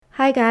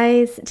Hi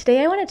guys,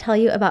 today I want to tell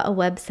you about a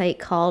website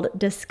called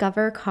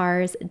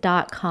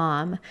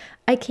discovercars.com.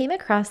 I came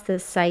across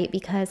this site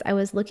because I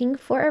was looking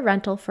for a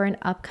rental for an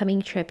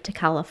upcoming trip to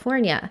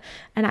California,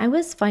 and I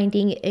was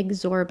finding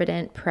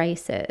exorbitant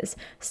prices,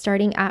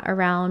 starting at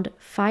around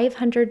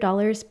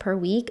 $500 per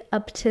week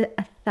up to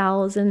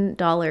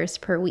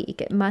 $1,000 per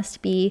week. It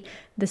must be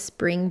the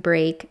spring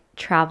break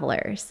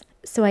travelers.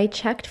 So I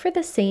checked for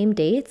the same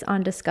dates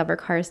on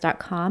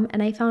discovercars.com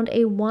and I found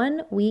a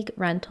 1-week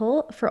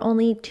rental for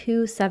only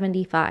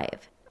 $275.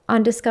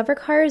 On Discover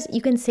Cars, you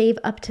can save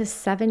up to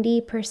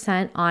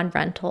 70% on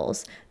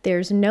rentals.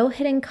 There's no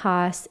hidden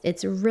costs,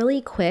 it's really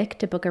quick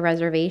to book a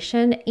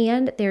reservation,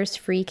 and there's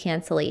free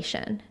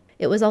cancellation.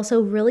 It was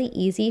also really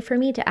easy for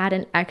me to add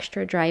an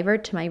extra driver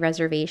to my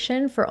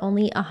reservation for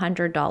only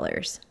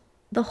 $100.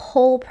 The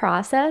whole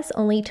process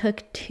only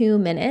took 2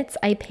 minutes.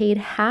 I paid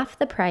half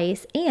the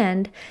price,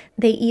 and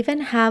they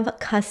even have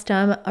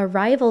custom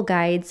arrival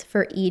guides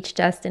for each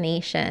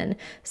destination.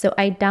 So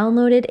I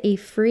downloaded a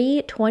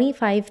free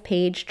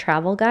 25-page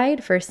travel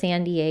guide for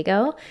San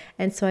Diego,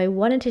 and so I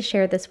wanted to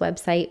share this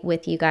website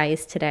with you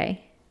guys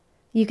today.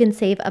 You can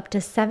save up to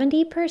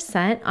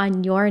 70%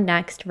 on your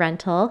next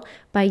rental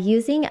by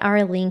using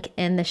our link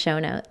in the show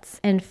notes,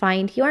 and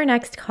find your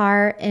next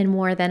car in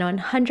more than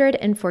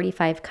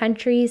 145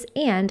 countries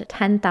and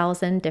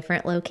 10,000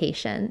 different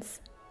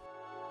locations.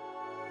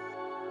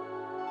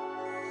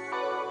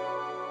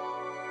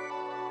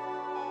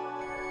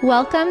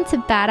 Welcome to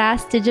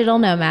Badass Digital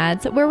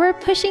Nomads, where we're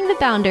pushing the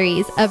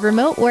boundaries of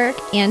remote work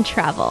and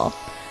travel,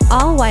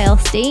 all while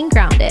staying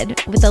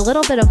grounded with a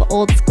little bit of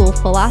old school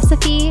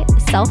philosophy,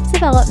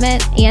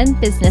 self-development,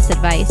 and business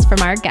advice from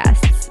our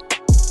guests.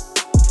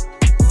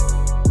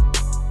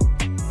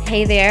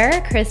 Hey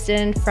there,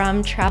 Kristen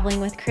from Traveling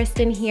with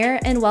Kristen here,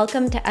 and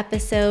welcome to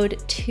episode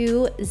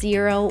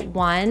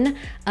 201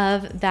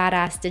 of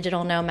Badass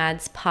Digital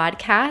Nomads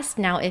podcast.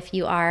 Now, if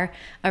you are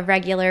a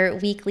regular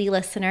weekly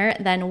listener,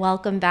 then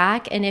welcome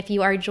back. And if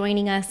you are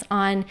joining us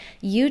on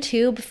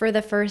YouTube for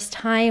the first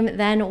time,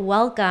 then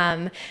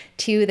welcome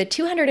to the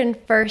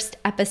 201st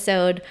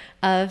episode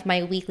of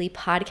my weekly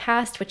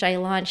podcast, which I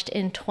launched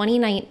in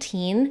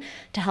 2019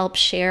 to help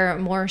share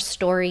more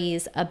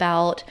stories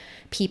about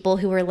people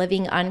who are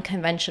living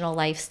unconventional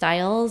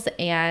lifestyles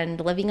and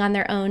living on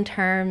their own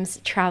terms,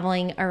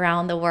 traveling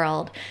around the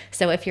world.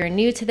 So if you're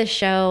new to the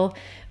show,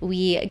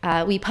 we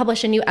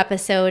publish a new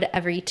episode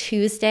every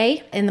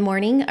Tuesday in the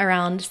morning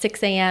around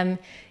 6 a.m.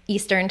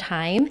 Eastern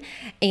time.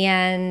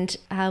 And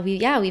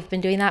we've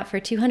been doing that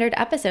for 200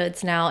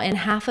 episodes now. And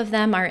half of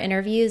them are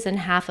interviews and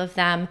half of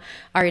them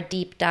are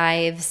deep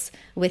dives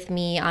with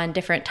me on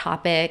different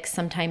topics,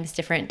 sometimes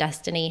different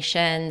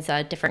destinations,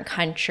 different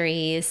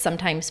countries,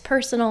 sometimes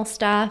personal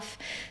stuff.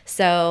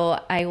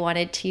 So I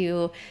wanted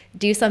to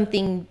do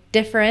something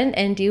different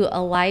and do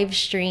a live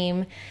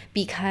stream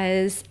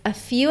because a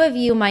few of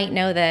you might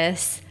know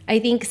this. I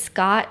think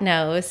Scott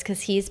knows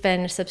because he's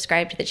been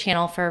subscribed to the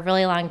channel for a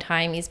really long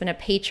time. He's been a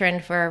patron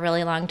for a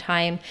really long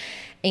time.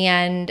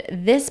 And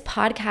this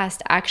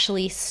podcast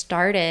actually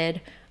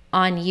started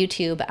on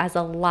YouTube as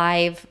a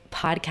live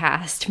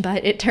podcast,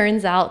 but it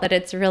turns out that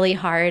it's really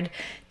hard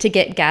to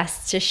get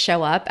guests to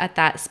show up at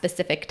that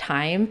specific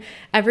time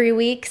every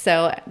week.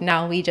 So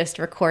now we just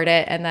record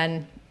it and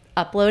then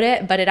upload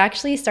it, but it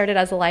actually started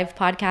as a live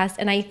podcast.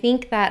 And I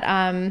think that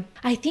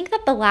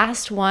the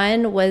last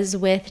one was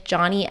with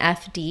Johnny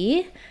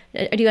FD.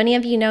 Do any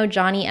of you know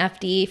Johnny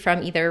FD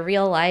from either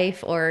real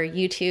life or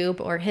YouTube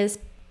or his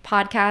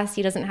podcast?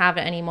 He doesn't have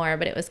it anymore,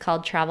 but it was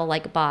called Travel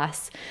Like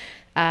Boss.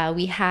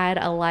 We had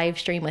a live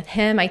stream with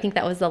him. I think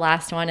that was the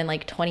last one in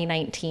like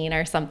 2019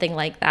 or something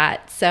like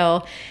that.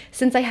 So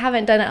since I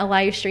haven't done a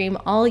live stream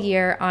all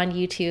year on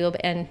YouTube,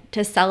 and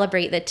to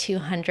celebrate the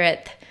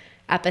 200th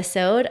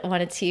episode, I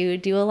wanted to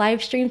do a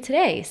live stream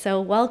today. So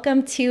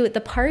welcome to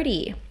the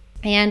party.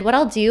 And what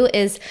I'll do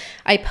is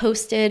I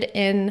posted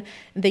in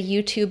the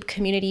YouTube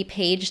community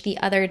page the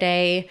other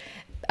day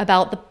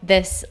about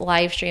this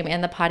live stream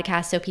and the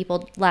podcast. So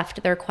people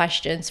left their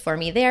questions for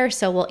me there.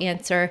 So we'll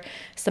answer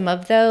some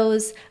of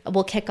those.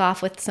 We'll kick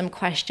off with some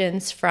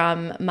questions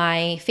from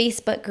my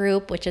Facebook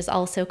group, which is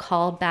also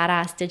called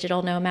Badass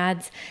Digital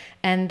Nomads.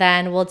 And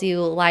then we'll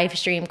do live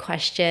stream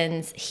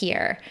questions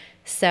here.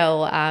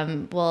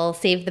 So we'll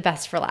save the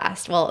best for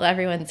last. Well,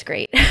 everyone's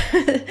great.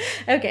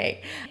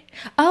 Okay.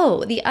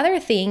 Oh, the other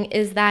thing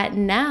is that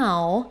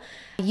now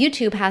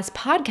YouTube has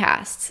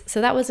podcasts. So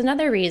that was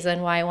another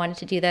reason why I wanted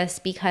to do this,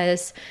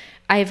 because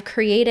I've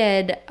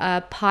created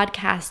a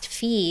podcast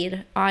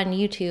feed on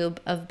YouTube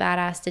of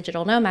Badass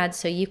Digital Nomads.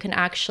 So you can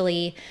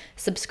actually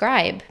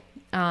subscribe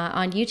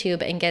on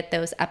YouTube and get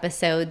those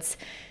episodes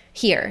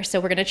here. So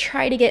we're going to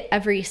try to get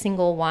every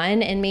single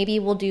one, and maybe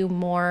we'll do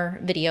more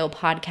video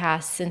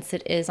podcasts since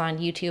it is on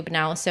YouTube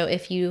now. So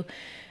if you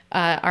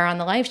are on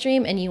the live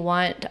stream and you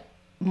want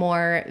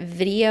more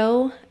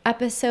video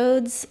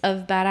episodes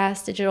of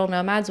Badass Digital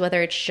Nomads,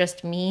 whether it's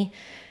just me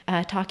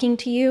talking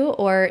to you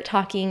or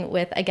talking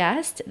with a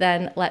guest,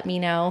 then let me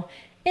know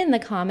in the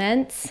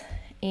comments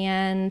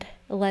And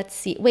let's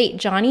see. Wait,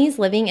 Johnny's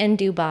living in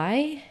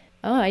Dubai?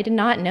 Oh, I did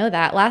not know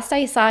that. Last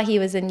I saw, he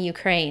was in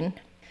Ukraine.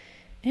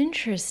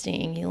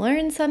 Interesting. You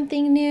learn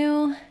something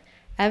new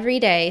every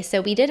day.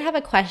 So we did have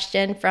a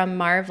question from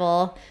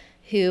Marvel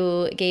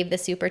who gave the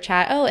super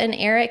chat. Oh, and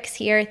Eric's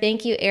here.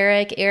 Thank you,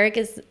 Eric. Eric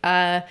is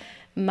one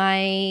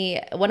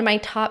of my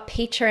top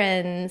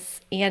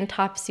patrons and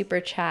top super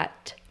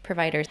chat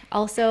providers.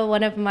 Also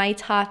one of my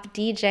top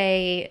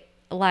DJ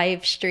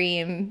live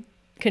stream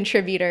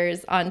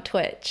contributors on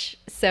Twitch.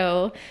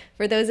 So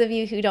for those of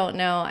you who don't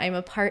know, I'm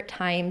a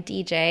part-time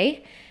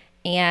DJ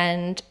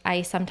and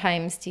I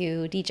sometimes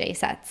do DJ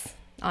sets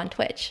on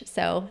Twitch.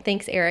 So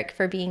thanks, Eric,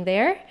 for being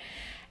there.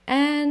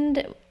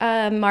 And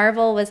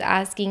Marvel was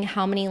asking,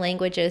 how many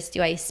languages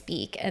do I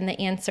speak? And the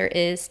answer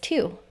is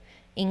 2,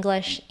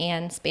 English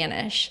and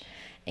Spanish.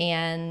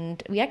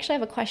 And we actually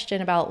have a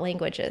question about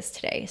languages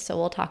today, so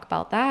we'll talk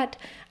about that.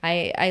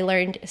 I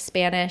learned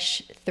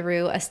Spanish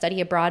through a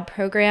study abroad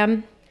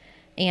program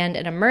and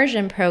an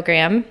immersion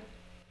program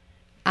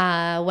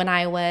when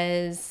I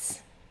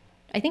was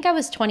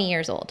 20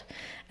 years old.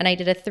 And I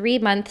did a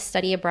 3-month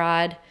study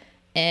abroad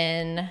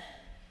in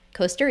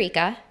Costa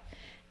Rica.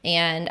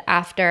 And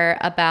after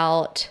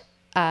about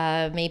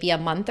maybe a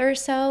month or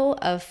so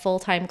of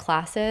full-time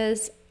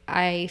classes,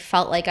 I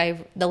felt like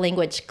the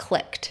language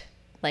clicked.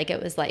 Like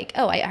it was like,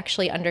 oh, I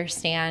actually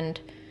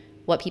understand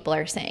what people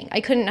are saying.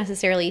 I couldn't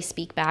necessarily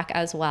speak back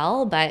as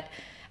well, but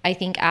I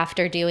think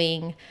after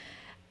doing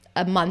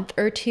a month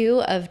or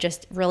 2 of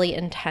just really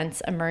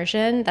intense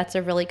immersion, that's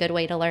a really good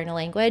way to learn a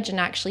language. And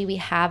actually we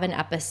have an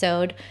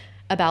episode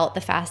about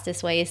the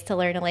fastest ways to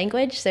learn a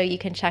language, so you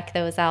can check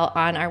those out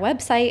on our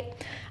website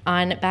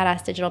on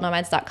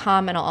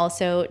badassdigitalnomads.com, and I'll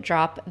also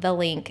drop the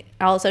link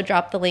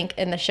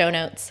in the show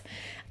notes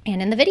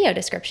and in the video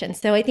description.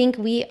 So I think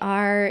we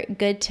are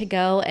good to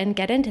go and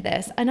get into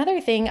this. Another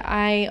thing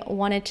I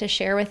wanted to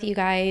share with you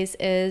guys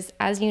is,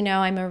 as you know,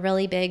 I'm a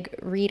really big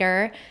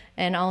reader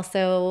and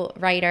also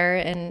writer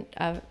and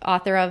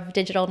author of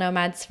Digital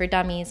Nomads for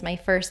Dummies, my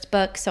first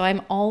book. So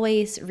I'm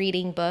always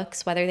reading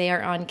books, whether they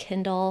are on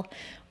Kindle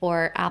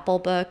or Apple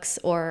Books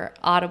or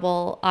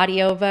Audible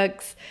audio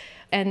books.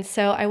 And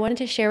so I wanted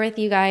to share with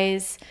you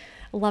guys,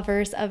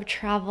 lovers of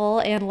travel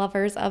and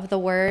lovers of the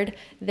word,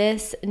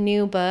 this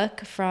new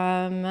book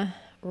from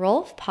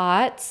Rolf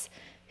Potts,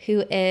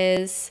 who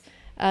is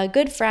a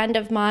good friend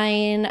of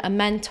mine, a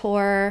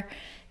mentor,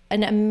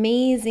 an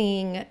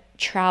amazing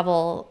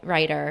travel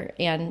writer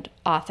and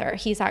author.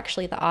 He's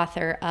actually the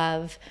author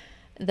of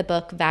the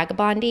book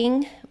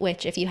Vagabonding,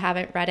 which, if you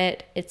haven't read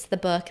it, it's the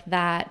book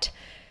that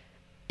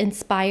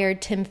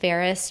inspired Tim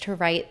Ferriss to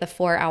write the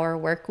 4-Hour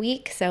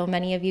Workweek. So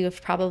many of you have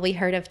probably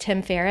heard of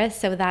Tim Ferriss,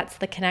 so that's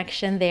the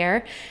connection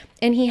there.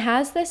 And he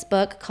has this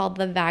book called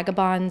The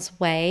Vagabond's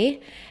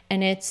Way,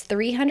 and it's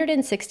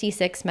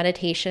 366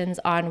 meditations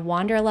on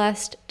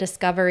wanderlust,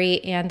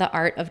 discovery, and the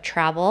art of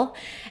travel.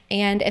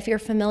 And if you're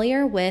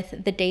familiar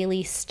with The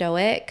Daily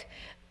Stoic,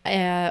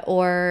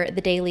 or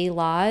The Daily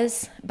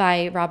Laws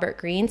by Robert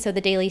Greene, so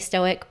The Daily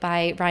Stoic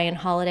by Ryan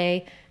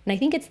Holiday, and I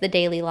think it's The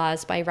Daily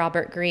Laws by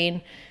Robert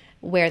Greene,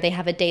 where they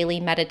have a daily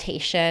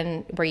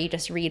meditation where you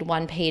just read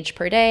 1 page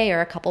per day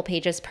or a couple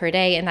pages per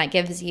day, and that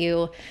gives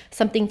you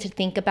something to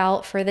think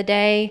about for the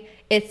day.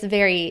 It's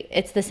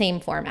the same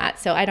format.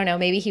 So I don't know,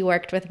 maybe he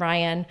worked with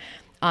Ryan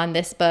on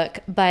this book,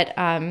 but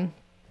I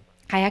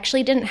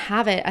actually didn't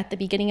have it at the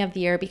beginning of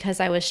the year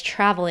because I was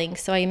traveling,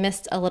 so I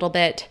missed a little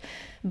bit.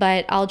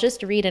 But I'll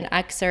just read an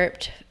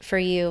excerpt for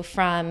you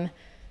from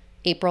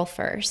April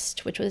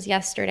 1st, which was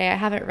yesterday. I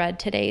haven't read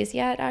today's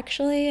yet,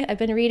 actually. I've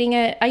been reading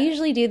it. I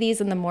usually do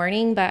these in the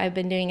morning, but I've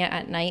been doing it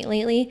at night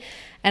lately.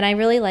 And I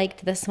really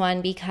liked this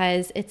one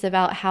because it's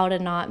about how to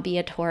not be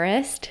a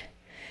tourist.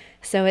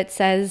 So it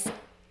says,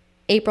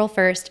 April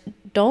 1st,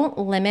 don't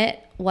limit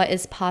what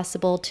is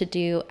possible to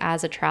do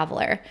as a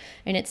traveler.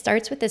 And it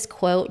starts with this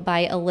quote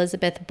by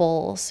Elizabeth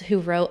Bowles, who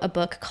wrote a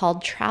book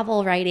called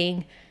Travel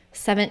Writing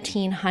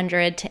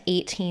 1700 to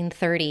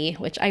 1830,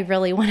 which I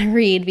really want to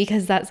read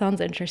because that sounds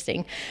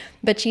interesting.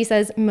 But she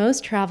says,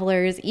 most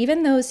travelers,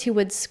 even those who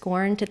would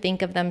scorn to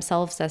think of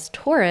themselves as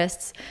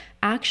tourists,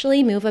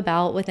 actually move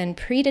about within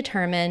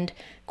predetermined,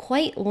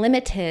 quite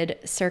limited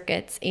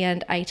circuits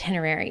and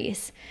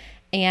itineraries.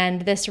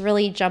 And this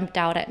really jumped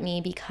out at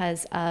me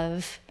because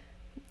of,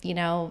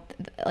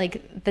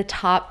 like the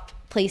top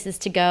places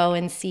to go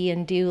and see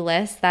and do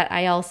lists that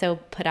I also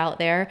put out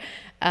there.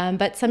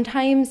 But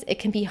sometimes it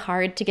can be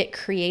hard to get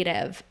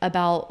creative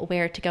about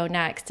where to go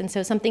next. And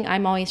so something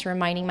I'm always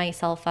reminding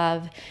myself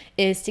of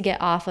is to get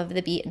off of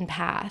the beaten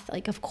path.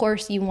 Like, of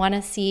course, you want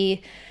to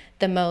see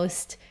the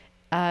most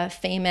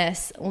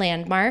famous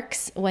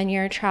landmarks when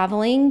you're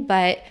traveling,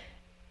 but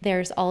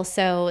there's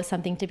also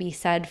something to be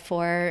said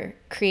for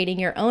creating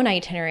your own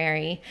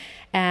itinerary.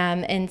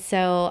 And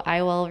so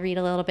I will read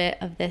a little bit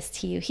of this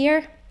to you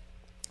here.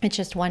 It's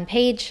just 1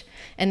 page,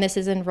 and this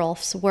is in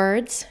Rolf's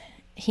words.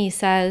 He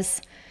says,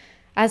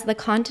 As the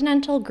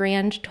Continental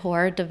Grand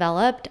Tour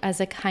developed as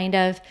a kind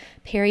of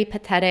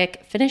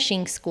peripatetic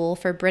finishing school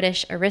for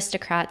British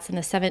aristocrats in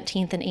the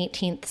 17th and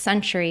 18th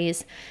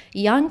centuries,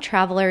 young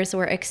travelers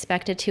were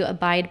expected to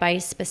abide by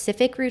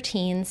specific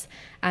routines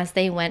as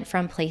they went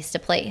from place to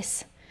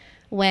place.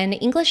 When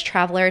English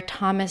traveler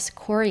Thomas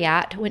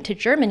Coryat went to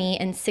Germany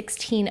in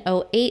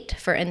 1608,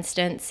 for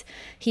instance,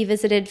 he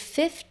visited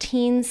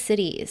 15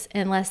 cities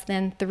in less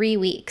than 3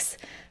 weeks,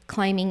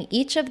 climbing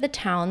each of the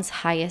town's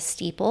highest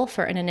steeple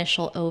for an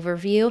initial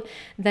overview,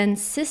 then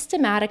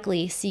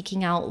systematically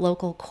seeking out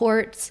local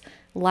courts,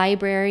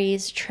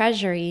 libraries,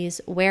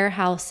 treasuries,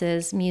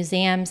 warehouses,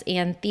 museums,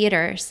 and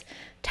theaters,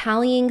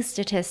 tallying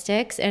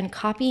statistics and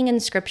copying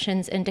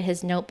inscriptions into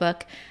his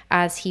notebook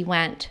as he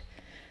went.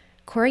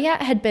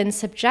 Coryat had been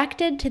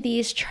subjected to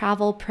these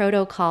travel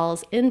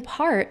protocols in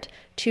part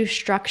to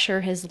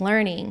structure his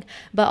learning,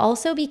 but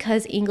also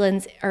because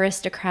England's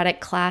aristocratic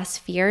class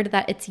feared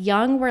that its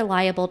young were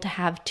liable to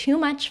have too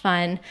much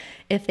fun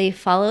if they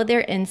followed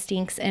their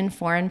instincts in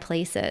foreign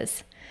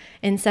places.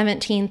 In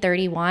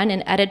 1731,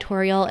 an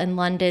editorial in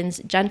London's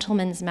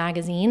Gentleman's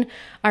Magazine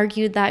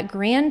argued that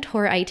grand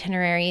tour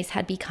itineraries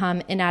had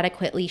become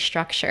inadequately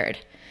structured.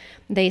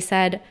 They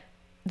said,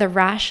 "The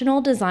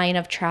rational design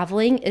of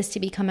traveling is to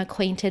become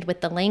acquainted with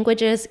the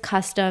languages,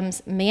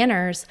 customs,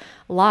 manners,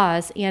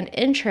 laws, and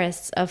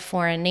interests of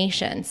foreign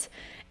nations.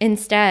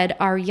 Instead,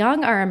 our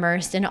young are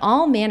immersed in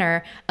all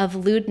manner of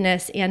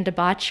lewdness and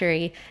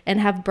debauchery,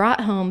 and have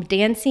brought home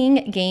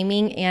dancing,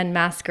 gaming, and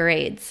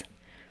masquerades."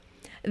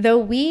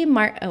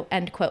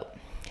 End quote.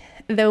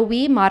 Though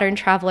we modern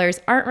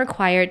travelers aren't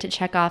required to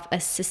check off a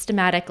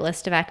systematic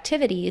list of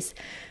activities,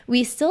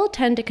 we still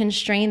tend to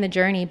constrain the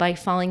journey by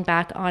falling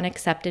back on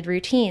accepted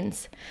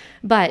routines.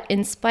 But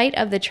in spite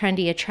of the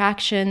trendy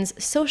attractions,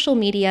 social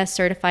media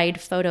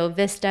certified photo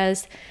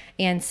vistas,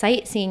 and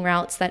sightseeing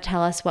routes that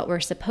tell us what we're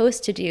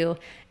supposed to do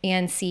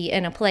and see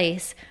in a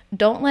place,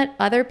 don't let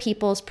other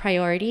people's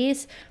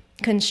priorities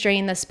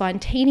constrain the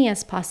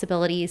spontaneous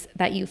possibilities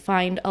that you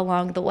find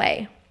along the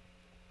way.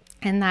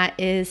 And that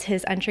is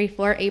his entry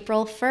for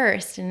April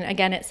 1st. And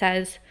again, it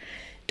says,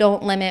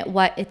 don't limit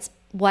what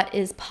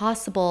is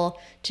possible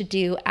to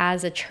do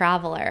as a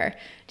traveler.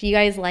 Do you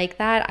guys like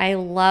that? I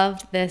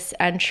love this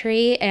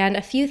entry, and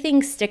a few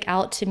things stick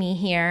out to me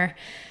here.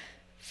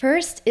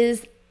 First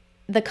is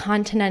the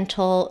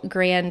Continental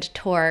Grand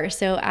Tour.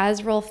 So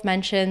as Rolf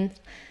mentioned,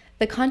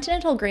 the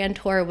Continental Grand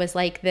Tour was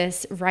like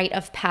this rite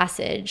of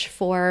passage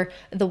for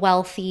the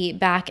wealthy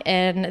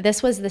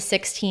this was the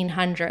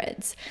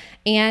 1600s.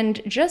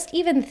 And just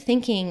even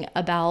thinking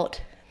about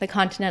the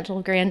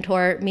Continental Grand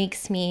Tour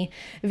makes me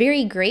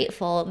very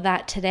grateful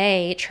that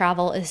today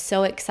travel is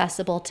so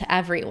accessible to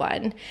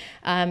everyone.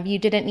 You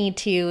didn't need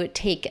to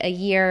take a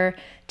year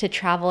to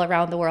travel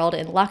around the world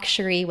in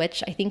luxury,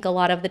 which I think a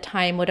lot of the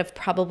time would have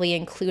probably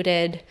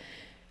included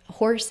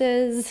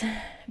horses,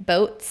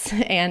 boats,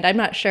 and I'm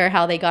not sure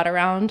how they got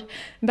around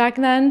back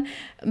then.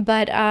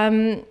 But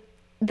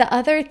the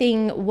other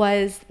thing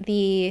was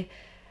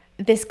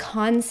this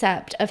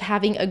concept of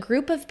having a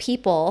group of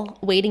people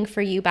waiting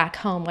for you back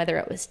home, whether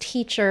it was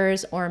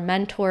teachers or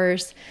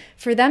mentors,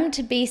 for them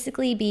to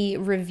basically be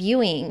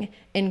reviewing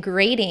and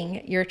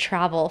grading your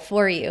travel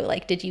for you.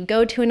 Like, did you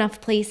go to enough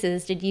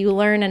places? Did you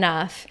learn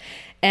enough?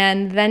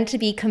 And then to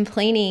be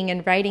complaining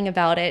and writing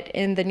about it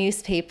in the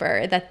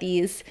newspaper that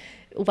these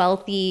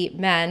wealthy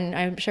men,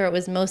 I'm sure it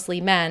was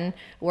mostly men,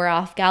 were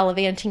off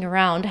gallivanting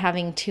around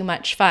having too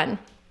much fun.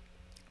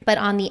 But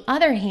on the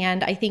other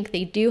hand, I think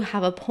they do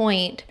have a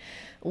point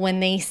when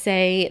they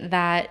say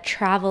that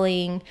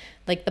traveling,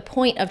 like the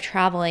point of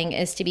traveling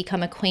is to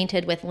become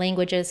acquainted with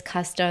languages,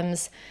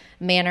 customs,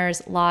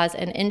 manners, laws,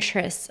 and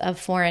interests of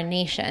foreign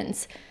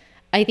nations.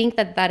 I think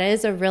that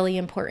is a really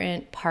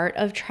important part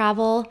of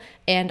travel,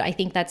 and I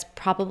think that's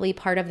probably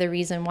part of the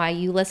reason why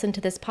you listen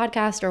to this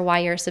podcast or why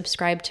you're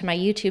subscribed to my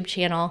YouTube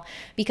channel,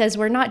 because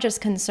we're not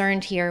just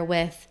concerned here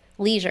with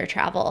leisure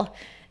travel.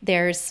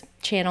 There's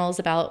channels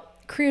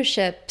about cruise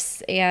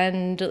ships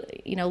and,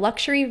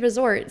 luxury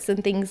resorts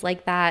and things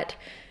like that,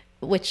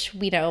 which,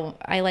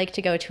 I like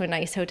to go to a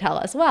nice hotel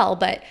as well,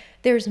 but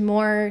there's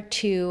more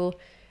to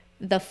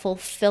the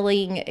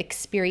fulfilling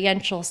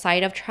experiential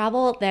side of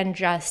travel than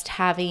just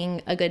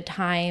having a good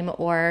time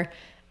or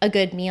a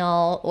good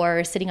meal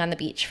or sitting on the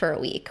beach for a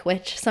week,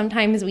 which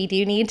sometimes we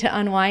do need to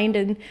unwind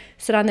and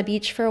sit on the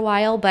beach for a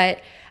while. But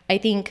I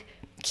think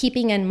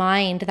keeping in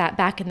mind that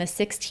back in the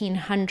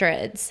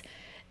 1600s,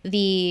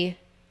 the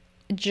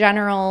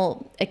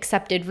general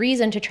accepted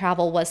reason to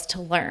travel was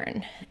to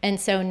learn. And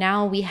so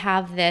now we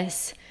have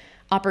this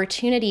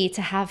opportunity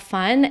to have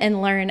fun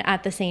and learn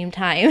at the same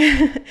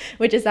time,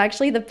 which is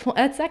actually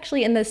that's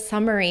actually in the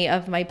summary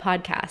of my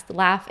podcast,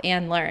 Laugh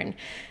and Learn,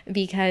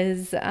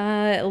 because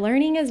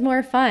learning is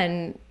more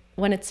fun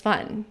when it's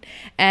fun.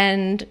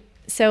 And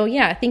so,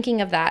 thinking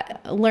of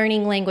that,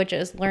 learning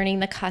languages, learning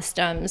the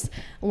customs,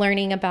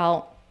 learning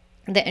about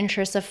the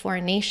interests of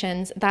foreign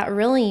nations, that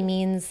really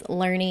means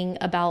learning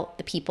about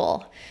the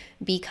people,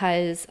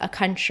 because a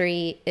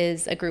country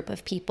is a group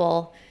of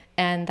people,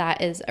 and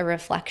that is a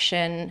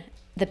reflection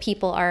the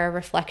people are a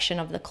reflection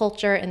of the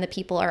culture, and the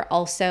people are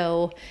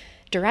also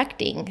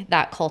directing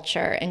that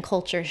culture, and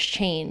cultures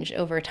change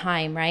over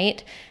time,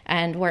 right?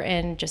 And we're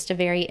in just a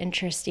very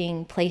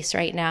interesting place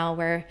right now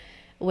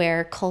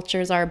where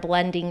cultures are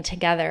blending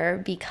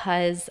together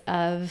because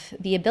of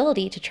the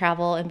ability to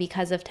travel and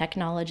because of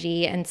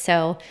technology. And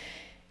so,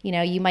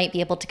 you might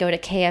be able to go to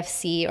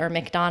KFC or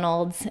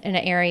McDonald's in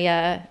an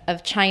area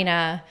of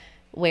China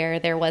where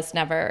there was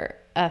never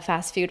a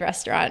fast food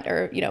restaurant,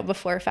 or,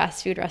 before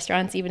fast food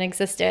restaurants even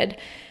existed.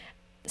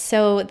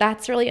 So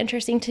that's really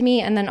interesting to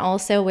me. And then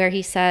also where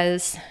he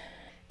says,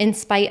 in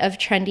spite of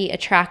trendy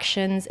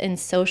attractions and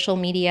social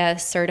media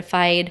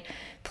certified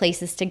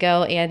places to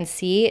go and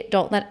see,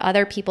 don't let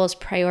other people's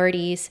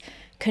priorities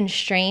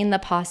constrain the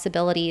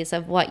possibilities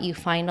of what you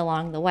find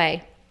along the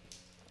way.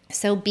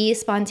 So be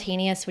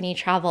spontaneous when you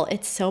travel.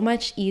 It's so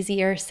much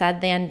easier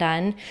said than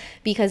done,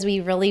 because we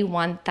really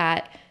want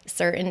that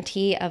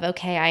certainty of,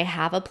 okay, I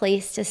have a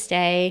place to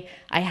stay,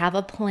 I have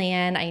a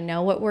plan, I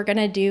know what we're going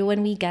to do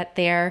when we get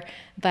there.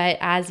 But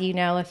as you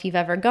know, if you've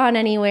ever gone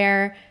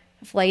anywhere,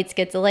 flights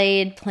get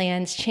delayed,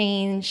 plans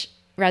change,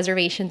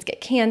 reservations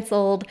get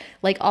canceled,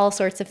 like all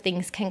sorts of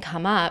things can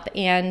come up.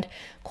 And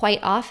quite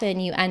often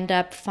you end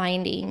up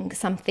finding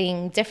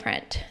something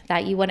different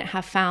that you wouldn't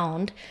have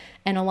found.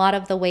 And a lot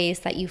of the ways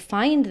that you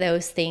find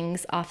those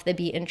things off the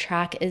beaten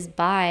track is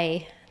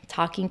by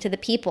talking to the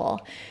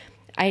people.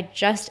 I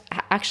just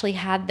actually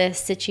had this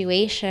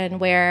situation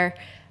where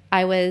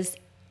I was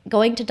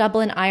going to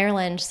Dublin,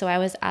 Ireland. So I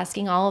was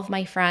asking all of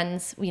my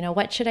friends,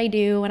 what should I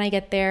do when I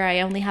get there?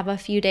 I only have a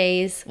few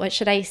days. What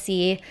should I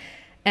see?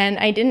 And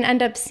I didn't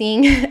end up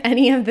seeing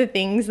any of the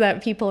things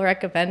that people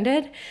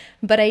recommended,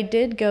 but I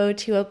did go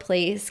to a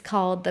place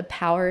called the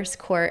Powers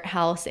Court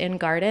House and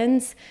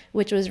Gardens,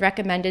 which was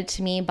recommended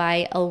to me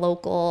by a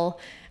local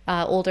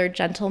older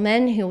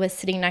gentleman who was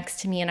sitting next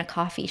to me in a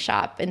coffee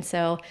shop. And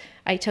so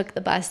I took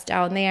the bus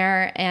down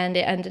there, and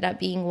it ended up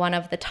being one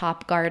of the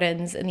top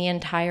gardens in the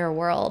entire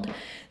world.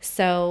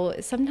 So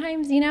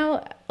sometimes,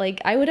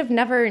 I would have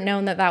never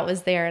known that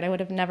was there, and I would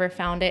have never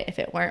found it if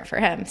it weren't for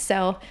him.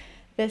 So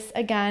this,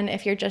 again,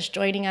 if you're just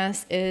joining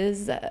us,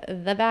 is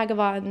The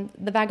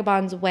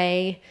Vagabond's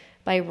Way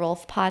by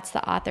Rolf Potts,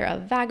 the author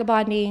of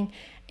Vagabonding.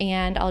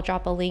 And I'll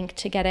drop a link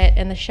to get it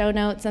in the show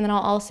notes. And then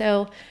I'll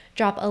also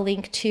drop a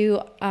link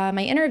to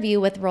my interview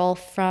with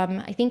Rolf from,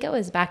 I think it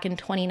was back in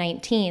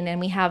 2019.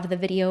 And we have the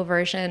video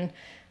version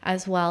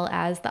as well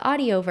as the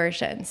audio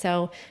version.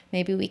 So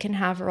maybe we can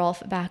have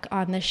Rolf back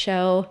on the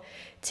show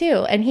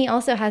too. And he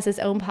also has his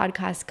own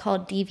podcast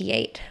called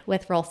Deviate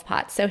with Rolf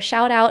Potts. So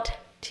shout out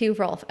to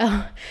Rolf.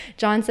 Oh,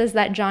 John says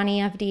that Johnny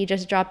FD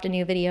just dropped a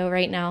new video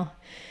right now.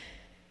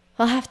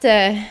 I'll have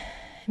to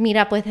meet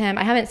up with him.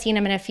 I haven't seen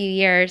him in a few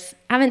years.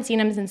 I haven't seen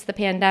him since the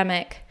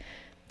pandemic.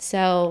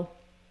 So,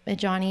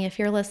 Johnny, if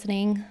you're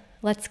listening,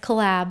 let's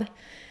collab.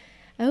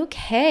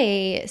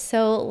 Okay,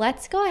 so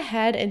let's go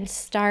ahead and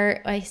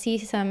start. I see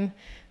some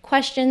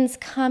questions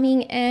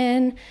coming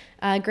in.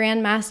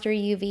 Grandmaster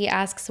UV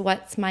asks,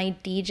 what's my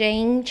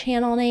DJing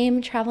channel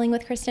name, Traveling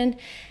with Kristen?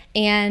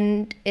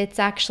 And it's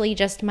actually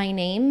just my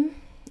name.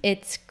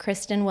 It's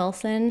Kristen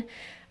Wilson,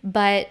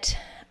 but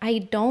I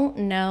don't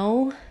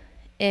know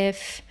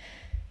if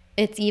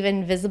it's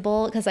even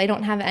visible because I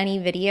don't have any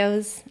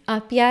videos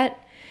up yet.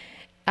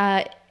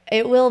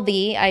 It will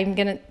be. I'm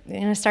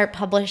gonna start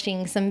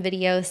publishing some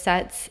video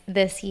sets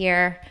this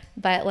year,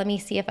 but let me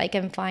see if I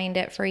can find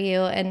it for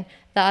you. And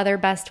the other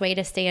best way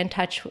to stay in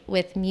touch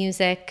with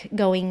music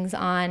goings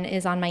on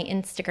is on my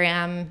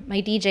Instagram,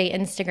 my DJ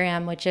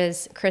Instagram, which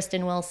is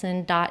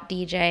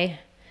kristenwilson.dj.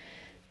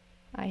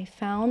 I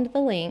found the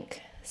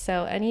link.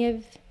 So any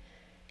of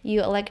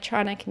you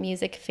electronic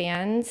music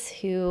fans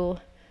who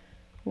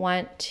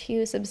want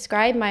to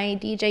subscribe, my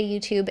DJ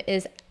YouTube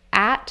is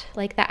at,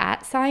 like the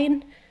 @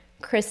 sign,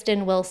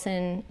 Kristen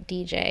Wilson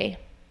DJ.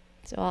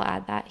 So I'll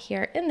add that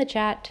here in the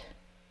chat.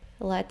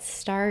 Let's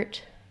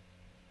start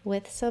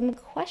with some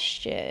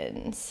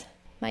questions.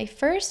 My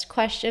first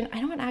question, I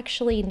don't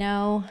actually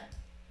know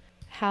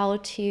how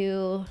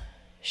to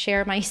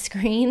share my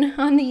screen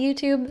on the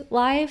YouTube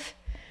live.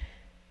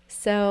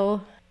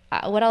 So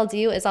what I'll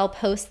do is I'll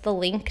post the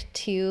link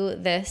to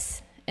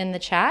this in the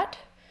chat.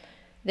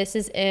 This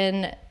is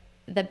in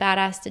the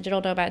Badass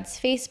Digital Nomads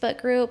Facebook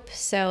group.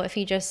 So if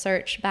you just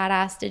search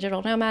Badass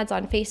Digital Nomads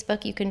on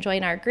Facebook, you can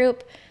join our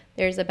group.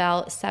 There's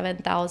about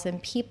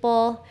 7,000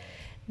 people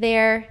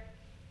there.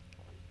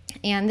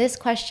 And this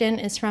question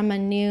is from a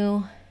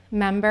new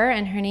member,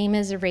 and her name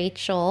is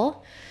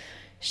Rachel.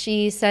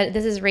 She said,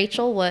 this is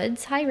Rachel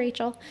Woods. Hi,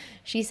 Rachel.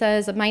 She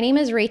says, my name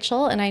is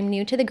Rachel and I'm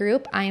new to the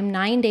group. I am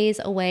 9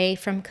 days away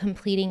from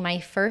completing my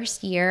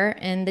first year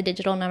in the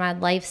digital nomad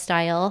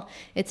lifestyle.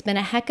 It's been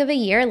a heck of a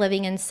year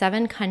living in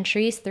 7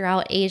 countries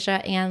throughout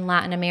Asia and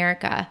Latin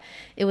America.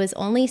 It was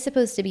only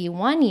supposed to be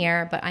 1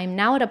 year, but I'm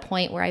now at a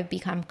point where I've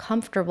become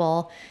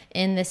comfortable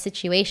in this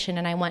situation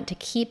and I want to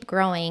keep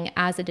growing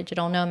as a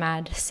digital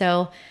nomad.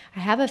 So I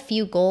have a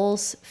few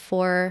goals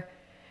for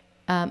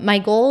my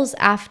goals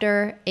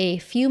after a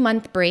few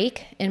month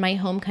break in my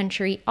home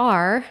country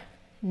are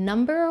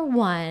Number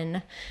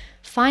one,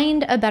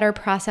 find a better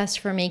process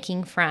for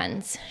making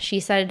friends. She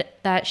said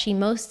that she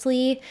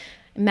mostly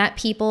met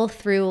people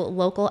through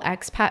local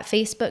expat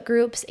Facebook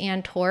groups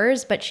and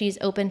tours, but she's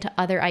open to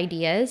other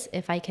ideas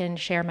if I can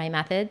share my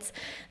methods.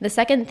 The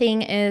second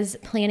thing is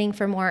planning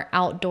for more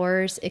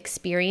outdoors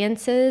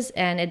experiences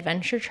and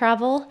adventure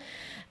travel.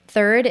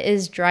 Third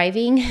is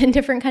driving in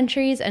different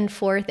countries. And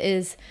fourth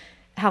is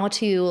how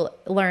to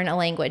learn a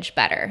language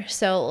better.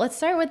 So let's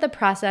start with the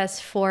process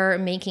for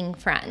making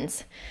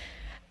friends.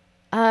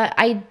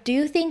 I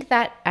do think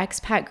that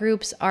expat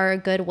groups are a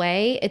good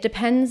way. It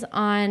depends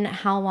on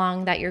how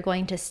long that you're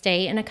going to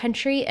stay in a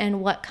country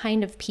and what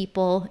kind of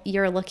people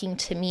you're looking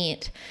to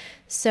meet.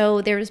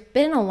 So there's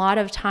been a lot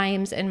of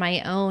times in my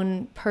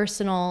own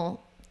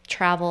personal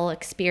travel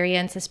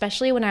experience,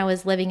 especially when I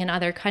was living in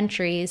other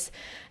countries,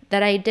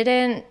 that I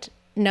didn't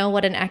know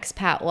what an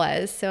expat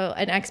was. So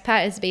an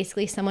expat is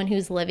basically someone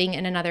who's living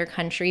in another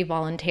country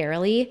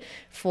voluntarily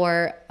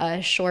for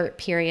a short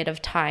period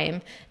of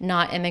time,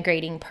 not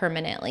immigrating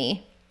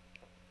permanently.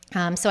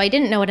 So I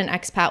didn't know what an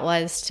expat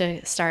was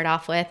to start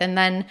off with. And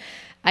then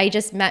I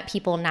just met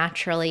people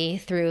naturally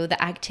through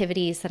the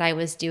activities that I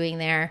was doing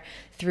there,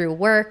 through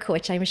work,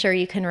 which I'm sure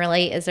you can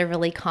relate is a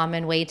really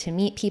common way to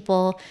meet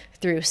people,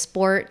 through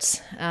sports,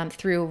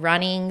 through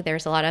running.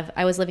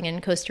 I was living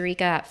in Costa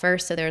Rica at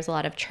first, so there was a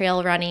lot of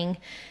trail running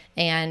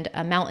and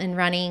mountain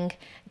running,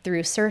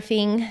 through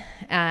surfing.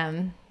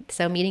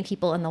 So meeting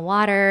people in the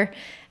water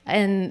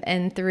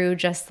and through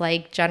just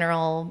like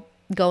general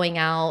going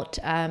out,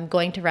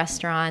 going to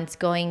restaurants,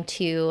 going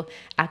to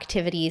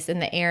activities in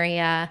the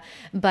area.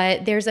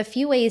 But there's a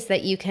few ways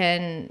that you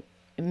can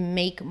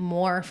make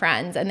more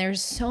friends. And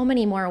there's so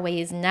many more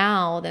ways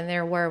now than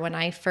there were when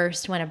I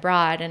first went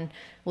abroad and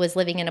was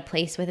living in a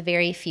place with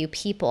very few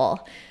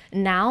people.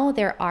 Now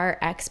there are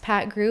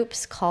expat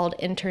groups called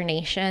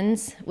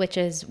Internations, which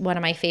is one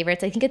of my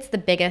favorites. I think it's the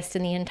biggest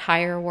in the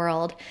entire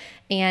world.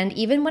 And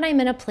even when I'm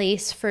in a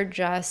place for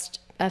just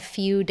a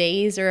few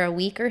days or a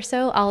week or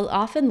so, I'll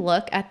often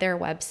look at their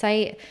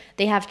website.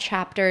 They have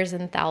chapters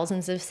in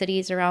thousands of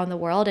cities around the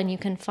world, and you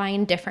can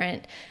find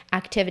different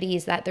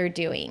activities that they're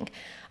doing.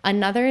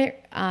 Another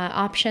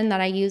option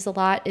that I use a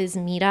lot is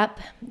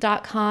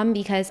meetup.com,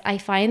 because I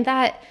find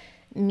that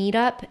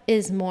Meetup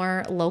is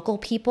more local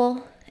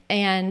people,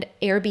 and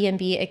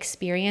Airbnb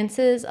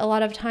experiences a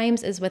lot of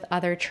times is with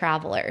other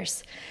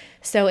travelers.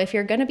 So if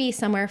you're going to be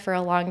somewhere for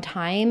a long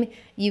time,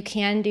 you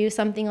can do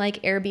something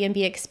like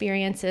Airbnb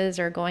experiences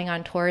or going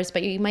on tours,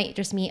 but you might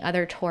just meet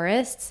other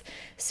tourists.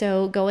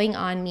 So going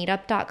on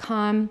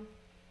meetup.com,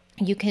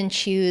 you can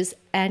choose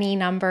any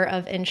number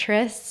of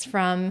interests,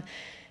 from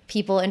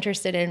people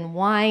interested in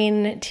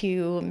wine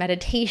to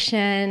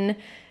meditation,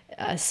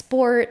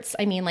 sports.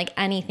 I mean, like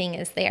anything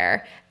is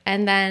there.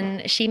 And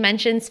then she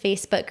mentions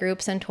Facebook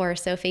groups and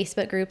tours. So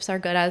Facebook groups are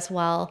good as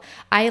well.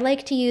 I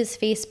like to use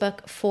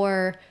Facebook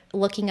for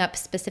looking up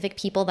specific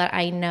people that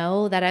I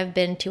know that have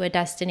been to a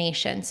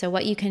destination. So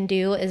what you can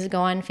do is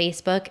go on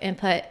Facebook and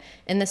put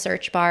in the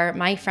search bar,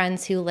 my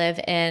friends who live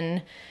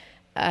in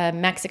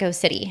Mexico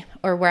City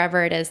or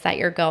wherever it is that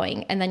you're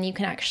going. And then you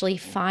can actually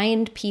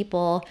find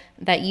people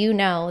that you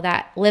know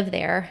that live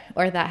there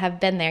or that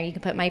have been there. You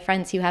can put my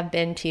friends who have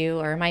been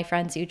to, or my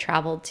friends who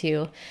traveled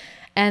to.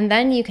 And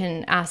then you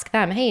can ask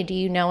them, hey, do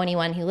you know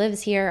anyone who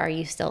lives here? Are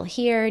you still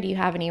here? Do you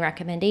have any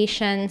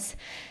recommendations?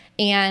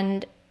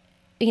 And,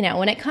 you know,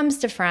 when it comes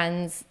to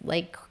friends,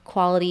 like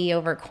quality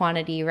over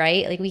quantity,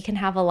 right? Like we can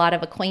have a lot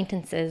of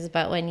acquaintances,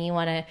 but when you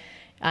want to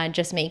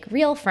just make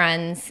real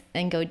friends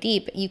and go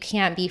deep, you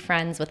can't be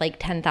friends with like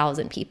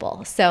 10,000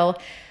 people. So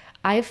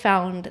I've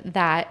found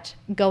that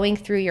going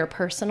through your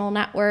personal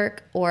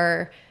network,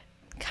 or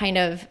kind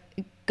of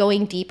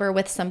going deeper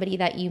with somebody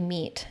that you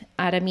meet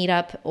at a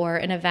meetup or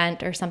an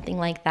event or something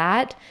like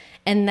that,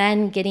 and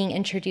then getting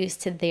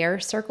introduced to their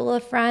circle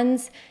of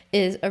friends,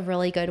 is a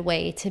really good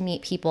way to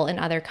meet people in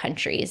other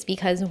countries,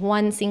 because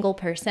one single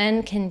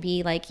person can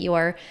be like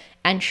your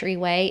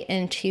entryway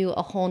into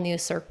a whole new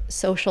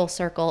social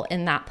circle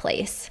in that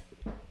place.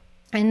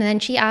 And then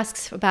she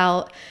asks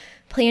about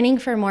planning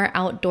for more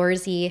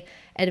outdoorsy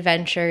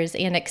adventures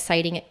and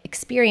exciting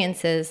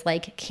experiences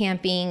like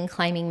camping,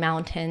 climbing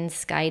mountains,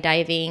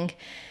 skydiving.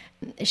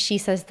 She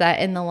says that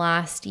in the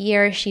last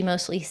year, she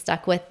mostly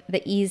stuck with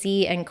the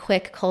easy and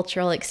quick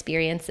cultural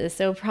experiences.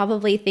 So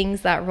probably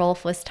things that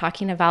Rolf was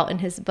talking about in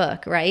his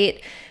book, right?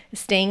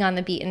 Staying on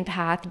the beaten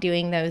path,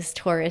 doing those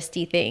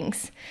touristy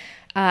things.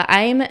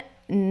 I'm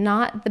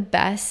not the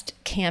best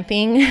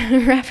camping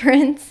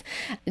reference.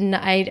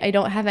 I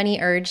don't have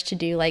any urge to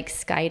do like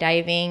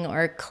skydiving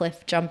or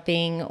cliff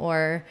jumping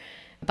or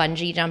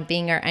bungee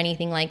jumping or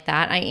anything like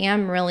that. I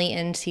am really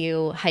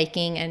into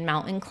hiking and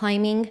mountain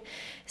climbing.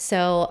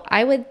 So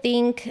I would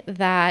think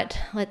that,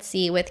 let's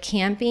see, with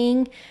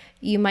camping,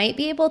 you might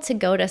be able to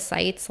go to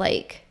sites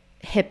like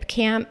Hip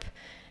Camp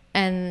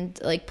and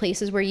like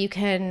places where you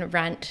can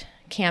rent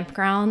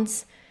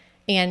campgrounds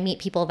and meet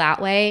people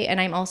that way. And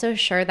I'm also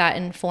sure that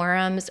in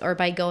forums or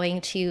by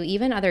going to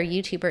even other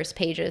YouTubers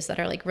pages that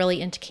are like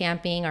really into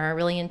camping or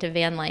really into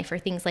van life or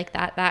things like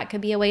that, that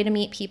could be a way to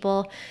meet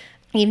people.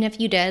 Even if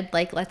you did,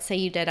 like, let's say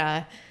you did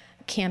a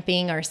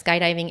camping or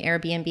skydiving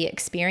Airbnb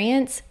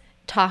experience,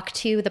 talk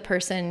to the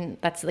person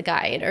that's the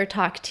guide or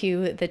talk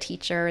to the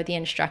teacher or the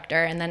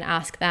instructor and then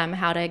ask them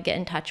how to get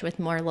in touch with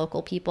more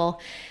local people.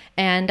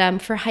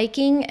 And for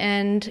hiking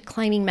and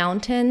climbing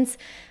mountains,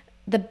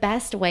 the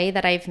best way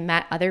that I've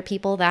met other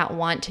people that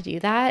want to do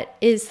that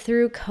is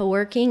through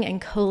co-working and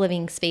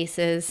co-living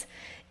spaces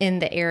in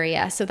the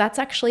area. So that's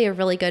actually a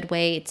really good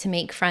way to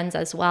make friends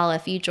as well.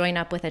 If you join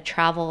up with a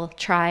travel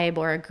tribe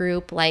or a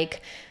group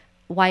like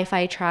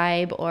Wi-Fi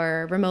Tribe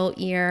or Remote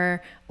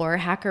Ear or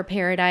Hacker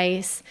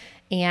Paradise.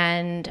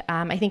 And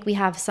I think we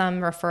have some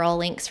referral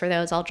links for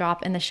those I'll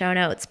drop in the show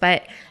notes.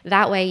 But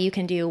that way you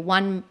can do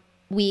 1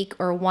 week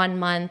or 1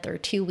 month or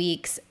 2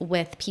 weeks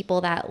with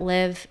people that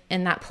live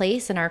in that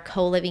place and are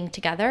co-living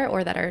together,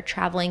 or that are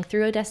traveling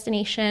through a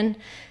destination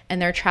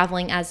and they're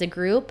traveling as a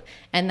group.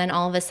 And then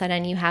all of a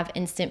sudden you have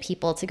instant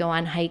people to go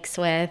on hikes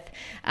with.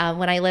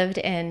 When I lived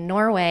in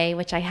Norway,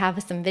 which I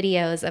have some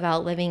videos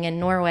about living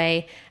in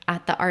Norway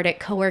at the Arctic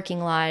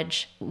Co-working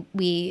Lodge,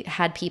 we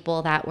had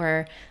people that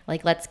were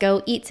like, let's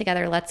go eat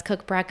together, let's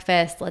cook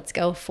breakfast, let's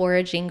go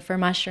foraging for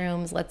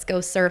mushrooms, let's go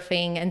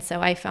surfing. And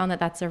so I found that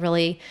that's a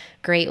really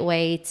great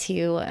way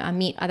to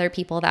meet other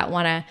people that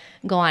want to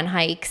go on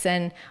hikes.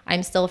 And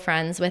I'm still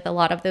friends with a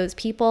lot of those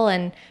people.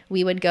 And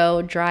we would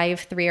go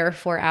drive 3 or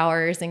 4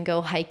 hours and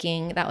go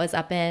hiking. That was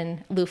up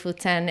in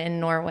Lofoten in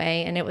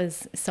Norway. And it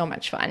was so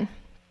much fun.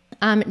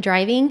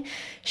 Driving,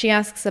 she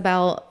asks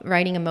about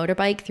riding a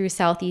motorbike through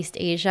Southeast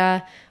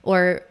Asia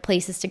or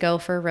places to go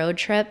for road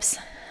trips.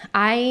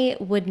 I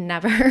would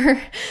never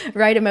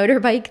ride a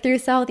motorbike through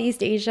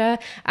Southeast Asia.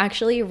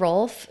 Actually,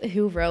 Rolf,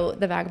 who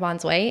wrote The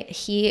Vagabond's Way,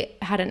 he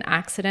had an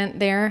accident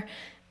there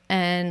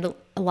and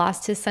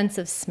lost his sense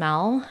of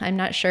smell. I'm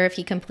not sure if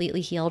he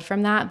completely healed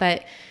from that,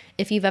 but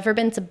if you've ever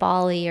been to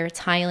Bali or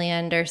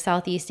Thailand or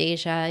Southeast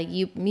Asia,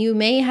 you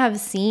may have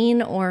seen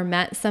or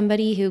met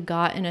somebody who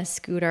got in a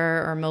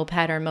scooter or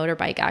moped or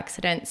motorbike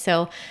accident.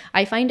 So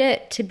I find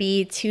it to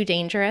be too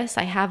dangerous.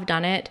 I have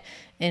done it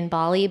in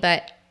Bali,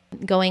 but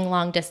going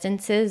long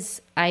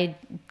distances, I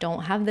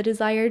don't have the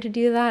desire to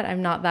do that.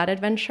 I'm not that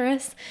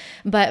adventurous.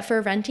 But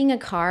for renting a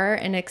car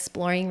and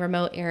exploring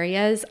remote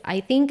areas,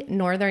 I think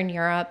Northern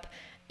Europe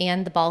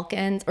and the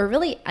Balkans, or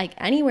really like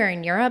anywhere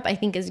in Europe, I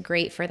think is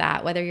great for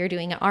that. Whether you're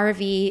doing an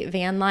RV,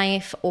 van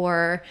life,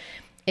 or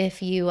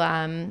if you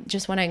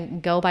just want to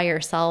go by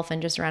yourself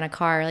and just rent a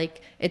car,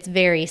 like it's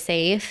very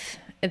safe.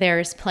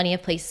 There's plenty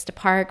of places to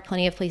park,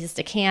 plenty of places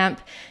to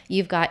camp.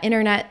 You've got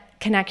internet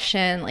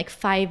connection, like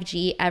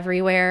 5G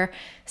everywhere.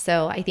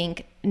 So I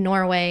think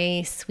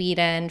Norway,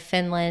 Sweden,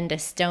 Finland,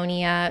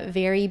 Estonia,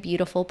 very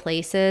beautiful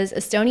places.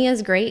 Estonia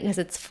is great because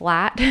it's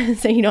flat,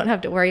 so you don't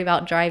have to worry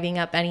about driving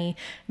up any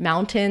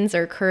mountains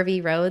or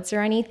curvy roads or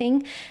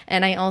anything.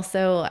 And I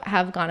also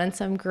have gone on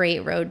some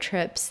great road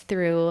trips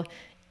through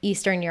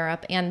Eastern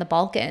Europe and the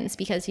Balkans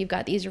because you've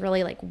got these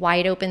really like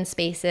wide open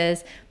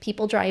spaces.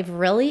 People drive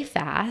really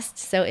fast.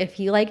 So if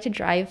you like to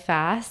drive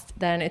fast,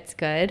 then it's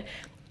good.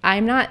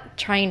 I'm not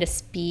trying to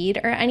speed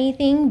or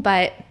anything,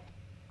 but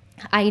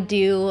I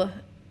do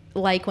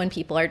like when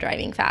people are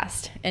driving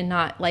fast and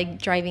not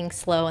like driving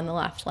slow in the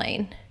left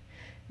lane.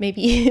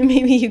 Maybe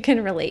you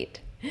can relate.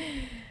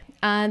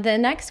 The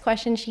next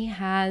question she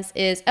has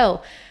is,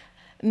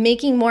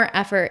 making more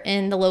effort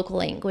in the local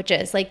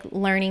languages, like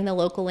learning the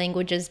local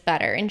languages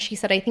better. And she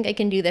said, I think I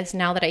can do this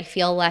now that I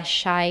feel less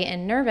shy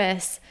and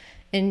nervous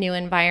in new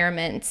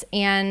environments.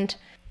 And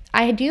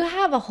I do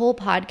have a whole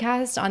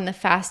podcast on the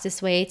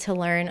fastest way to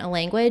learn a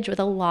language with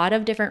a lot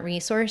of different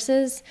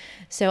resources.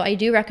 So I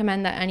do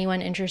recommend that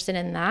anyone interested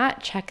in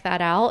that, check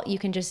that out. You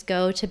can just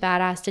go to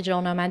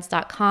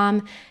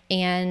badassdigitalnomads.com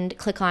and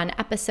click on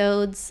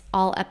episodes,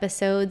 all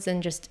episodes,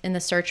 and just in the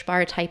search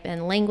bar type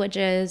in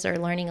languages or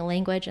learning a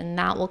language, and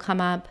that will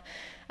come up.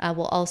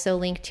 We'll also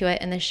link to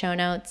it in the show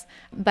notes.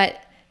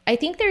 But I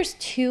think there's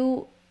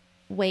 2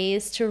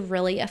 ways to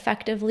really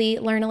effectively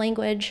learn a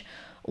language.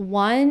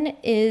 One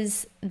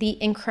is the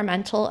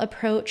incremental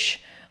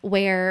approach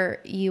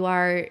where you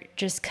are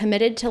just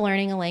committed to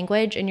learning a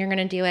language and you're going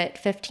to do it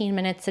 15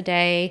 minutes a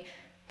day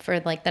for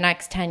like the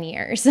next 10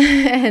 years.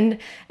 And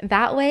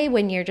that way,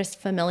 when you're just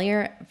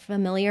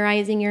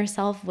familiarizing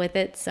yourself with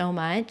it so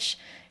much,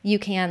 you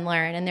can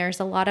learn. And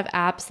there's a lot of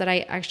apps that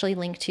I actually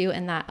link to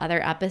in that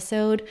other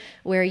episode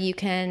where you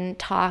can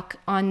talk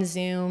on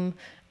Zoom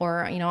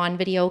or, on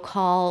video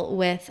call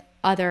with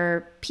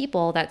other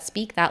people that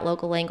speak that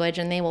local language,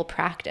 and they will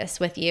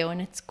practice with you,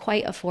 and it's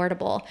quite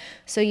affordable.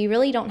 So you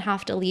really don't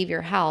have to leave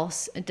your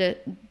house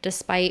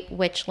despite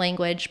which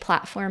language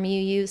platform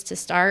you use to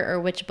start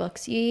or which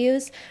books you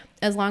use.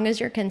 As long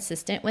as you're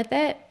consistent with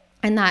it,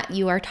 and that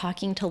you are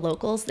talking to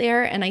locals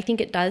there. And I think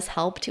it does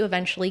help to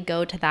eventually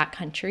go to that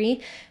country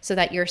so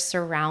that you're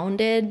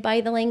surrounded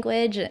by the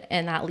language.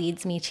 And that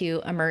leads me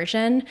to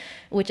immersion,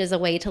 which is a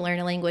way to learn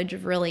a language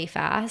really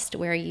fast,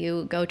 where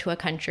you go to a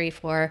country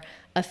for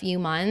a few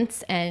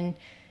months and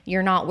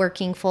you're not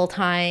working full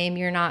time.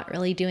 You're not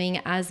really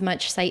doing as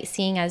much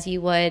sightseeing as you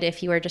would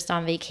if you were just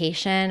on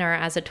vacation or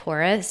as a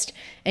tourist,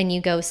 and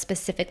you go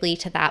specifically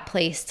to that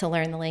place to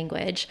learn the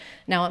language.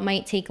 Now, it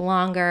might take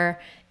longer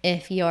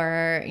if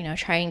you're,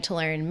 trying to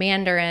learn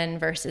Mandarin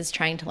versus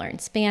trying to learn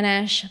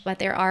Spanish, but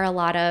there are a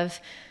lot of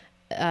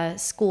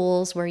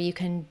schools where you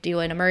can do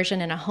an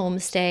immersion in a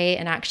homestay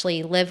and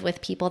actually live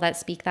with people that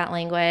speak that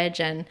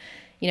language, and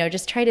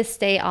just try to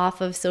stay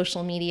off of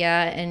social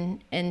media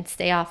and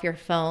stay off your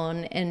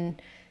phone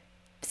and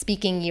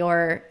speaking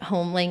your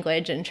home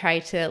language and try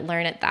to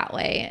learn it that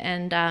way.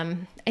 And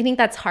I think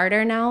that's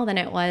harder now than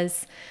it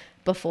was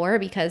before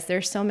because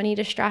there's so many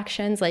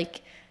distractions.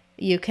 Like,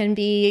 you can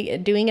be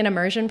doing an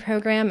immersion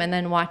program and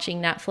then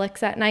watching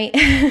Netflix at night.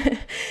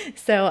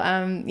 So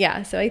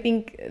I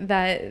think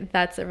that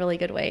that's a really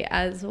good way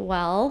as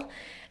well.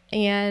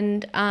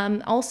 And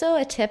also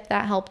a tip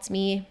that helped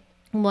me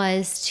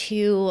was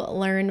to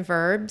learn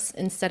verbs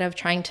instead of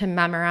trying to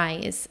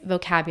memorize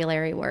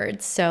vocabulary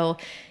words. So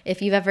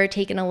if you've ever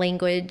taken a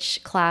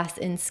language class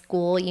in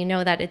school, you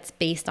know that it's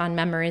based on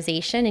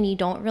memorization and you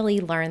don't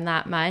really learn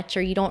that much,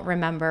 or you don't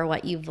remember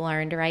what you've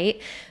learned,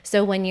 right?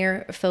 So when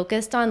you're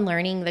focused on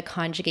learning the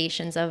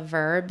conjugations of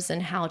verbs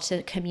and how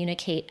to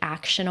communicate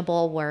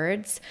actionable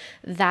words,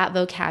 that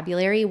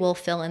vocabulary will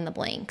fill in the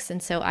blanks.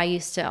 And so I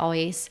used to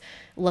always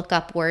look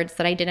up words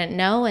that I didn't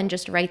know and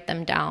just write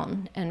them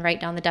down and write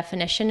down the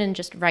definition, and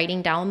just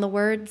writing down the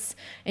words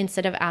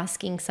instead of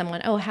asking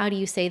someone, oh, how do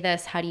you say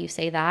this? How do you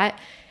say that?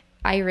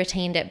 I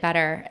retained it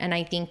better. And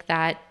I think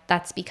that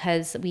that's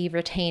because we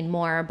retain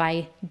more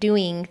by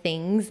doing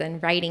things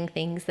and writing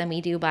things than we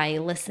do by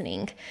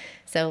listening.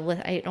 So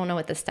I don't know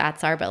what the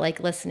stats are, but like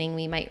listening,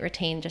 we might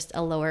retain just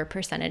a lower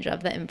percentage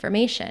of the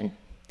information.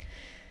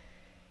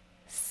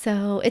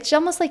 So it's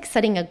almost like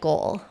setting a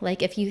goal.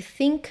 Like if you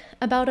think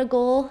about a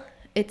goal,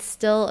 it's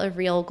still a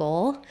real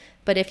goal,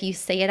 but if you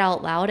say it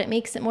out loud, it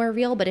makes it more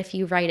real. But if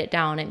you write it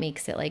down, it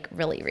makes it like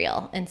really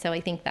real. And so I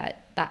think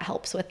that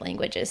helps with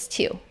languages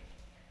too.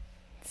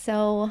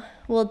 So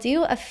we'll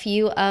do a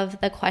few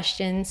of the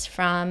questions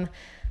from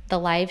the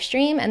live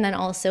stream and then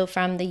also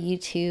from the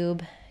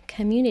YouTube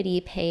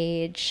community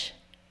page.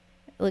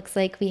 It looks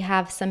like we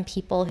have some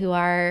people who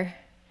are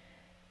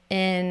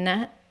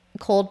in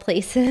cold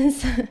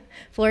places.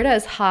 Florida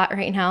is hot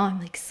right now. I'm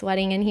like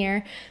sweating in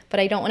here, but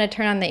I don't want to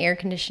turn on the air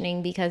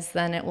conditioning because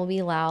then it will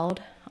be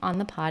loud on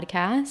the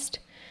podcast.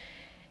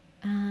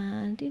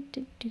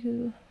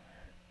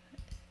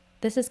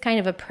 This is kind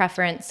of a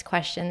preference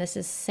question. This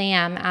is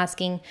Sam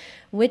asking,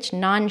 which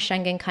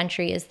non-Schengen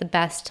country is the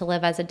best to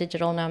live as a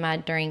digital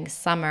nomad during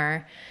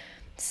summer?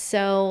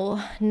 So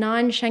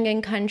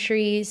non-Schengen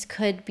countries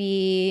could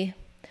be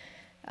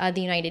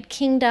the United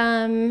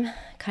Kingdom,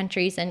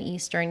 countries in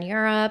Eastern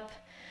Europe.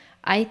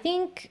 I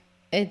think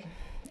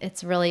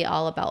it's really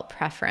all about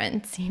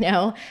preference,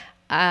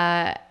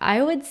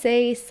 I would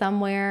say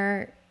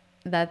somewhere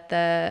that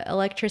the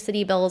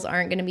electricity bills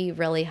aren't going to be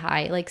really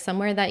high, like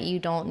somewhere that you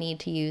don't need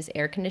to use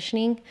air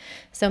conditioning.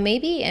 So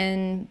maybe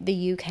in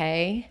the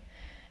UK,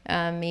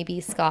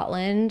 maybe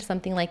Scotland,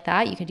 something like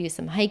that. You could do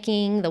some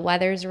hiking. The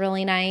weather's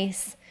really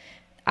nice.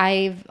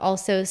 I've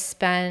also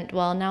spent,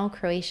 now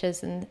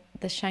Croatia's in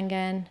the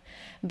Schengen,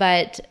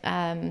 but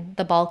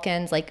the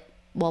Balkans,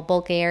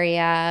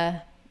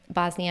 Bulgaria,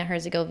 Bosnia,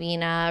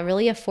 Herzegovina,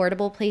 really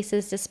affordable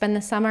places to spend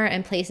the summer,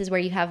 and places where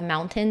you have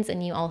mountains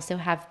and you also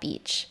have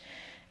beach,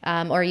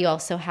 or you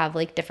also have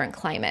like different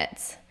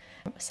climates.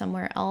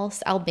 Somewhere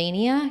else,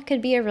 Albania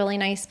could be a really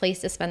nice place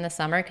to spend the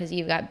summer because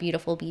you've got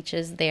beautiful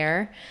beaches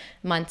there.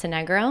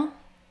 Montenegro,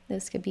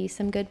 those could be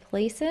some good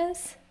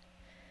places.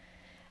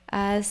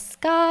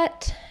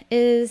 Scott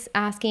is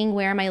asking,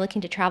 where am I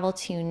looking to travel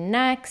to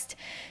next?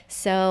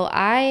 So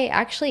I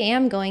actually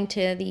am going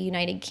to the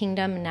United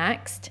Kingdom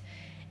next,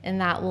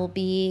 and that will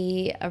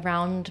be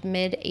around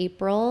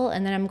mid-April.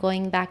 And then I'm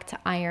going back to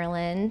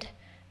Ireland.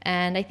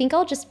 And I think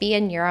I'll just be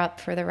in Europe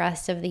for the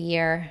rest of the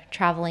year,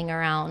 traveling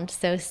around.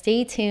 So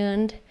stay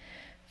tuned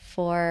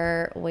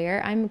for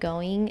where I'm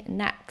going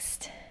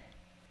next.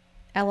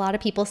 A lot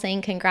of people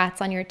saying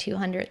congrats on your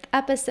 200th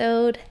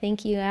episode.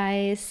 Thank you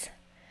guys.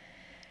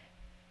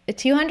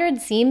 200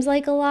 seems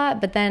like a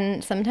lot, but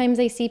then sometimes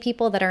I see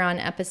people that are on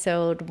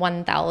episode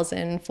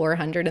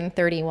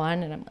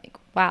 1431, and I'm like,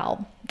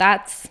 wow,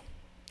 that's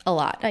a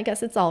lot. I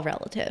guess it's all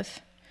relative.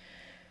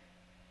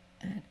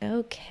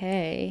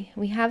 Okay,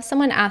 we have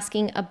someone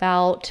asking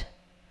about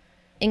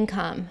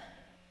income.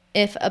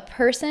 If a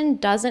person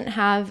doesn't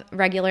have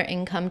regular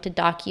income to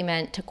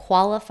document to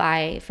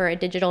qualify for a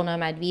digital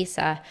nomad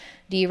visa,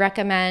 do you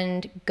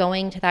recommend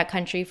going to that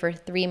country for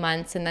 3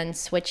 months and then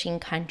switching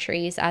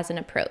countries as an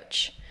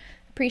approach?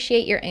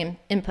 Appreciate your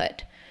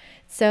input.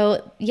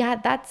 So yeah,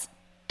 that's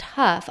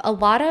tough. A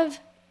lot of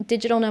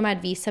digital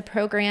nomad visa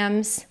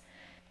programs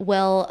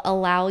will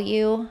allow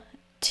you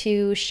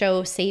to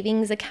show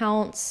savings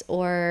accounts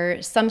or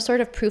some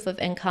sort of proof of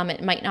income.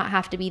 It might not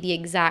have to be the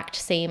exact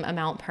same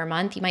amount per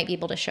month. You might be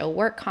able to show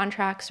work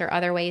contracts or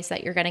other ways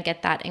that you're going to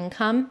get that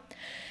income.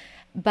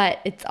 But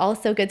it's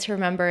also good to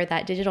remember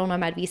that digital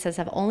nomad visas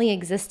have only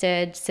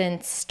existed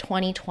since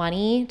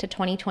 2020 to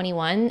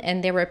 2021,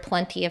 and there were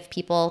plenty of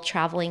people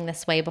traveling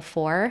this way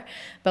before,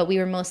 but we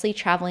were mostly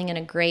traveling in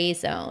a gray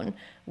zone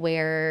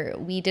where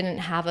we didn't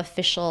have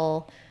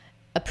official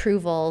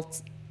approval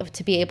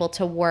to be able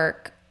to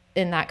work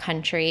in that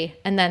country.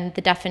 And then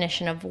the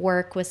definition of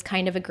work was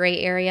kind of a gray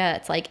area.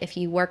 It's like, if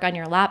you work on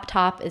your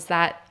laptop, is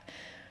that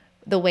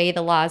the way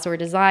the laws were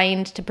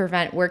designed to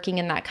prevent working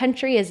in that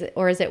country,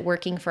 or is it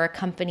working for a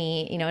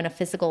company, in a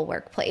physical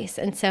workplace?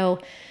 And so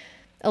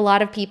a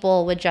lot of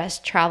people would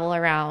just travel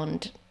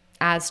around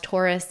as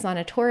tourists on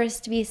a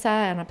tourist visa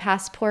and a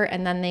passport,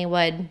 and then they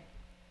would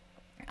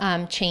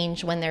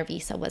change when their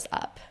visa was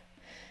up.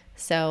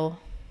 So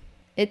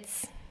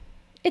it's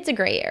a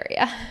gray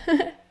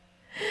area.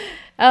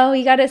 Oh,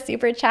 we got a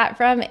super chat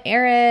from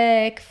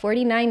Eric,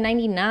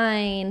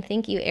 $49.99.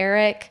 Thank you,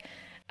 Eric.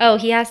 Oh,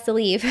 he has to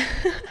leave.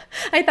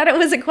 I thought it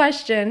was a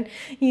question.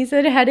 He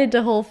said headed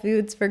to Whole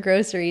Foods for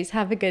groceries.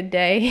 Have a good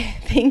day.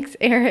 Thanks,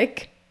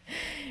 Eric.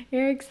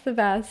 Eric's the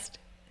best.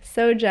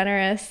 So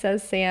generous,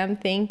 says Sam.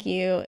 Thank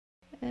you.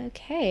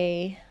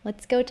 Okay,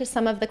 let's go to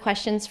some of the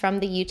questions from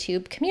the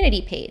YouTube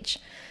community page.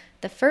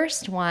 The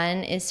first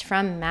one is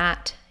from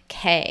Matt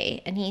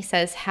K, and he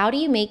says, how do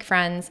you make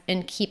friends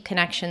and keep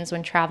connections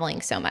when traveling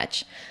so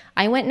much?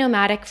 I went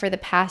nomadic for the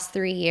past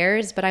 3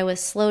 years, but I was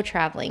slow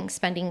traveling,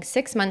 spending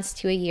 6 months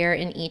to a year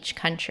in each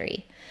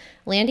country.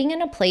 Landing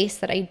in a place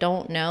that I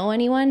don't know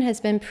anyone has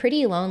been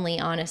pretty lonely,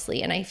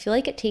 honestly, and I feel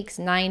like it takes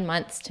 9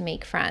 months to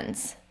make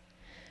friends.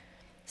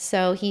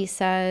 So he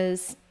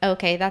says,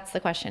 okay, that's the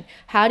question.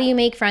 How do you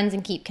make friends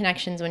and keep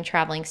connections when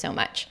traveling so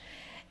much?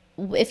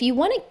 If you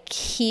want to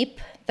keep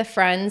the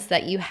friends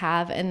that you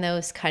have in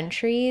those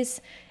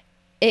countries,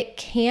 it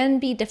can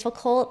be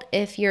difficult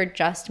if you're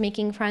just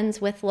making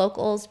friends with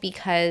locals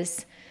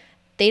because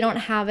they don't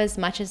have as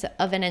much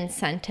of an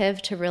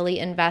incentive to really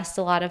invest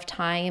a lot of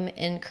time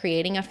in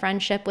creating a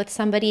friendship with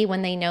somebody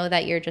when they know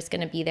that you're just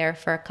going to be there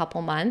for a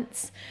couple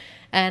months.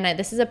 And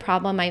this is a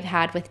problem I've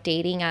had with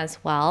dating as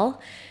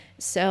well.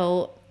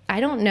 So I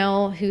don't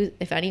know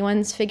if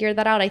anyone's figured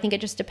that out. I think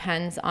it just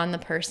depends on the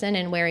person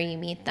and where you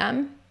meet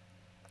them.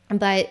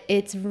 But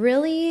it's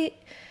really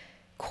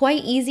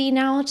quite easy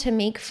now to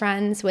make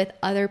friends with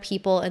other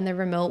people in the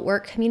remote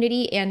work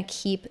community and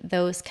keep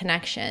those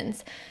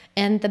connections.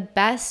 And the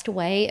best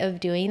way of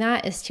doing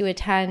that is to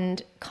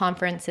attend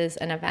conferences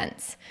and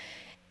events.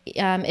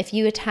 If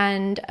you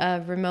attend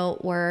a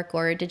remote work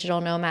or a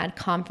digital nomad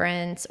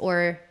conference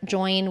or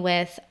join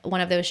with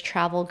one of those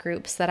travel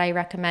groups that I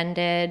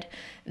recommended,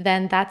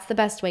 then that's the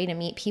best way to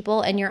meet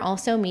people. And you're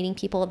also meeting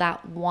people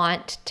that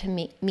want to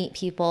meet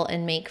people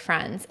and make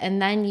friends.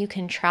 And then you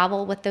can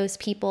travel with those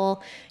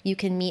people. You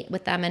can meet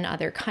with them in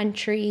other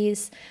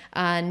countries.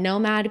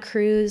 Nomad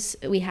Cruise,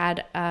 we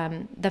had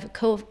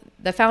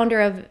the founder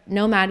of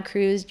Nomad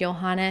Cruise,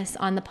 Johannes,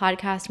 on the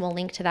podcast. We'll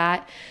link to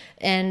that.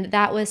 And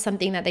that was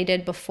something that they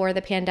did before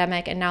the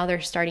pandemic, and now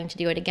they're starting to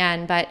do it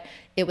again. But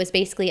it was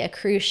basically a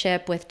cruise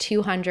ship with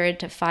 200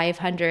 to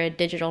 500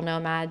 digital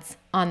nomads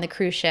on the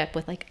cruise ship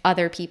with like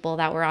other people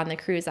that were on the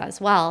cruise as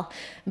well.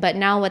 But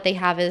now what they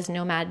have is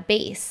Nomad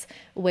Base,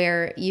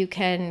 where you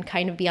can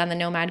kind of be on the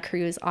Nomad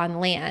Cruise on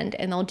land,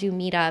 and they'll do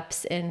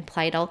meetups in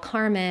Playa del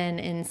Carmen,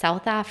 in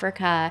South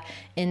Africa,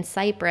 in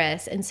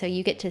Cyprus. And so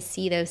you get to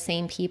see those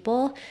same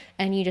people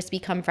and you just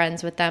become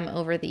friends with them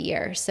over the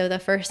years. So the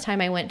first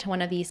time I went to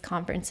one of these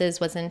conferences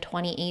was in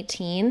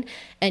 2018,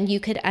 and you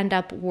could end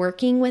up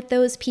working with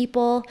those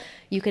people.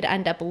 You could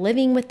end up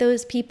living with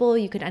those people.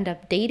 You could end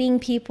up dating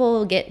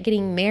people,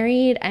 getting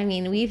married. I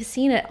mean, we've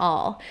seen it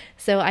all.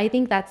 So I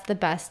think that's the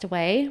best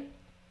way.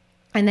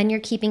 And then you're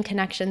keeping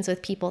connections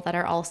with people that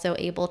are also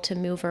able to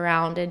move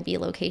around and be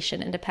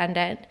location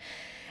independent.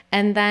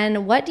 And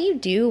then what do you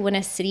do when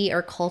a city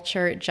or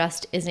culture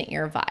just isn't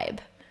your vibe?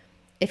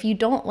 If you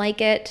don't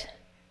like it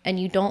and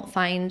you don't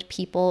find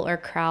people or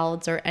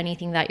crowds or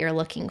anything that you're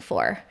looking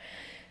for.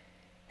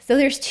 So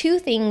there's two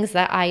things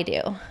that I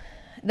do.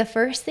 The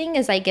first thing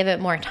is I give it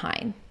more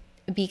time,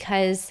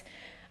 because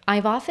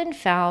I've often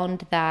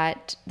found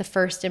that the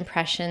first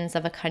impressions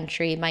of a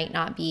country might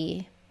not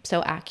be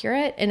so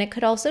accurate. And it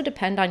could also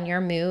depend on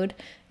your mood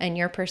and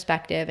your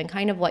perspective and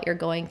kind of what you're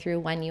going through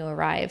when you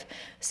arrive.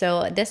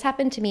 So this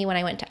happened to me when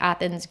I went to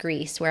Athens,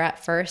 Greece, where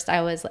at first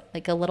I was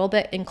like a little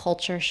bit in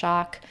culture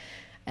shock.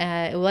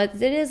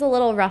 It is a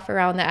little rough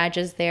around the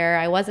edges there.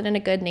 I wasn't in a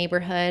good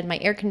neighborhood. My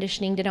air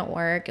conditioning didn't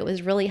work. It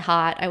was really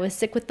hot. I was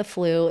sick with the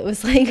flu. It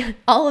was like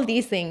all of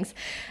these things.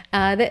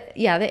 The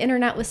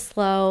internet was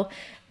slow.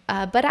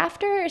 But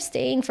after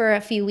staying for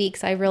a few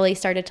weeks, I really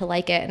started to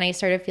like it and I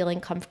started feeling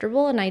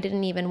comfortable and I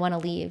didn't even want to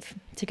leave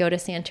to go to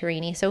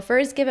Santorini. So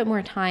first, give it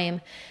more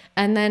time.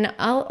 And then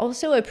I'll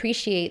also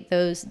appreciate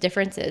those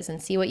differences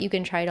and see what you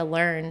can try to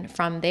learn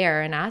from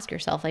there and ask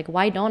yourself, like,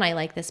 why don't I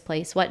like this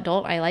place? What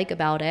don't I like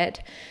about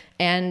it?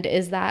 And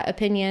is that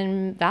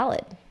opinion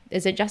valid?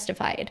 Is it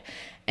justified?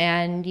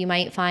 And you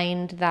might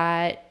find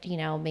that,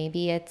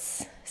 maybe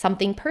it's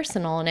something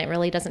personal and it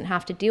really doesn't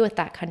have to do with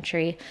that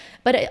country,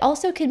 but it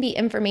also can be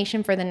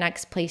information for the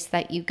next place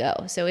that you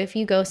go. So if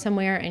you go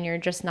somewhere and you're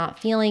just not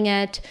feeling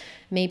it,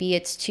 maybe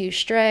it's too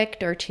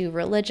strict or too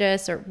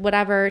religious or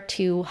whatever,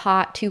 too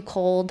hot, too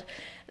cold,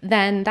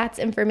 then that's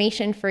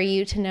information for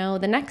you to know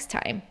the next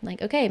time.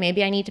 Like, okay,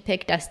 maybe I need to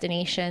pick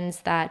destinations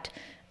that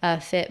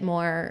fit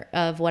more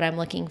of what I'm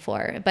looking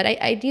for. But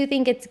I do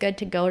think it's good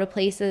to go to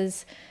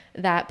places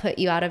that put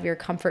you out of your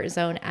comfort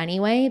zone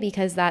anyway,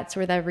 because that's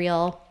where the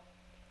real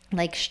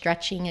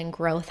stretching and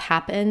growth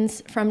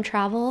happens from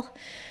travel.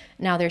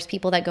 Now, there's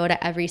people that go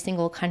to every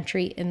single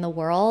country in the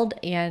world,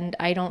 and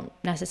I don't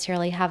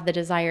necessarily have the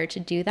desire to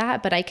do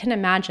that, but I can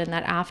imagine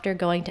that after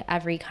going to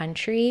every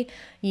country,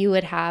 you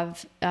would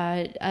have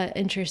a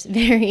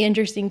very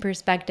interesting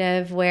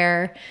perspective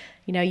where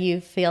you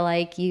feel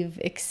like you've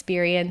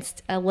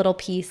experienced a little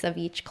piece of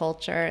each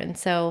culture. And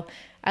so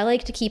I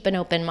like to keep an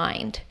open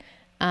mind.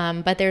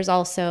 But there's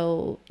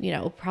also,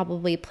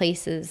 probably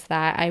places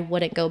that I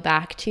wouldn't go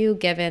back to,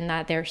 given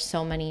that there's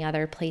so many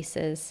other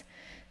places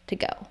to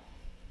go.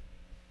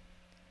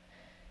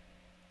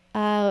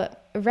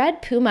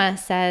 Red Puma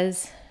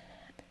says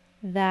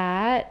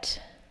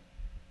that,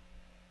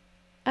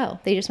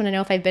 they just want to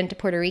know if I've been to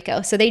Puerto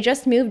Rico. So they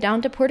just moved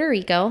down to Puerto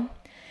Rico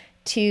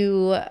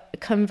to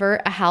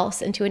convert a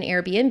house into an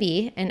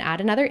Airbnb and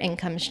add another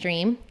income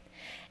stream.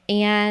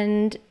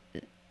 And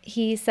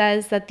he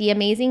says that the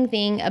amazing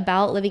thing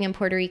about living in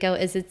Puerto Rico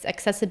is its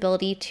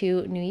accessibility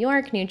to New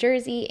York, New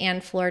Jersey,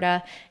 and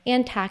Florida,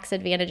 and tax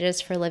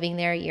advantages for living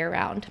there year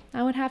round.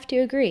 I would have to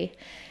agree.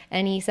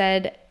 And he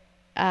said,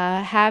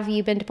 have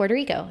you been to Puerto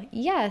Rico?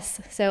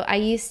 Yes. So I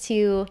used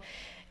to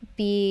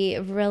be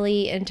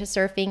really into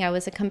surfing. I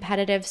was a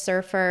competitive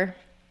surfer.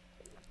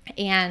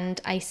 And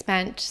I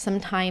spent some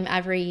time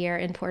every year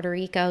in Puerto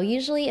Rico,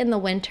 usually in the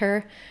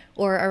winter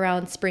or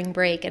around spring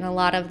break, and a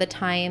lot of the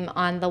time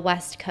on the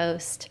West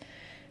Coast,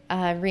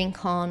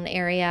 Rincon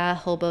area,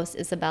 Hobos,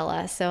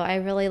 Isabela. So I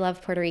really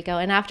love Puerto Rico.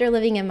 And after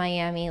living in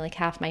Miami,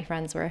 half my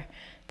friends were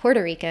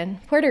Puerto Rican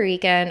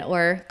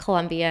or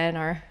Colombian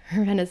or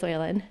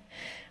Venezuelan.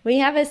 We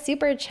have a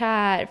super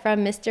chat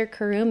from Mr.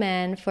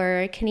 Karuman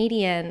for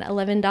Canadian,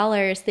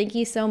 $11. Thank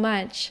you so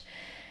much.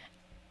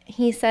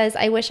 He says,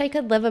 I wish I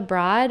could live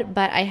abroad,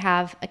 but I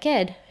have a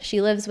kid.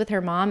 She lives with her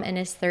mom and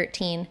is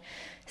 13.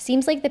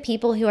 Seems like the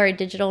people who are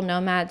digital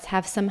nomads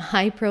have some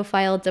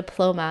high-profile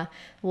diploma.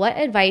 What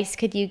advice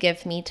could you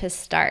give me to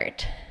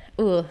start?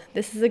 Ooh,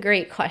 this is a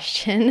great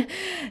question.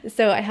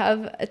 So I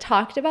have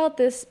talked about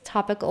this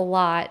topic a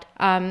lot.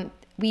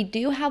 We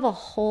do have a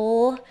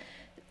whole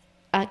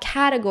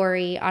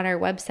category on our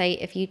website,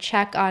 if you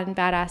check on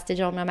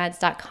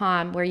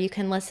badassdigitalnomads.com, where you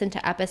can listen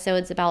to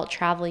episodes about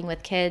traveling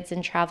with kids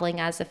and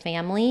traveling as a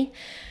family.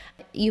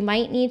 You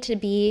might need to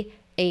be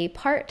a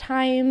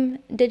part-time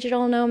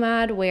digital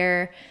nomad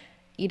where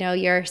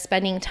you're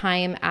spending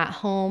time at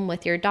home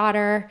with your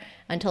daughter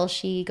until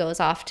she goes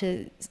off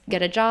to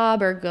get a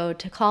job or go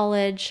to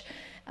college,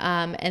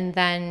 and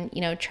then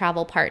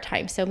travel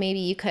part-time. So maybe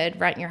you could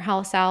rent your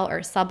house out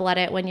or sublet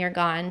it when you're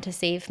gone to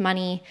save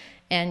money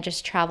and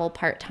just travel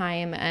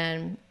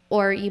part-time,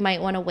 or you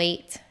might want to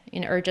wait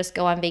or just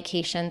go on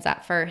vacations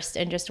at first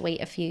and just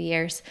wait a few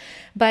years.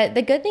 But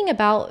the good thing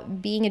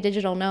about being a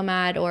digital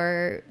nomad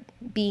or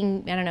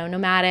being,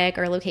 nomadic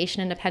or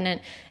location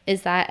independent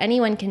is that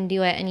anyone can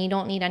do it and you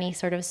don't need any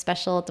sort of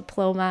special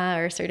diploma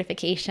or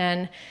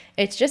certification.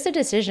 It's just a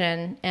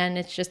decision and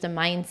it's just a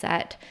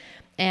mindset.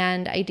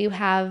 And I do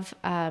have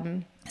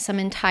some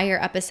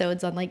entire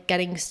episodes on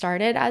getting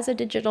started as a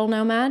digital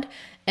nomad,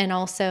 and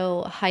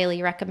also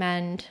highly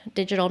recommend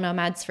Digital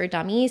Nomads for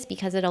Dummies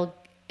because it'll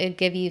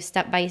give you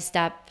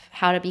step-by-step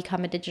how to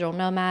become a digital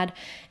nomad.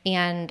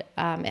 And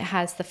it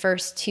has the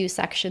first 2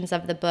 sections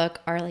of the book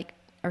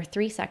or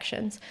 3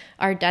 sections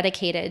are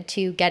dedicated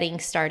to getting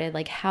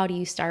started. How do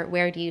you start?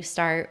 Where do you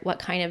start? What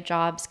kind of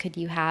jobs could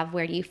you have?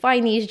 Where do you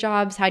find these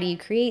jobs? How do you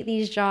create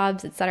these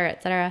jobs, et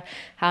cetera,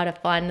 how to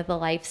fund the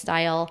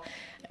lifestyle.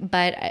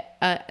 But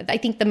I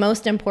think the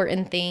most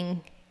important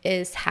thing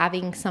is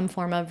having some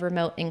form of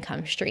remote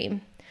income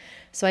stream.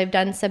 So I've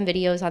done some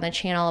videos on the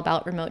channel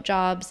about remote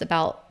jobs,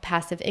 about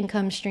passive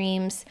income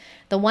streams.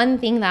 The one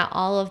thing that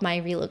all of my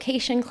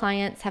relocation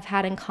clients have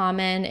had in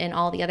common, and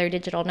all the other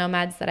digital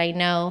nomads that I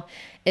know,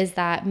 is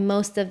that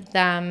most of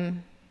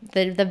them,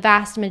 the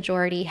vast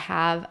majority,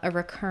 have a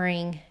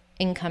recurring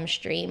income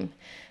stream,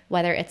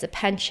 whether it's a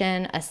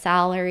pension, a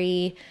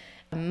salary,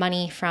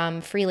 money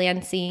from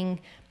freelancing.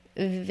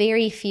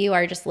 Very few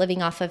are just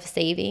living off of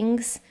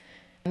savings.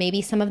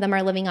 Maybe some of them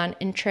are living on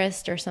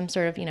interest or some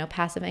sort of,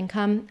 passive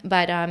income.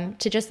 But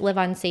to just live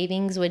on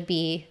savings would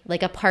be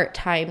like a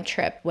part-time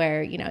trip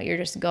where, you're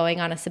just going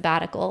on a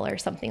sabbatical or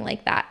something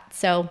like that.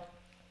 So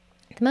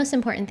the most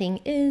important thing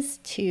is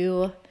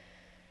to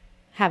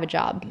have a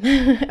job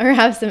or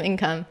have some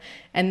income,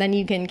 and then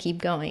you can keep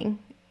going.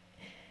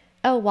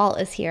 Oh, Walt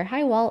is here.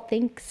 Hi, Walt.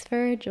 Thanks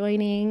for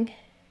joining.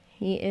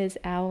 He is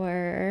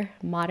our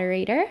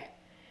moderator.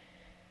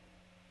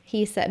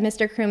 He said,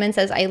 Mr. Crewman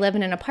says, I live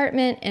in an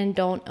apartment and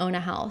don't own a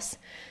house.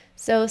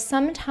 So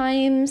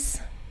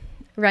sometimes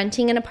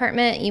renting an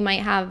apartment, you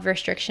might have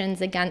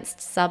restrictions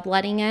against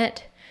subletting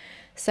it.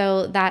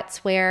 So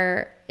that's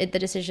where the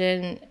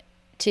decision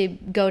to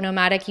go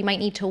nomadic, you might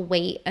need to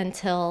wait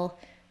until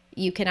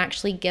you can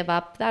actually give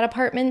up that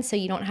apartment so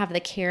you don't have the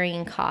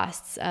carrying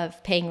costs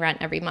of paying rent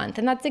every month.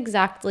 And that's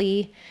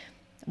exactly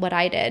what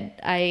I did.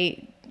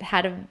 I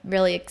had a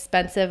really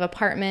expensive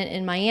apartment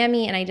in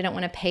Miami and I didn't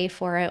want to pay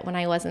for it when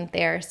I wasn't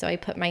there. So I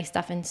put my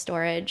stuff in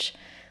storage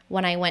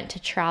when I went to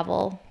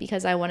travel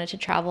because I wanted to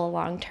travel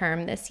long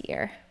term this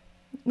year.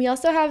 We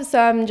also have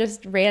some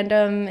just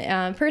random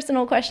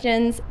personal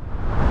questions.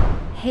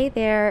 Hey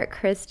there,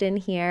 Kristen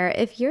here.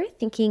 If you're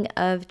thinking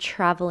of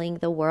traveling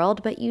the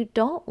world, but you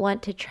don't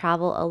want to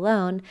travel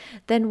alone,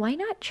 then why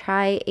not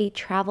try a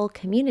travel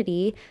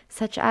community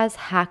such as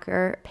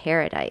Hacker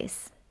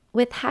Paradise?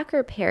 With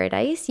Hacker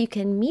Paradise, you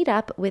can meet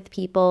up with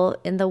people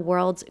in the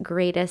world's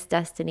greatest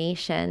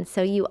destination,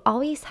 so you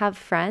always have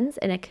friends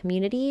in a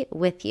community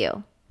with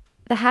you.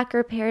 The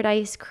Hacker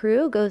Paradise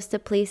crew goes to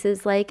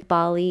places like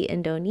Bali,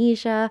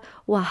 Indonesia,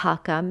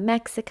 Oaxaca,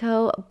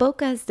 Mexico,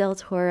 Bocas del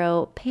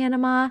Toro,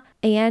 Panama,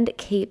 and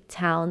Cape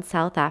Town,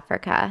 South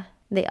Africa.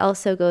 They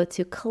also go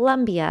to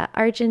Colombia,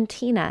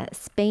 Argentina,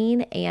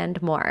 Spain,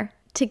 and more.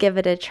 To give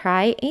it a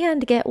try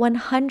and get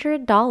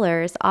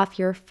 $100 off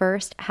your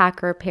first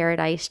Hacker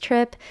Paradise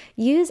trip,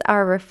 use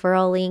our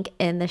referral link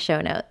in the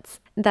show notes.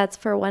 That's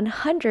for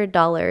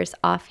 $100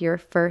 off your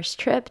first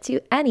trip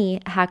to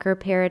any Hacker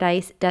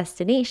Paradise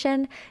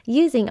destination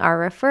using our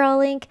referral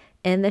link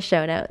in the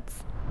show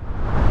notes.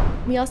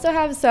 We also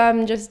have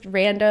some just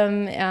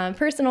random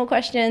personal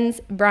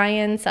questions.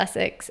 Brian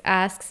Sussex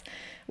asks,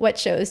 what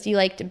shows do you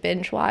like to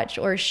binge watch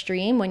or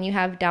stream when you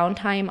have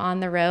downtime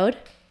on the road?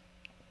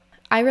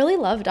 I really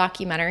love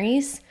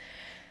documentaries,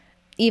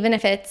 even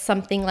if it's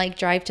something like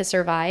Drive to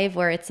Survive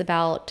where it's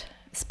about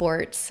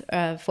sports,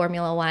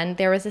 Formula One.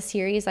 There was a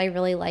series I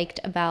really liked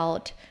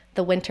about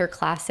the Winter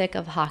Classic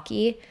of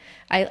hockey.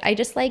 I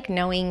just like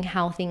knowing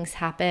how things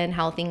happen,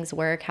 how things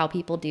work, how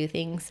people do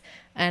things.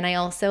 And I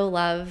also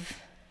love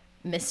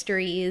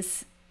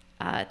mysteries,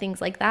 things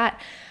like that.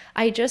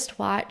 I just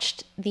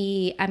watched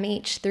the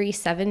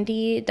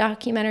MH370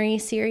 documentary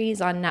series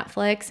on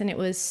Netflix and it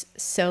was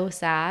so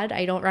sad.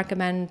 I don't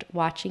recommend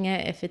watching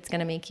it if it's going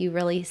to make you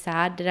really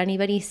sad. Did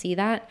anybody see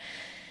that?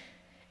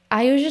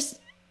 I was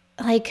just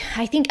I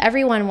think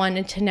everyone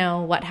wanted to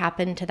know what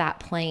happened to that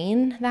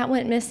plane that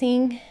went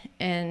missing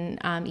in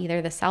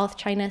either the South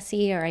China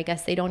Sea, or I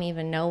guess they don't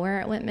even know where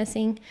it went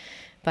missing.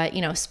 But,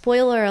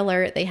 spoiler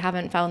alert, they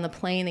haven't found the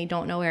plane. They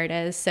don't know where it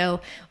is.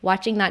 So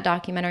watching that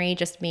documentary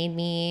just made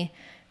me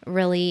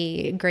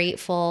really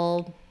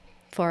grateful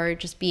for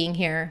just being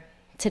here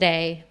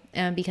today,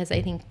 because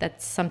I think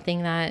that's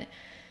something that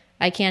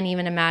I can't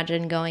even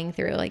imagine going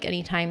through. Like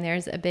anytime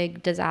there's a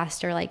big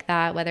disaster like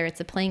that, whether it's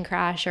a plane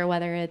crash or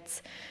whether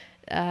it's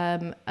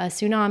a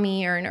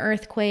tsunami or an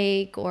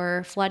earthquake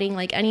or flooding,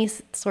 like any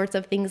sorts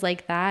of things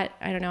like that.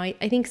 I don't know.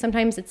 I think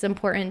sometimes it's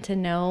important to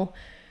know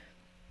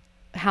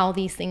how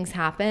these things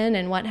happen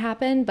and what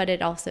happened, but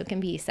it also can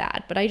be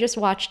sad. But I just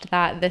watched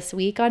that this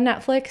week on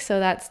Netflix, so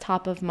that's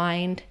top of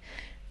mind.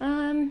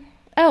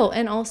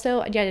 And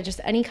also, just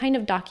any kind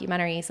of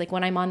documentaries. Like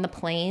when I'm on the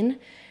plane,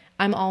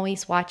 I'm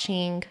always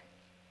watching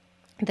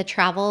the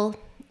travel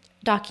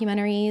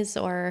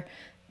documentaries or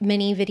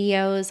mini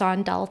videos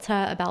on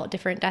Delta about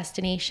different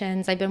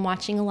destinations. I've been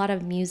watching a lot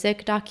of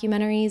music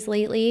documentaries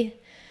lately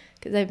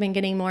because I've been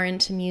getting more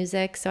into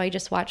music. So I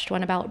just watched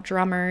one about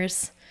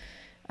drummers.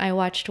 I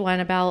watched one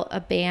about a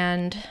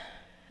band,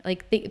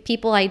 like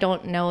people I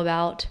don't know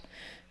about,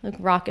 like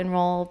rock and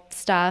roll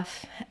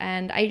stuff.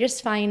 And I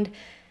just find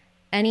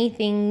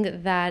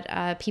anything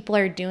that people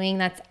are doing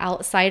that's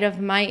outside of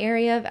my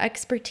area of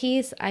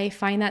expertise, I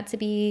find that to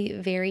be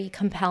very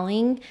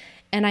compelling.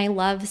 And I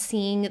love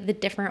seeing the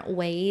different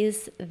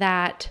ways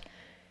that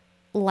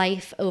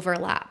life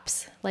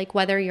overlaps. Like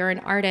whether you're an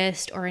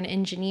artist or an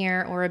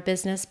engineer or a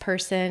business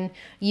person,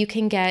 you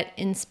can get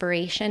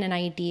inspiration and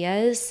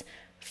ideas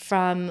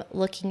from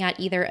looking at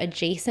either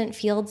adjacent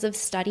fields of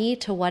study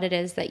to what it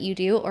is that you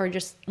do, or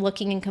just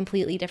looking in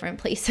completely different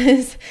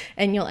places.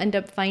 And you'll end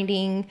up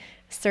finding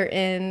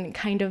certain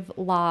kind of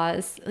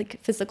laws,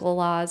 like physical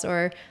laws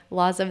or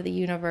laws of the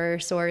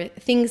universe, or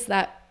things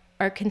that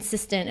are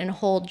consistent and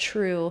hold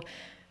true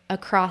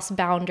across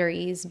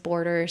boundaries,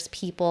 borders,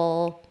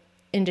 people,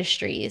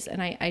 industries.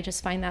 And I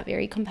just find that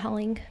very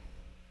compelling.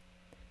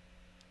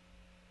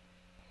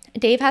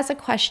 Dave has a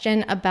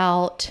question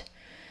about,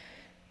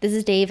 this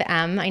is Dave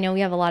M. I know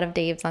we have a lot of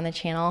Daves on the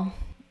channel.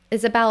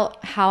 is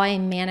about how I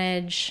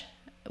manage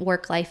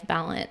work-life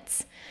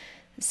balance.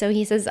 So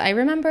he says, I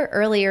remember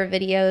earlier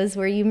videos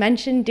where you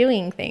mentioned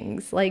doing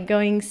things like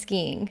going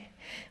skiing.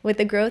 With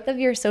the growth of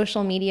your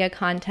social media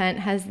content,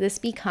 has this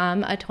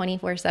become a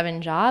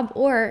 24/7 job,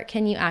 or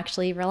can you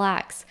actually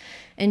relax?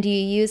 And do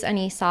you use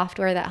any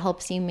software that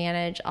helps you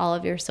manage all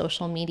of your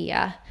social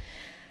media?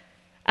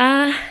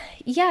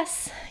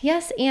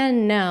 Yes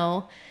and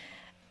no.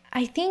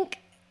 I think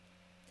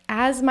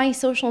as my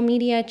social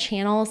media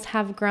channels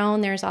have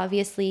grown, there's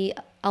obviously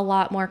a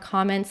lot more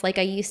comments. Like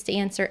I used to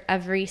answer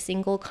every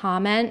single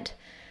comment,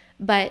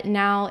 but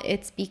now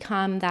it's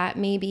become that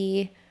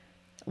maybe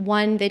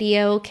one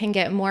video can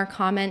get more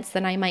comments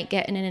than I might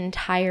get in an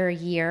entire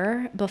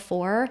year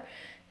before.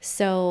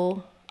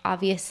 So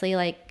obviously,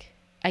 like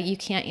you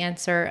can't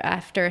answer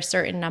after a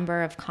certain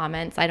number of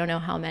comments. I don't know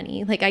how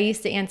many. Like I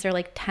used to answer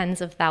like tens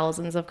of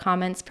thousands of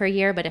comments per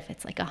year, but if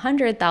it's like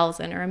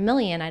 100,000 or a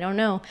million, I don't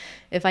know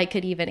if I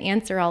could even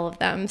answer all of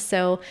them.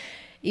 So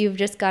you've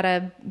just got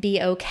to be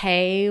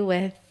okay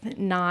with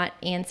not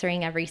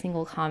answering every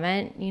single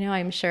comment. You know,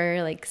 I'm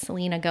sure like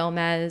Selena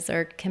Gomez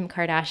or Kim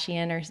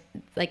Kardashian or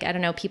like, I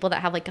don't know, people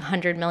that have like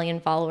 100 million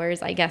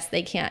followers, I guess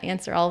they can't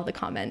answer all of the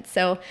comments.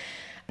 So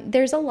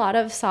there's a lot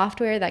of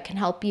software that can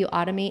help you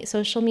automate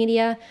social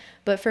media.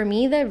 But for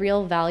me, the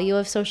real value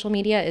of social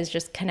media is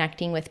just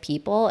connecting with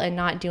people and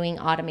not doing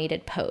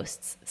automated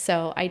posts.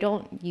 So I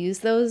don't use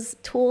those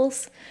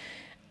tools.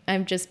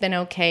 I've just been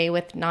okay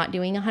with not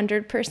doing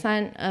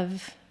 100%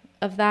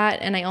 of that.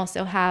 And I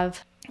also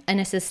have an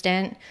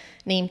assistant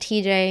named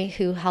TJ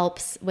who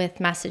helps with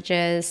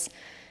messages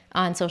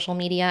on social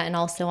media and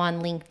also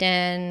on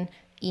LinkedIn,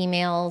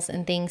 emails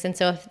and things. And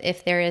so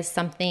if there is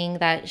something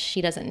that she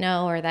doesn't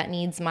know or that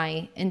needs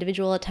my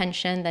individual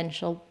attention, then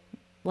she'll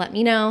let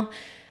me know.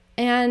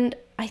 And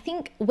I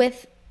think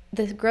with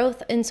the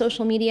growth in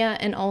social media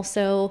and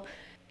also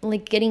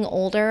like getting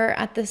older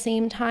at the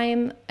same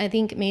time, I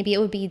think maybe it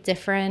would be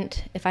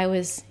different if I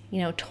was,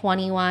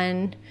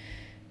 21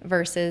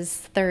 versus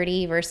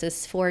 30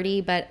 versus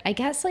 40. But I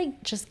guess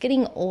like just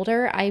getting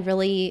older, I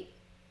really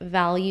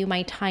value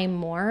my time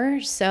more.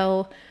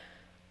 So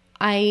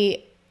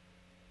I'm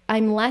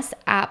less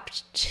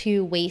apt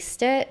to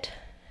waste it.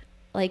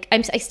 Like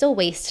I still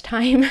waste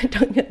time.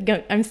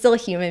 I'm still a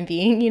human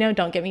being,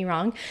 don't get me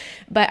wrong.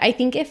 But I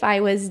think if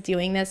I was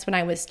doing this when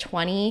I was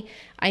 20,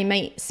 I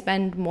might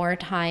spend more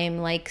time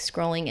like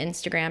scrolling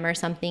Instagram or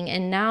something.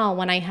 And now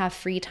when I have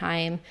free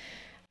time,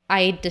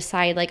 I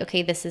decide like,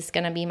 okay, this is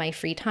going to be my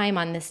free time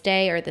on this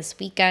day or this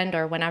weekend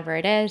or whenever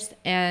it is.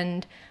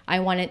 And I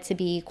want it to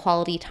be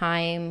quality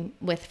time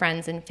with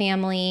friends and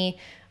family,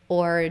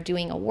 or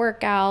doing a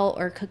workout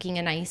or cooking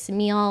a nice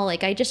meal.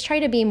 Like I just try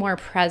to be more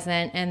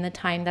present in the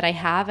time that I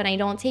have, and I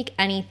don't take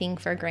anything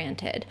for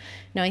granted.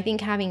 Now, I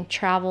think having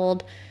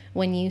traveled,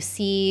 when you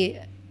see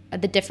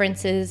the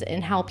differences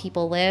in how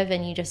people live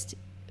and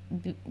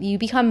you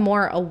become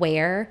more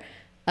aware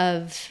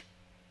of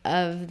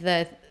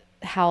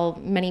how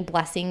many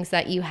blessings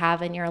that you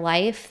have in your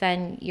life,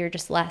 then you're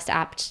just less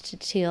apt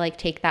to like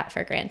take that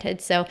for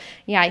granted. So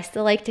yeah, I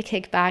still like to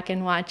kick back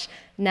and watch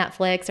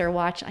Netflix or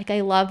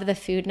I love the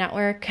Food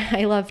Network.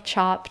 I love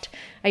Chopped.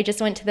 I just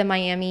went to the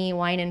Miami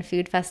Wine and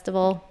Food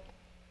Festival.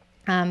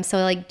 So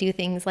I like do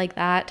things like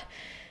that.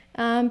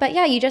 But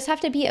yeah, you just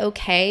have to be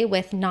okay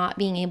with not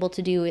being able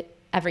to do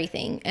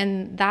everything.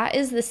 And that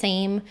is the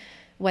same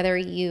whether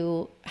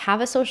you have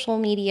a social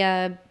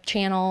media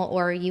channel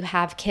or you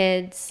have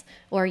kids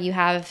or you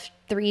have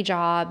 3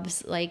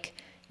 jobs. Like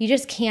you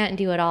just can't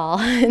do it all.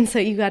 And so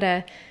you got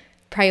to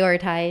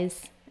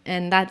prioritize,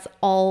 and that's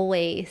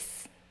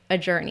always a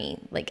journey.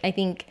 Like I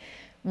think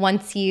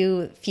once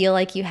you feel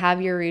like you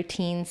have your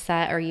routine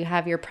set or you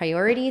have your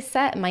priorities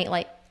set,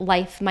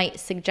 life might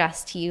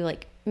suggest to you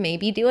like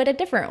maybe do it a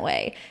different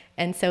way.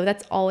 And so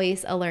that's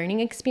always a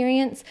learning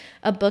experience.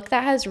 A book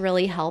that has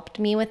really helped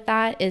me with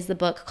that is the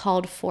book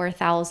called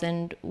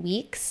 4,000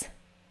 Weeks. I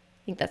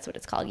think that's what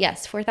it's called.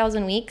 Yes,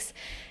 4,000 Weeks.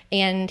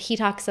 And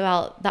the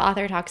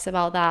author talks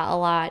about that a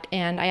lot.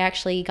 And I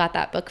actually got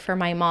that book for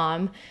my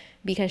mom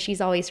because she's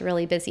always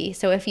really busy.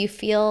 So if you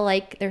feel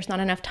like there's not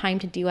enough time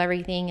to do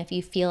everything, if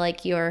you feel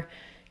like you're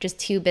just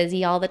too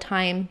busy all the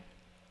time,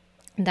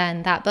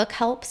 then that book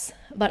helps.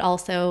 But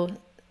also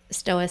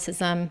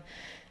Stoicism,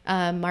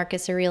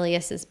 Marcus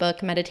Aurelius's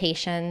book,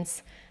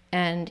 Meditations,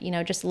 and,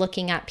 just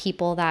looking at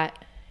people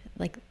that,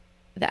 like,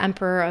 the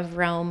emperor of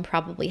Rome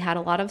probably had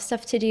a lot of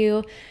stuff to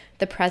do.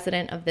 The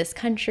president of this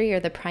country or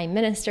the prime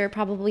minister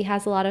probably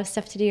has a lot of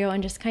stuff to do,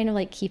 and just kind of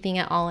like keeping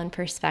it all in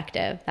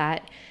perspective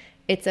that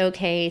it's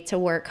okay to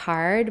work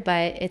hard,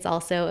 but it's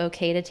also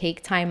okay to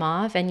take time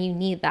off, and you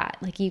need that.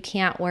 Like you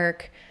can't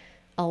work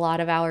a lot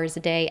of hours a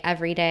day,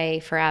 every day,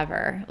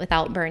 forever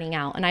without burning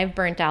out. And I've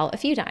burnt out a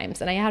few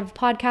times, and I have a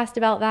podcast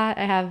about that.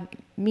 I have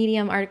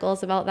Medium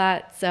articles about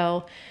that.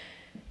 So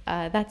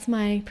that's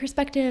my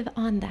perspective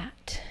on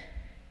that.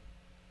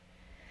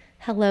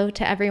 Hello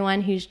to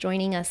everyone who's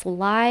joining us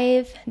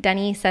live.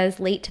 Denny says,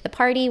 late to the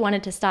party,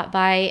 wanted to stop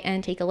by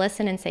and take a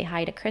listen and say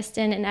hi to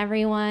Kristen and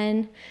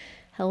everyone.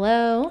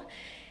 Hello.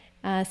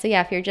 So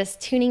yeah, if you're just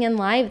tuning in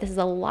live, this is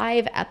a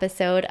live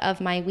episode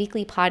of my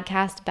weekly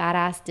podcast,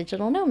 Badass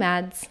Digital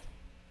Nomads.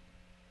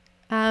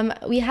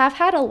 We have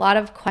had a lot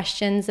of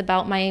questions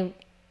about my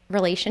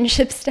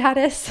relationship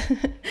status.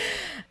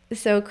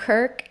 So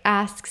Kirk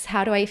asks,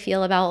 how do I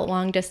feel about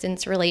long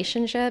distance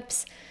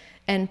relationships?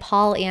 And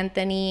Paul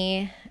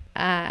Anthony,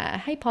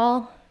 hi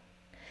Paul.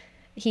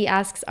 He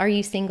asks, are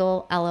you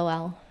single?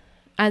 LOL.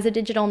 As a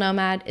digital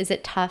nomad, is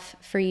it tough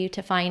for you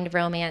to find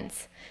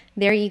romance?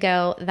 There you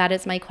go. That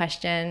is my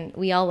question.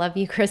 We all love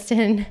you,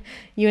 Kristen.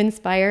 You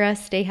inspire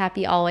us. Stay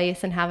happy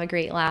always and have a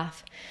great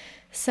laugh.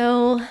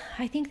 So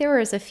I think there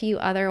was a few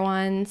other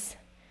ones.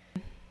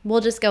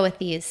 We'll just go with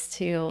these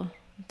to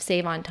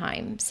save on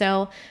time.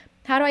 So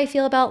how do I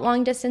feel about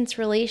long distance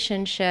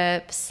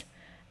relationships?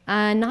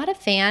 Not a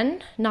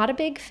fan, not a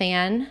big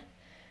fan.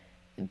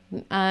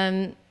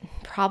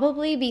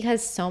 Probably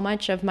because so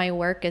much of my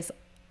work is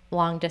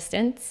long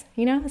distance,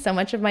 so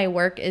much of my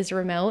work is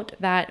remote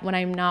that when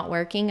I'm not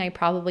working, I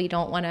probably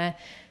don't want to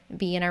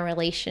be in a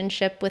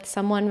relationship with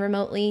someone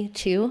remotely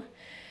too.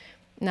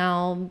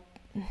 Now,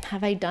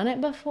 have I done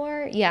it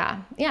before?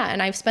 Yeah.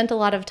 And I've spent a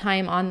lot of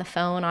time on the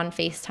phone, on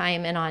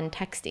FaceTime, and on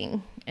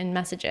texting and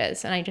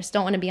messages, and I just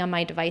don't want to be on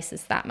my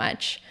devices that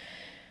much.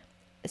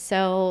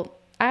 So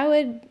I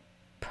would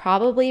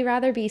probably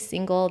rather be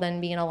single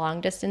than be in a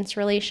long distance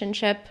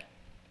relationship.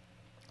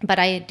 But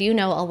I do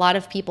know a lot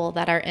of people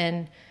that are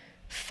in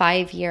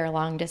 5-year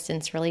long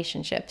distance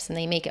relationships and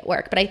they make it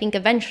work. But I think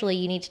eventually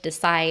you need to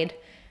decide,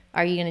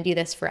 are you going to do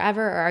this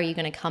forever, or are you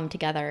going to come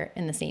together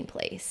in the same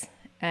place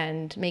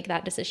and make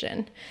that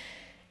decision?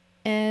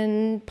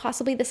 And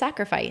possibly the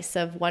sacrifice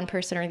of one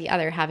person or the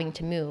other having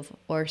to move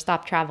or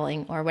stop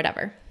traveling or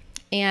whatever.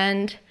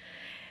 And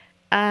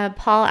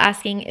Paul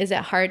asking, is it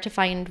hard to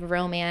find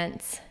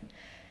romance?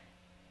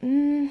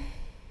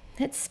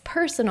 It's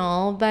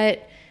personal,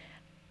 but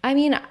I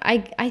mean,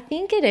 I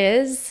think it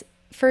is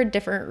for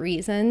different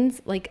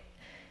reasons. Like,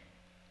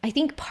 I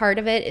think part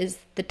of it is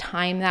the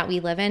time that we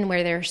live in,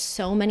 where there's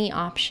so many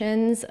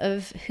options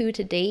of who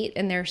to date,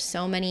 and there's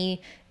so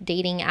many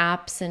dating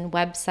apps and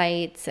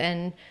websites,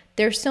 and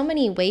there's so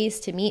many ways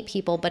to meet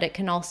people, but it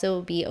can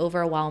also be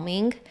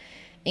overwhelming,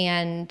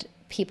 and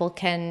people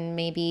can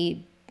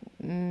maybe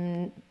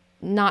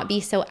not be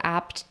so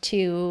apt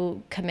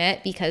to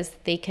commit because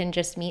they can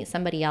just meet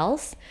somebody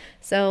else.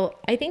 So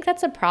I think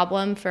that's a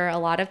problem for a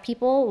lot of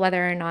people,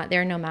 whether or not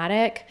they're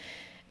nomadic.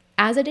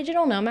 As a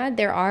digital nomad,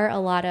 there are a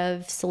lot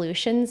of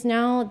solutions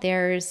now.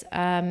 There's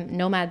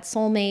nomad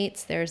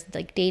soulmates, there's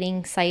like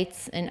dating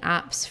sites and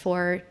apps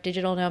for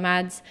digital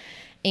nomads.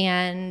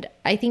 And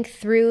I think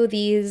through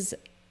these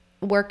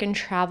work and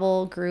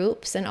travel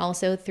groups and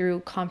also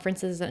through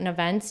conferences and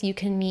events, you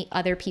can meet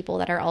other people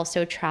that are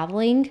also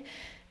traveling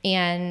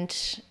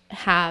and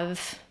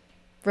have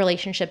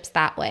relationships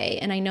that way.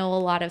 And I know a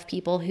lot of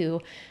people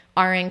who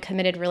are in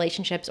committed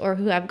relationships or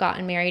who have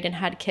gotten married and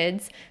had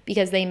kids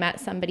because they met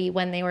somebody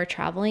when they were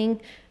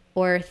traveling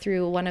or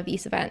through one of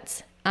these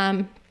events.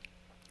 I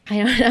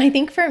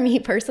think for me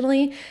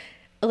personally,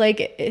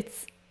 like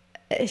it's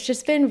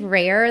just been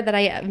rare that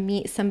I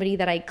meet somebody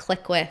that I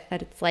click with,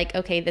 that it's like,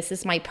 okay, this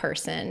is my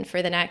person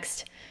for the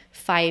next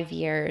 5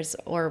 years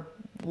or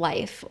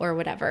life or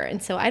whatever.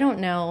 And so I don't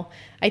know.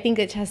 I think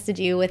it has to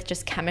do with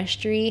just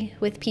chemistry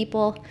with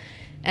people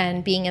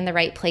and being in the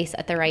right place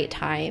at the right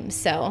time.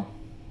 So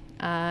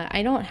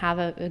I don't have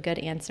a good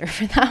answer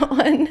for that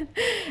one.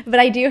 But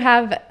I do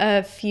have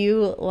a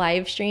few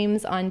live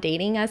streams on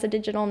dating as a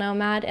digital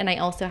nomad. And I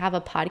also have a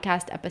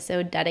podcast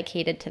episode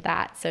dedicated to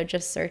that. So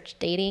just search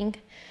dating.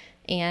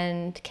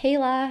 And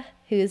Kayla,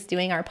 who's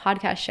doing our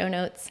podcast show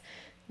notes,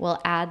 will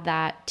add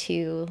that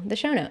to the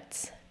show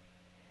notes.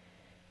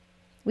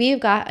 We've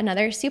got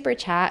another super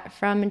chat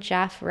from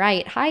Jeff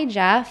Wright. Hi,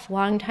 Jeff,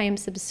 longtime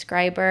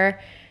subscriber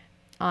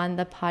on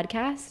the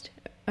podcast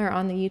or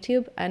on the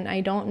YouTube. And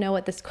I don't know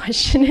what this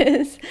question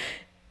is.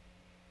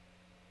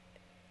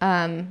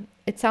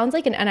 It sounds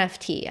like an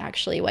NFT,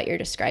 actually, what you're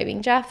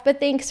describing, Jeff,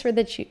 but thanks for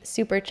the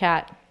super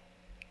chat.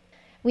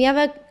 We have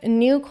a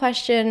new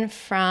question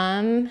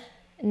from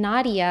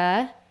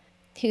Nadia,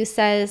 who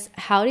says,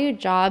 how do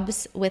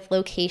jobs with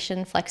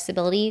location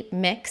flexibility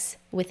mix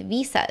with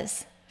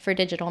visas for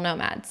digital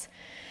nomads?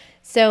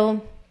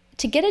 So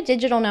to get a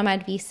digital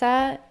nomad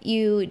visa,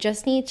 you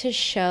just need to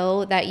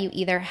show that you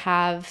either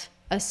have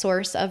a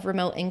source of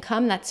remote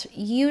income that's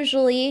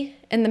usually,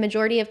 in the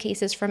majority of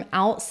cases, from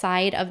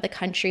outside of the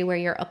country where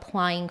you're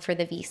applying for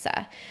the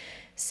visa.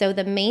 So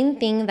the main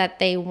thing that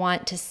they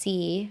want to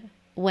see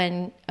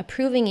when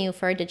approving you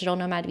for a digital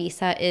nomad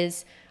visa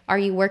is, are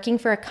you working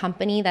for a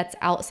company that's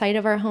outside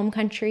of our home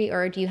country,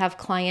 or do you have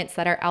clients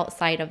that are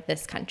outside of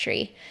this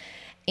country?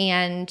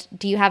 And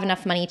do you have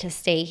enough money to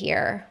stay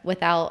here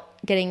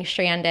without getting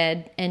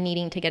stranded and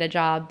needing to get a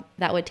job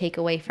that would take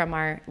away from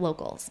our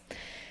locals?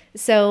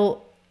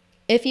 So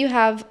if you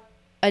have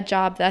a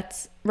job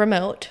that's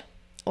remote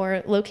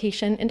or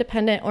location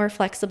independent or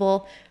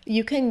flexible,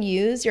 you can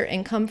use your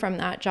income from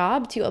that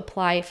job to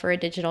apply for a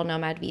digital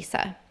nomad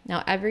visa.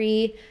 Now,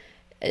 every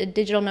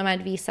digital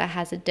nomad visa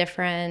has a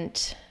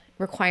different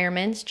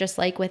requirements, just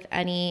like with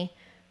any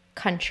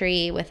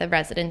country with a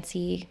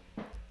residency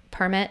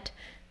permit.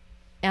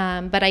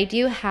 But I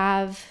do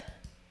have,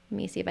 let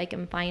me see if I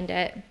can find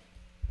it,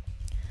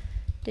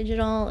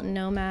 digital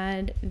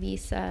nomad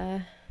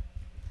visa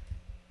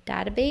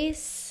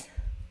database.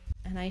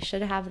 And I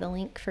should have the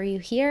link for you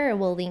here.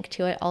 We'll link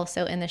to it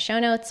also in the show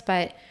notes,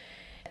 but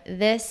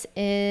this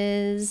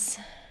is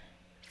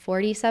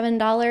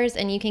 $47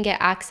 and you can get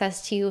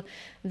access to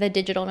the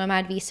digital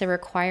nomad visa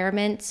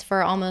requirements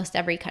for almost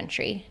every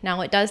country.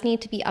 Now it does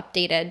need to be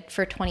updated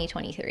for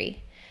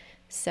 2023.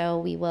 So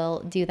we will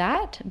do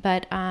that,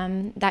 but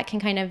that can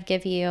kind of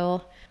give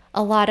you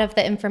a lot of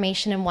the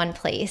information in one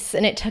place.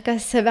 And it took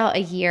us about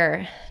a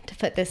year to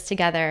put this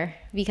together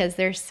because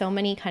there's so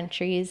many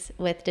countries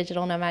with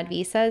digital nomad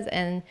visas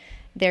and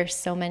there's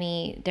so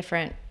many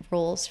different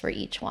rules for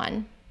each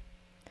one.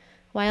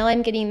 While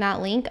I'm getting that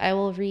link, I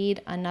will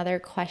read another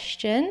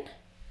question.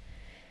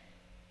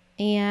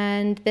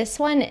 And this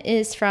one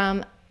is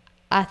from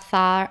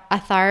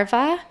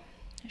Atharva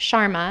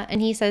Sharma.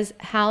 And he says,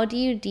 how do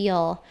you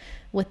deal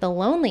with the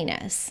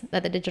loneliness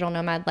that the digital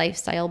nomad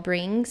lifestyle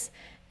brings?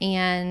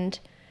 And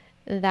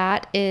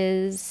that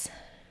is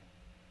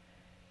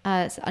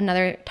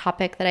another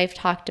topic that I've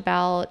talked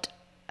about.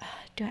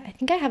 I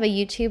think I have a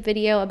YouTube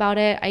video about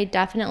it. I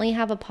definitely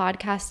have a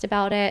podcast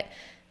about it.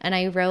 And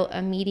I wrote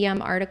a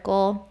Medium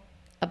article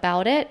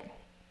about it.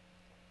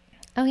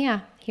 Oh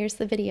yeah, here's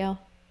the video.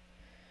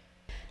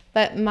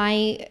 But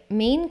my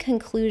main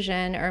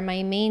conclusion or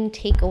my main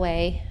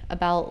takeaway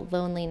about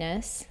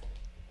loneliness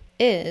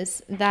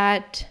is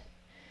that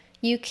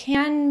you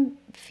can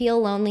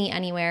feel lonely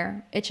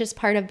anywhere. It's just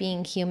part of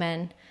being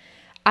human.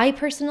 I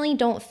personally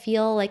don't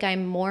feel like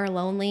I'm more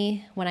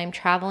lonely when I'm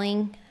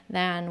traveling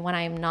than when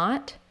I'm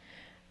not.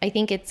 I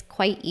think it's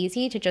quite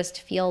easy to just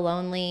feel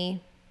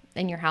lonely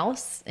in your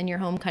house, in your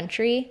home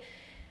country.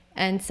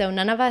 And so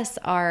none of us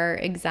are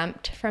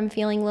exempt from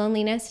feeling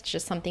loneliness. It's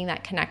just something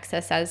that connects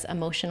us as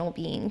emotional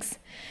beings.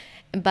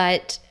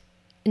 But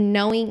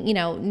knowing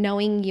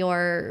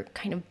your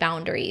kind of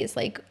boundaries,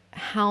 like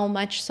how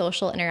much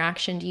social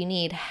interaction do you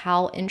need?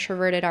 How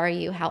introverted are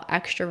you? How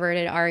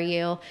extroverted are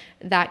you?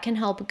 That can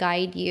help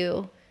guide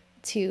you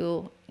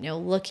to,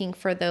 looking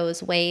for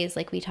those ways,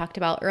 like we talked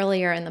about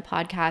earlier in the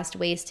podcast,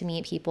 ways to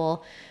meet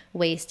people,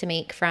 ways to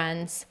make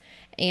friends.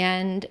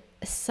 And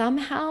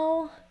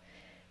somehow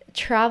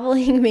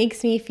traveling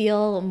makes me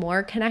feel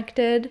more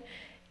connected,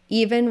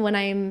 even when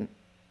I'm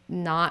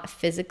not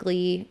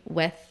physically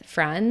with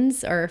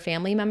friends or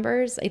family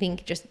members. I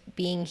think just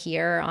being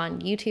here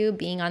on YouTube,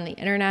 being on the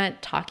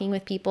internet, talking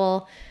with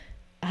people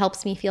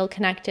helps me feel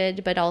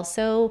connected, but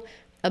also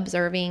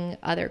observing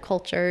other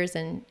cultures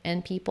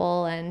and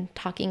people and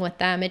talking with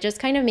them. It just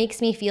kind of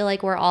makes me feel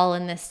like we're all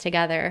in this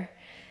together.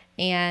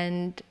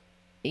 And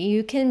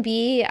you can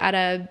be at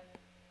a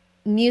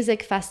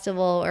music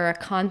festival or a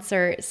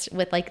concert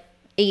with like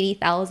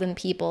 80,000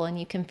 people and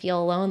you can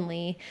feel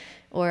lonely.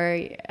 Or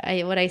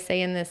what I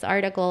say in this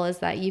article is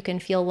that you can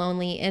feel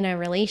lonely in a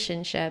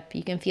relationship.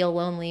 You can feel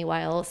lonely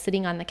while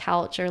sitting on the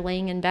couch or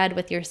laying in bed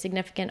with your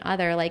significant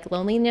other. Like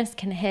loneliness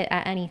can hit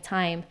at any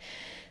time.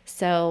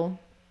 So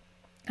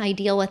I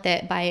deal with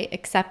it by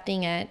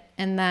accepting it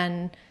and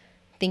then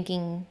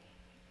thinking,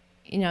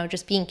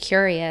 just being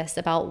curious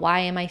about why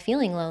am I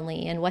feeling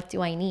lonely and what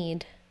do I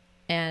need?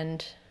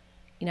 And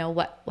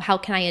how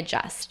can I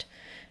adjust?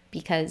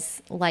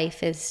 Because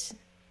life is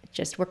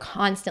just, we're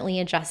constantly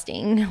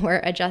adjusting.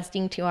 We're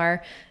adjusting to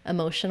our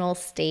emotional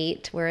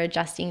state. We're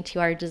adjusting to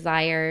our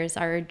desires,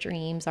 our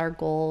dreams, our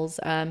goals.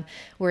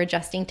 We're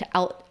adjusting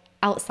to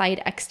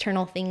outside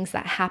external things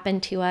that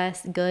happen to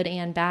us, good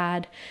and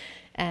bad.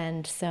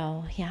 And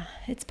so, yeah,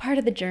 it's part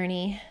of the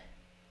journey.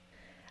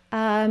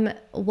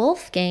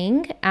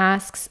 Wolfgang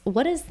asks,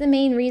 what is the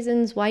main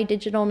reasons why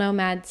digital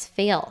nomads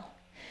fail?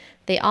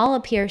 They all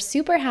appear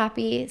super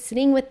happy,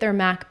 sitting with their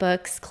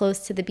MacBooks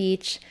close to the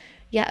beach,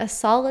 yet a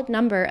solid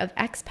number of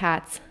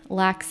expats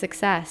lack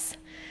success.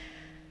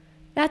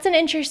 That's an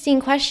interesting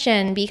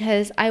question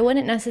because I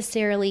wouldn't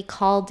necessarily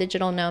call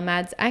digital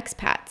nomads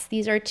expats.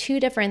 These are two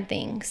different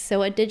things.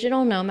 So a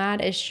digital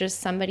nomad is just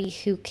somebody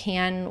who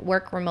can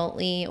work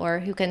remotely or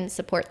who can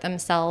support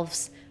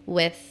themselves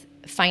with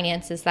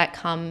finances that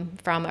come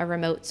from a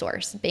remote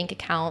source, bank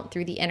account,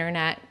 through the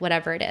internet,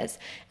 whatever it is.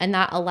 And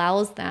that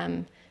allows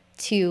them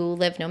to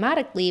live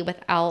nomadically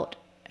without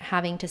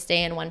having to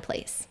stay in one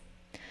place.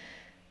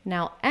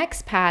 Now,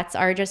 expats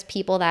are just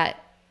people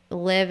that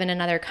live in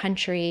another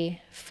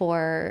country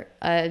for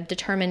a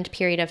determined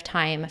period of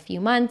time, a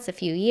few months, a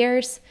few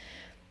years.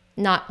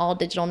 Not all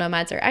digital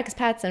nomads are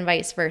expats and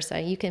vice versa.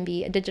 You can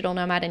be a digital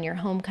nomad in your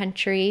home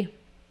country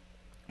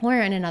or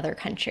in another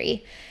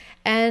country.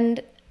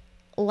 And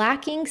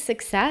lacking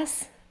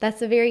success,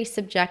 that's a very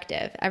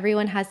subjective.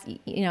 Everyone has,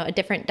 a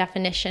different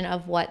definition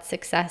of what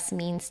success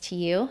means to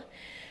you.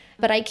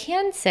 But I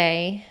can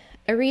say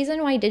a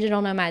reason why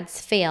digital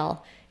nomads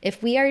fail,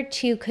 if we are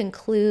to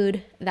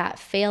conclude that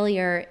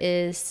failure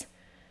is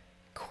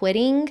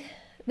quitting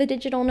the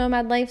digital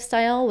nomad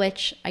lifestyle,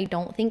 which I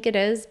don't think it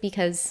is,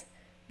 because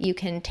you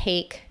can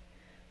take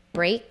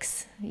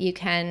breaks. You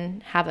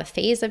can have a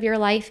phase of your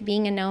life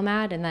being a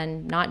nomad and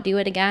then not do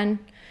it again.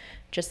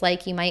 Just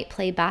like you might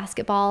play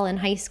basketball in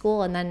high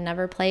school and then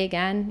never play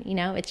again.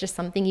 It's just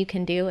something you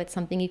can do. It's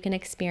something you can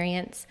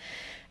experience.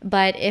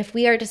 But if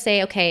we are to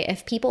say, okay,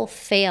 if people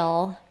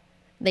fail,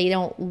 they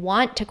don't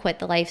want to quit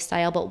the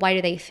lifestyle, but why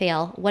do they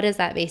fail? What is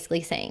that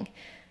basically saying?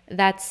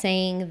 That's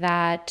saying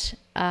that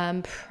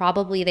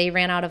probably they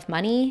ran out of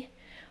money,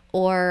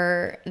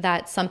 or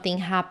that something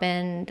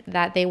happened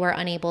that they were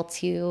unable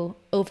to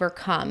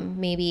overcome.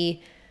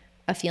 Maybe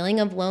a feeling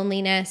of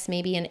loneliness,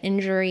 maybe an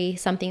injury,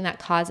 something that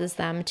causes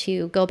them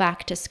to go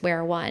back to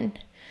square one.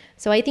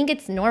 So I think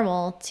it's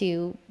normal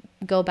to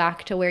go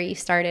back to where you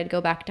started,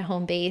 go back to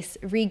home base,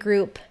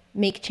 regroup,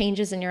 make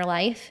changes in your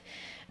life.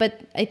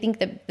 But I think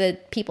that the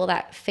people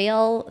that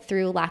fail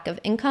through lack of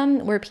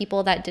income were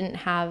people that didn't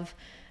have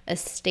a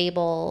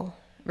stable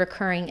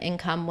recurring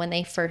income when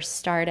they first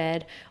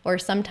started, or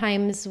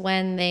sometimes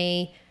when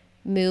they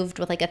moved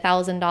with like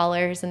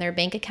 $1,000 in their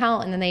bank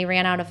account and then they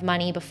ran out of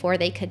money before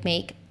they could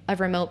make a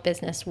remote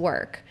business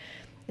work.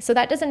 So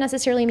that doesn't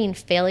necessarily mean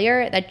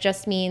failure. That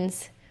just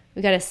means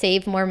we've got to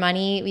save more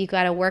money. We've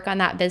got to work on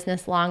that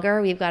business longer.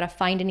 We've got to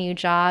find a new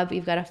job.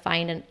 We've got to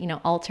find an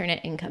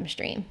alternate income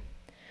stream.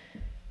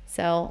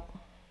 So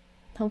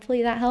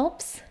hopefully that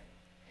helps.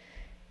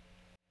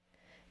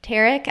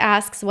 Tarek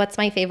asks, what's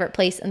my favorite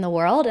place in the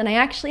world? And I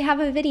actually have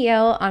a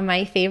video on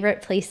my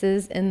favorite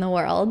places in the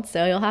world.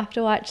 So you'll have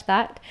to watch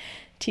that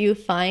to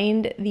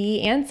find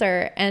the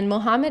answer. And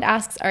Mohammed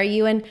asks, are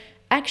you an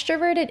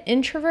extroverted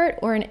introvert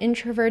or an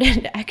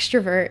introverted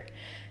extrovert?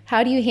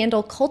 How do you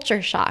handle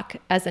culture shock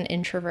as an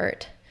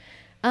introvert?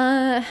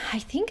 I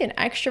think an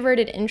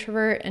extroverted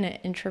introvert and an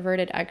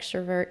introverted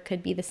extrovert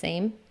could be the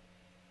same.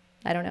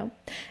 I don't know.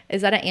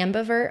 Is that an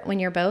ambivert when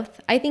you're both?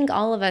 I think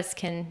all of us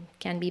can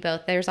be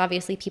both. There's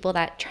obviously people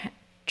that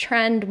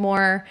trend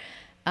more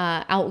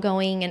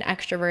outgoing and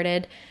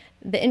extroverted.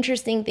 The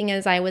interesting thing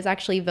is I was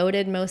actually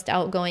voted most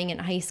outgoing in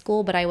high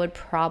school, but I would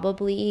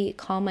probably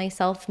call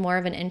myself more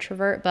of an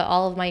introvert. But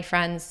all of my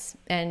friends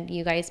and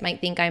you guys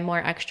might think I'm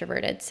more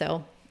extroverted.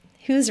 So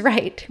who's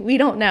right? We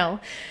don't know.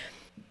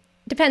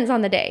 Depends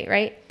on the day,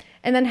 right?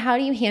 And then how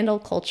do you handle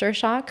culture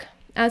shock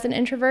as an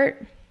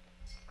introvert?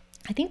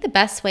 I think the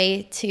best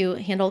way to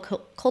handle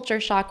culture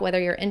shock, whether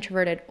you're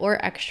introverted or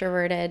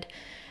extroverted,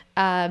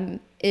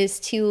 is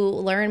to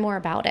learn more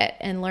about it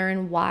and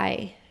learn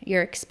why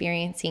you're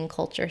experiencing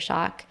culture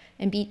shock,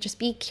 and just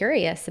be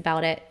curious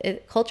about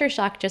it. Culture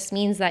shock just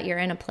means that you're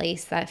in a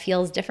place that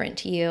feels different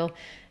to you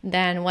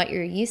than what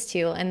you're used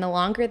to. And the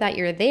longer that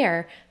you're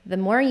there, the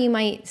more you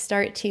might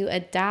start to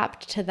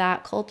adapt to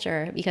that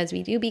culture, because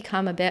we do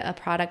become a bit a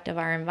product of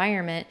our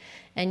environment.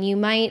 And you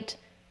might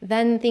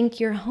then think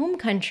your home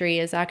country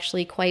is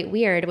actually quite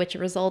weird, which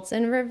results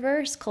in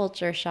reverse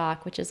culture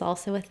shock, which is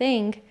also a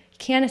thing. You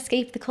can't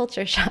escape the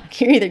culture shock.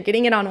 You're either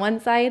getting it on one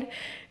side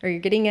or you're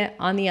getting it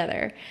on the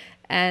other.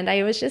 And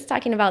I was just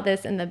talking about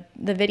this in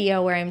the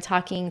video where I'm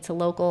talking to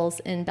locals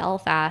in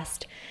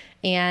Belfast.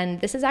 And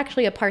this is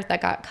actually a part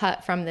that got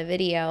cut from the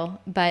video.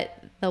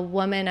 But the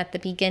woman at the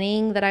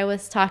beginning that I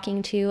was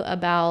talking to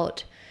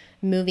about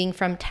moving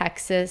from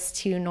Texas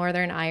to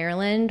Northern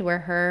Ireland, where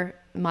her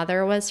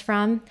mother was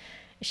from,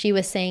 she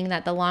was saying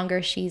that the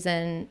longer she's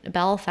in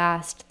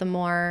Belfast, the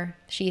more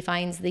she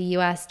finds the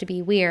US to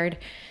be weird.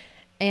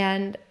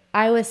 And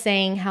I was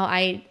saying how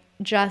I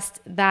just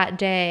that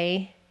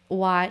day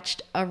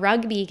watched a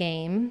rugby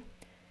game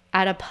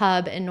at a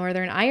pub in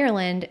Northern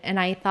Ireland, and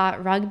I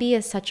thought rugby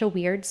is such a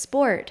weird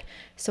sport.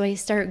 So I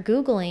start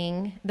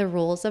Googling the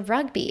rules of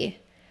rugby.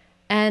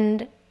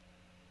 And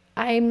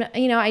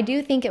I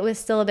do think it was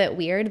still a bit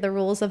weird, the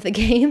rules of the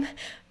game.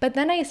 But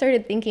then I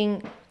started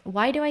thinking,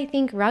 why do I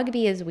think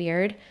rugby is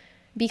weird?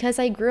 Because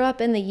I grew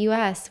up in the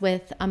US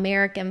with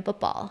American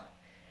football.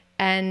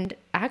 And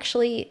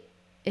actually,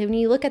 when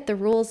you look at the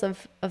rules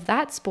of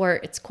that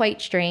sport, it's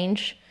quite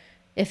strange.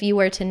 If you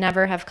were to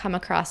never have come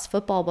across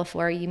football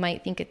before, you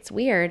might think it's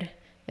weird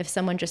if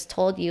someone just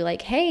told you,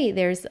 like, hey,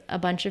 there's a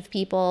bunch of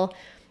people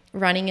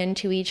running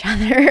into each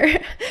other,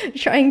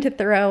 trying to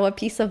throw a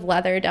piece of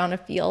leather down a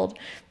field.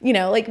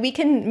 We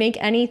can make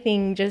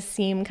anything just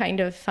seem kind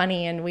of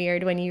funny and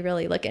weird when you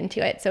really look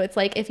into it. So it's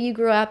like if you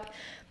grew up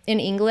in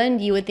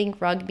England, you would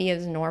think rugby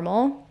is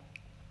normal.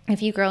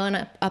 If you grow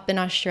up in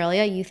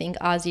Australia, you think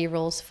Aussie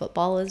rules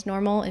football is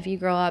normal. If you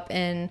grow up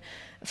in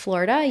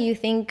Florida, you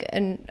think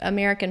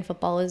American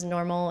football is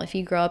normal. If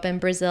you grow up in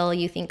Brazil,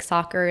 you think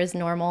soccer is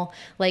normal.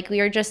 Like,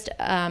 we are just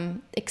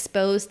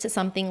exposed to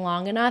something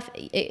long enough,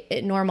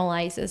 it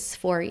normalizes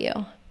for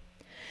you.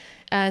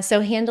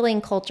 So handling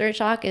culture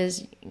shock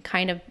is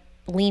kind of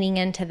leaning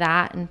into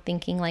that and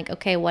thinking like,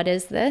 okay, what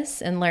is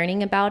this? And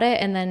learning about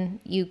it. And then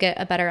you get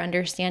a better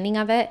understanding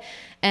of it.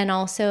 And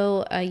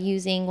also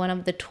using one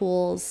of the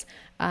tools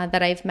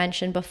that I've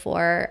mentioned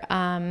before,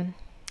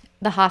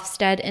 the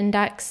Hofstede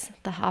Index,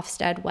 the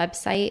Hofstede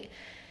website,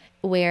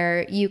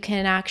 where you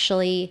can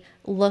actually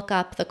look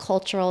up the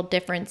cultural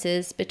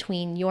differences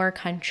between your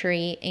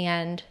country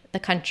and the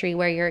country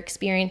where you're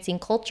experiencing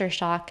culture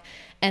shock.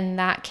 And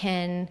that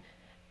can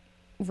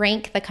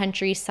rank the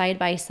countries side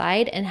by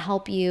side and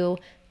help you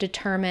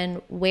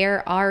determine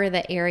where are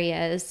the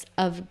areas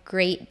of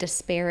great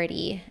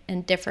disparity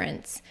and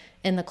difference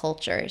in the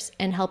cultures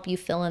and help you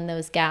fill in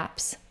those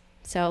gaps.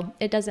 So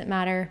it doesn't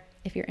matter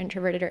if you're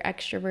introverted or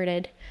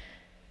extroverted.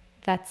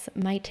 That's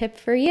my tip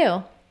for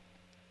you.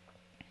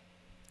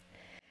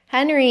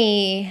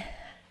 Henry,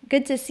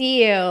 good to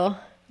see you.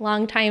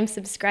 Longtime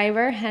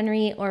subscriber,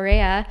 Henry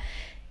Orea.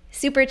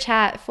 Super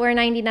chat,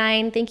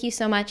 $4.99. Thank you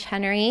so much,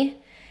 Henry.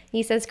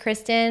 He says,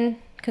 Kristen,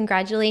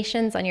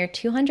 congratulations on your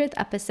 200th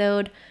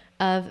episode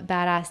of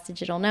Badass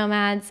Digital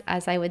Nomads.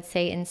 As I would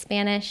say in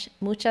Spanish,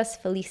 muchas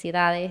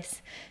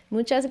felicidades.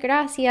 Muchas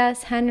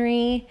gracias,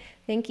 Henry.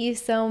 Thank you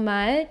so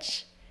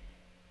much.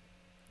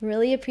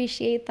 Really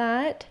appreciate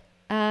that.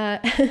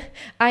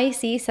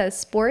 IC says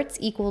sports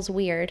equals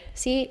weird.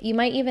 See, you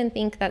might even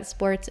think that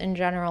sports in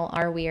general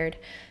are weird.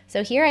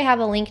 So here I have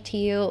a link to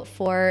you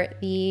for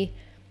the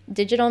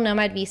Digital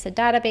Nomad Visa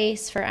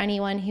database for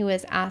anyone who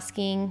is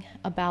asking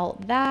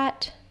about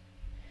that.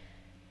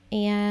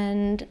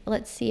 And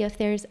let's see if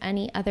there's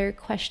any other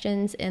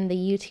questions in the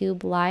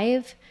YouTube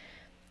live.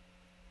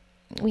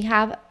 We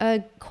have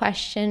a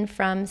question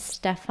from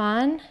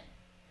Stefan,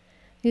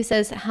 who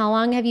says, how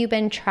long have you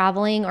been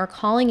traveling or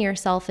calling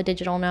yourself a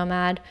digital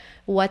nomad?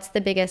 What's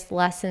the biggest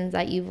lessons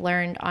that you've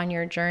learned on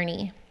your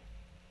journey?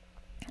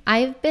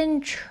 I've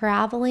been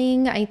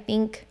traveling, I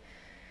think,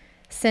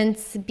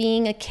 since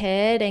being a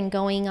kid and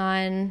going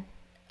on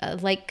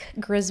like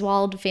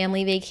Griswold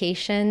family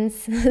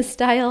vacations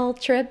style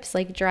trips,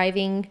 like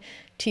driving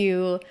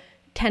to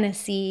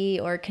Tennessee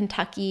or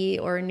Kentucky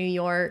or New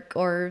York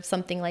or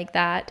something like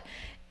that.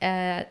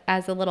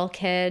 As a little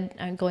kid,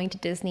 going to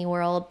Disney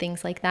World,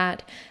 things like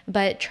that.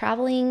 But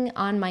traveling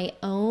on my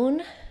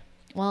own,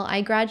 well,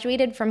 I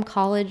graduated from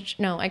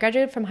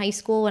high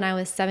school when I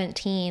was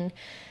 17.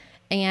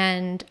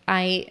 And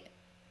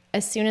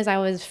as soon as I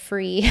was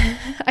free,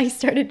 I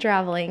started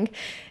traveling.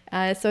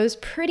 So I was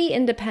pretty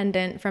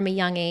independent from a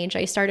young age.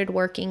 I started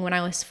working when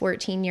I was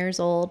 14 years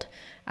old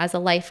as a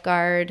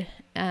lifeguard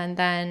and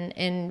then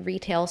in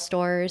retail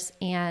stores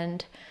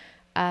and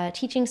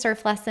teaching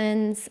surf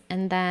lessons.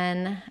 And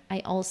then I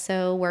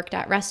also worked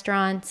at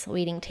restaurants,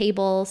 waiting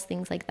tables,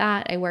 things like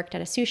that. I worked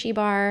at a sushi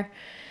bar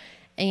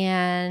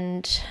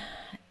and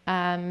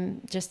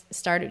just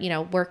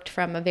started, worked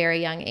from a very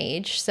young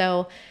age.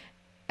 So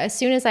as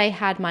soon as I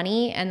had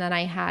money and then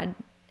I had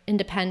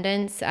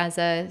independence as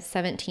a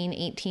 17,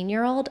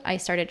 18-year-old, I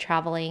started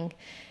traveling.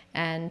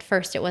 And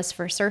first it was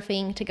for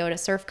surfing, to go to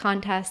surf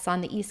contests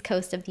on the East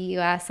Coast of the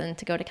US and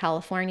to go to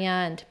California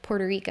and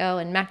Puerto Rico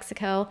and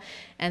Mexico.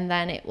 And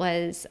then it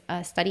was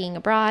studying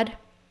abroad.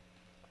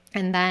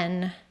 And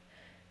then,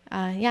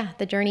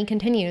 the journey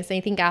continues. I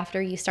think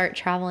after you start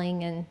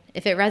traveling and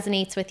if it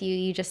resonates with you,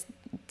 you just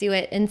do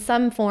it in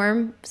some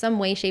form, some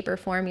way, shape, or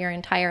form your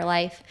entire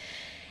life.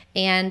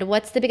 And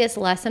what's the biggest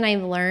lesson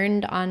I've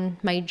learned on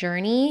my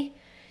journey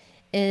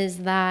is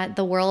that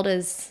the world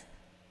is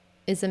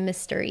a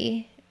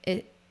mystery.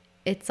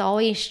 It's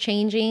always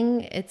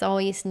changing. It's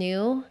always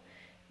new.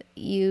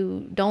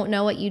 You don't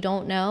know what you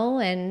don't know,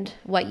 and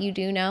what you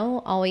do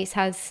know always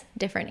has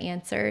different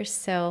answers.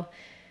 So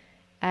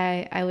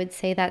I would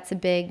say that's a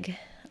big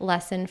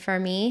lesson for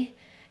me.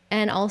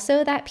 And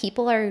also that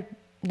people are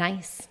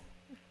nice.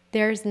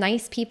 There's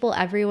nice people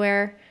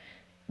everywhere.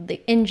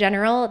 In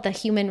general, the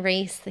human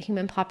race, the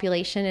human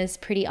population is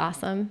pretty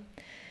awesome.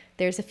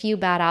 There's a few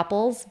bad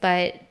apples,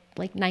 but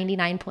like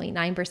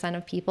 99.9%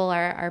 of people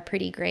are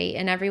pretty great,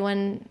 and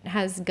everyone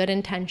has good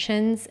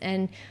intentions.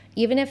 And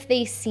even if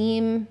they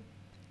seem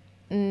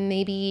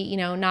maybe,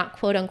 not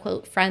quote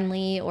unquote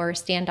friendly or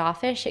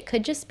standoffish, it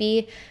could just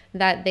be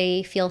that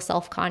they feel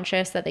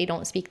self-conscious that they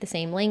don't speak the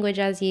same language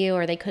as you,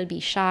 or they could be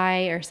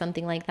shy or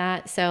something like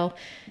that. So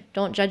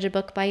don't judge a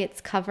book by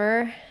its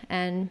cover,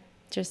 and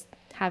just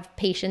have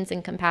patience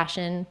and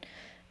compassion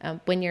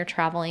when you're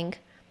traveling.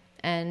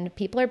 And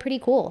people are pretty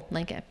cool.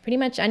 Like pretty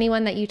much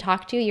anyone that you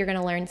talk to, you're going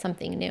to learn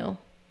something new.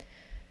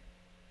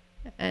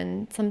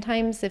 And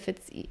sometimes if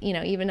it's,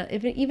 even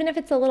if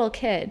it's a little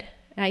kid,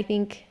 I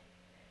think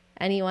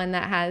anyone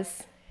that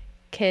has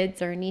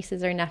kids or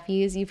nieces or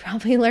nephews, you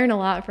probably learn a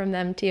lot from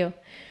them too.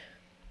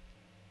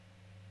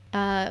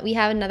 We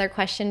have another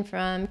question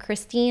from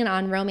Christine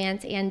on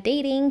romance and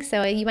dating.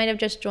 So you might have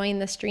just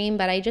joined the stream,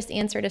 but I just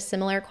answered a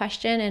similar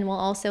question, and we'll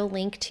also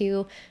link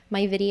to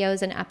my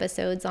videos and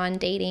episodes on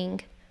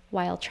dating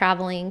while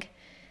traveling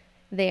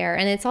there.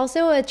 And it's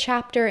also a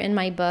chapter in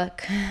my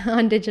book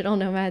on digital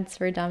nomads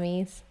for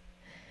dummies.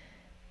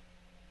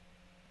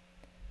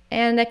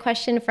 And a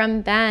question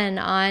from Ben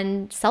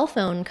on cell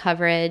phone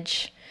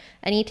coverage.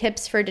 Any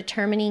tips for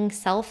determining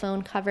cell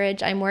phone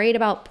coverage? I'm worried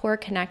about poor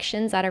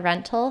connections at a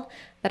rental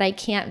that I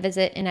can't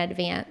visit in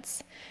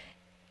advance.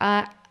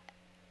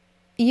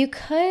 You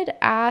could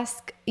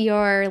ask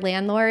your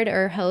landlord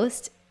or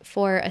host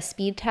for a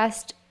speed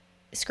test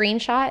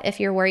screenshot if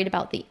you're worried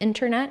about the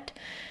internet,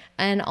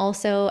 and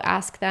also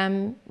ask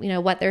them,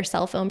 what their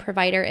cell phone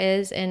provider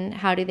is and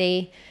how do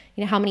they,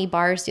 how many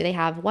bars do they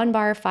have? 1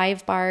 bar,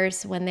 5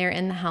 bars when they're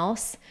in the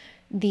house?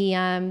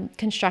 The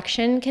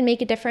construction can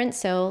make a difference.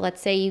 So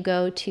let's say you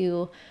go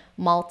to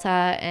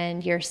Malta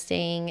and you're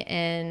staying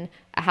in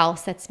a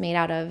house that's made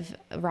out of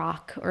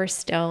rock or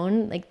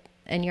stone, like,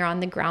 and you're on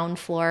the ground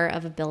floor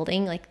of a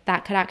building, like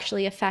that could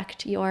actually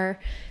affect your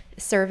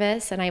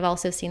service. And I've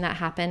also seen that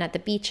happen at the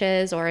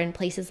beaches or in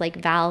places like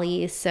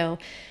valleys. So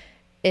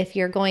if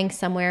you're going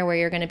somewhere where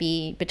you're going to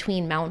be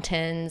between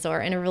mountains or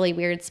in a really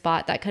weird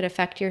spot, that could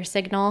affect your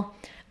signal.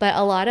 But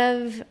a lot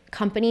of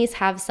companies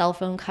have cell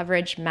phone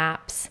coverage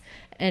maps,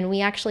 and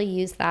we actually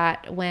use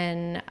that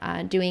when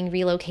doing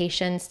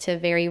relocations to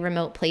very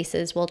remote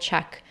places. We'll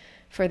check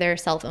for their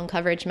cell phone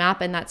coverage map,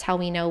 and that's how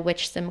we know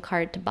which SIM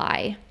card to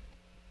buy.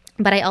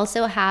 But I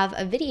also have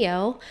a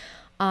video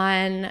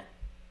on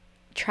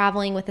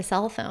traveling with a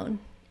cell phone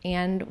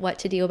and what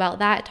to do about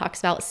that. It talks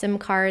about SIM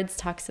cards,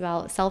 talks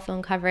about cell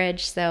phone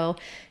coverage. So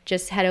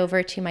just head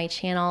over to my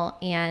channel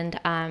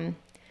and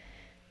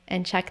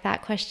check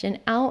that question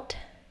out,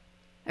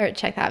 or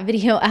check that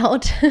video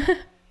out.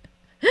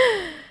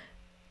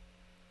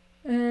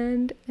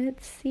 And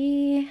let's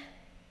see.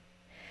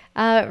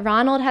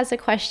 Ronald has a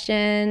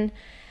question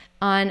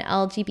on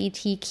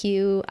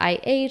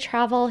LGBTQIA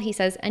travel. He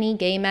says, any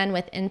gay men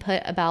with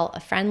input about a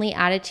friendly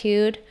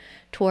attitude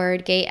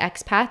toward gay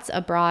expats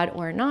abroad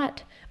or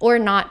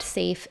not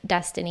safe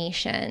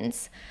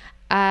destinations?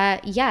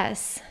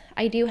 Yes,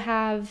 I do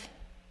have,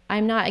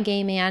 I'm not a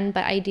gay man,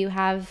 but I do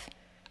have,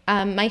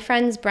 my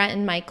friends Brent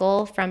and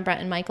Michael from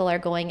Brent and Michael Are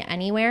Going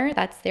Anywhere.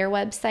 That's their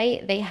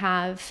website. They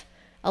have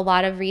a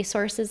lot of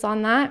resources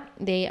on that.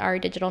 They are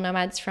digital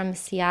nomads from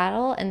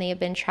Seattle, and they have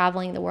been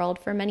traveling the world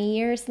for many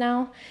years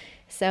now.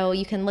 So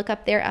you can look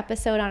up their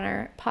episode on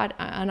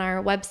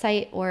our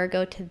website or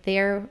go to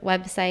their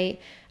website.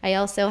 I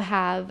also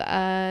have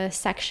a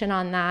section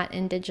on that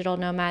in Digital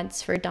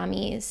Nomads for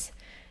Dummies.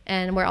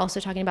 And we're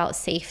also talking about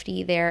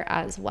safety there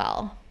as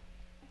well.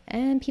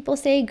 And people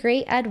say,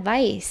 great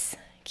advice.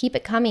 Keep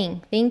it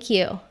coming. Thank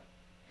you.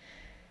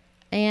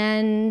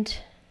 And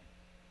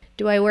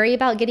do I worry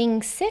about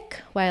getting sick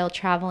while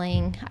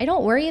traveling? I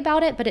don't worry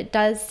about it, but it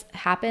does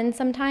happen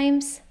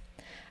sometimes.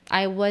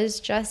 I was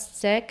just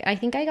sick. I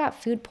think I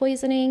got food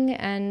poisoning,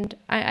 and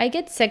I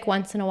get sick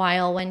once in a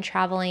while when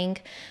traveling.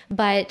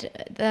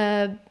 But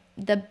the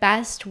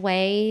best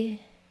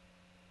way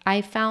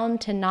I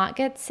found to not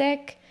get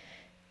sick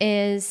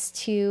is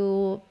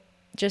to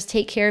just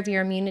take care of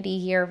your immunity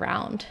year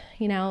round.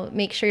 You know,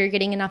 make sure you're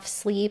getting enough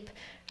sleep,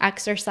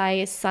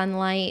 exercise,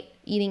 sunlight,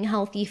 eating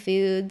healthy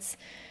foods,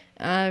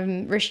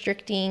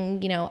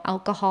 restricting,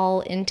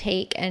 alcohol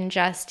intake, and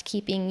just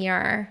keeping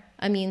your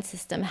immune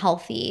system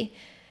healthy.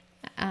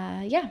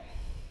 Yeah.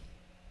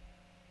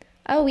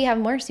 Oh, we have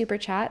more super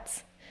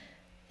chats.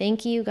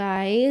 Thank you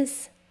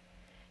guys.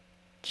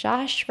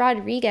 Josh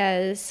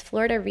Rodriguez,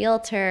 Florida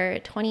Realtor,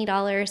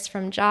 $20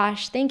 from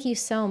Josh. Thank you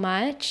so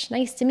much.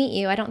 Nice to meet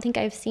you. I don't think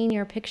I've seen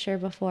your picture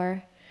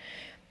before.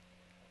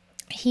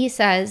 He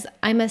says,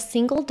 I'm a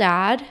single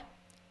dad,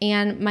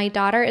 and my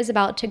daughter is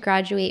about to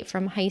graduate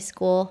from high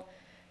school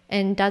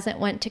and doesn't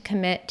want to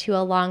commit to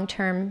a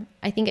long-term,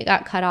 I think it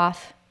got cut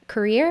off,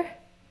 career?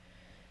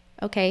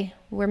 Okay,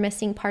 we're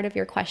missing part of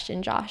your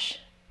question, Josh.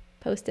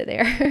 Post it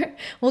there.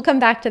 We'll come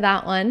back to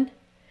that one.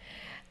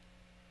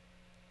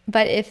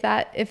 But if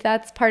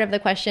that's part of the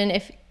question,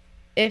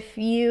 if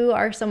you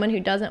are someone who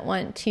doesn't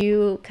want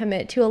to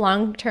commit to a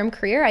long-term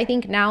career, I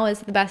think now is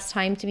the best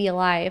time to be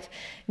alive,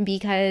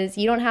 because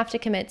you don't have to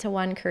commit to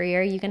one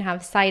career. You can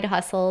have side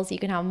hustles. You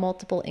can have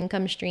multiple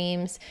income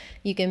streams.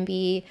 You can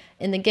be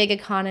in the gig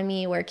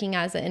economy working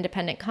as an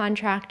independent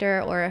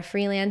contractor or a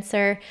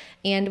freelancer.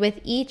 And with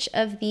each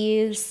of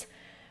these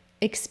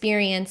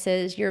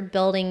experiences, you're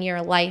building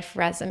your life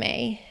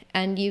resume.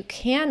 And you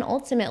can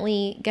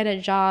ultimately get a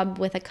job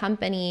with a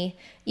company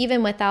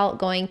even without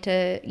going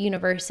to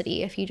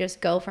university. If you just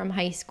go from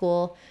high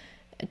school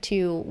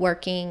to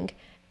working,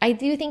 I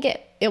do think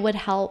it would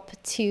help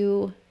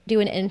to do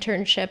an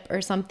internship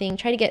or something,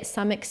 try to get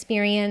some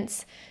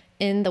experience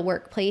in the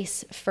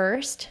workplace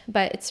first,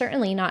 but it's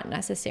certainly not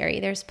necessary.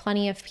 There's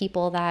plenty of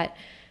people that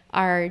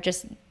are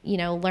just,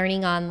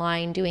 learning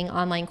online, doing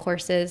online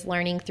courses,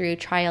 learning through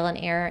trial and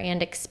error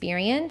and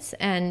experience,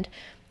 and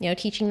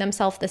teaching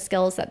themselves the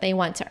skills that they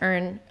want to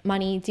earn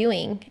money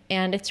doing.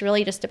 And it's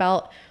really just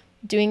about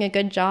doing a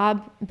good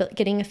job, but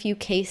getting a few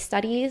case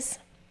studies,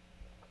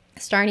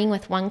 starting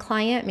with one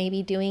client,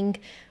 maybe doing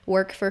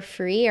work for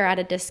free or at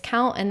a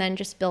discount, and then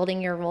just building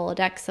your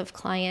Rolodex of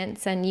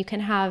clients. And you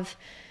can have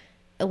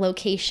a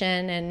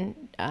location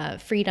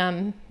and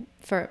freedom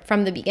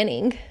from the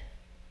beginning,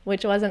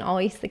 which wasn't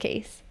always the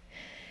case.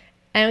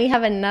 And we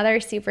have another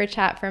super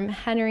chat from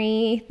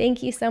Henry.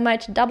 Thank you so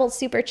much. Double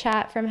super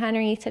chat from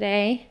Henry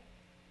today.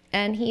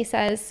 And he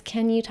says,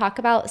 can you talk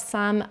about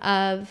some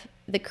of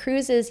the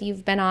cruises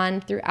you've been on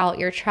throughout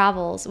your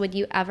travels? Would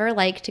you ever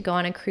like to go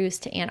on a cruise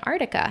to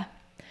Antarctica?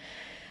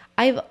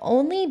 I've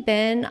only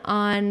been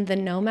on the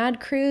Nomad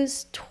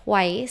cruise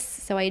twice.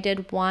 So I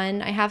did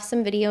one. I have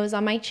some videos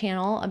on my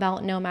channel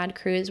about Nomad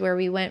cruise where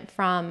we went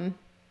from,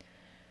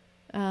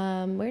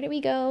 where did we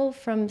go?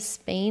 From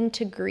Spain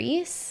to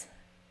Greece.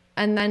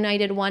 And then I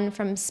did one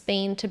from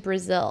Spain to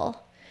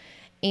Brazil.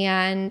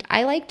 And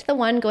I liked the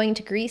one going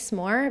to Greece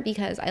more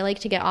because I like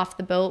to get off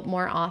the boat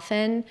more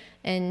often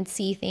and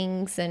see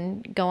things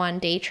and go on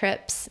day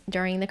trips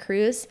during the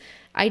cruise.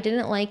 I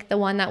didn't like the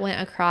one that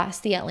went across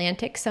the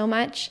Atlantic so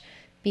much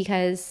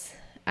because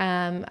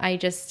I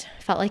just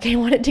felt like I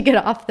wanted to get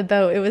off the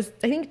boat. It was,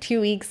 I think, 2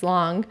 weeks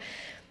long.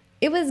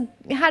 It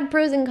had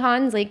pros and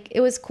cons. Like,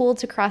 it was cool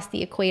to cross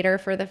the equator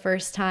for the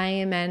first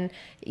time, and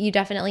you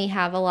definitely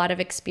have a lot of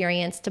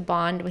experience to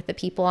bond with the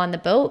people on the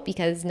boat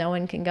because no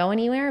one can go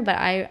anywhere. But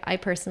I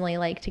personally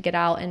like to get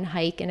out and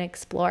hike and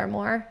explore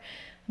more.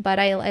 But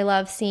I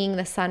love seeing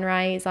the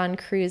sunrise on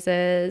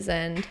cruises,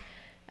 and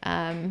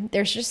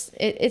there's just,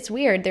 it's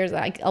weird. There's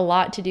like a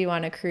lot to do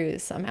on a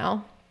cruise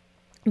somehow.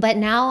 But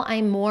now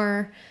I'm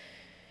more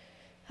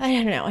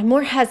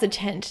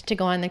hesitant to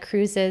go on the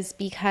cruises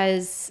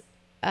because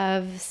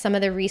of some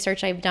of the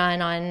research I've done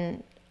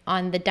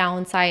on the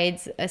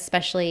downsides,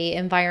 especially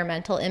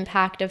environmental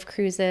impact of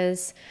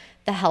cruises,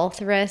 the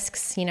health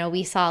risks. You know,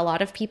 we saw a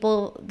lot of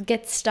people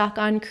get stuck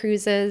on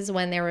cruises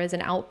when there was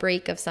an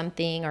outbreak of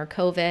something or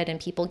COVID and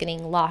people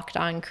getting locked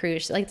on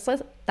cruise. Like,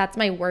 that's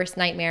my worst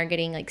nightmare,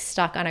 getting like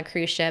stuck on a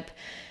cruise ship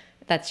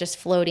that's just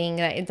floating,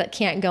 that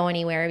can't go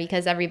anywhere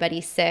because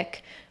everybody's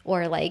sick,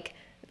 or like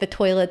the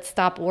toilets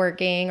stop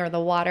working, or the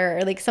water,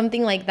 or like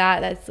something like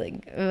that. That's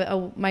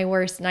like my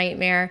worst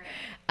nightmare.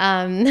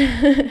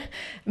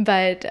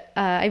 But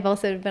I've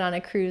also been on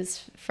a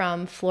cruise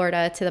from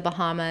Florida to the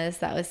Bahamas.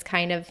 That was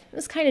kind of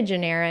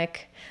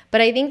generic, but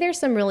I think there's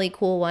some really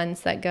cool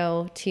ones that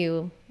go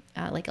to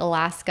like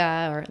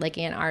Alaska or like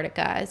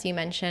Antarctica, as you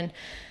mentioned.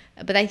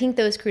 But I think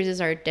those cruises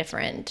are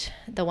different.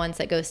 The ones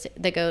that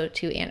go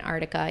to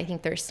Antarctica, I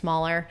think they're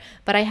smaller.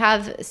 But I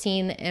have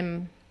seen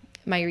in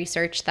my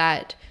research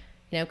that,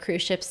 you know,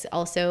 cruise ships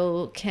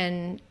also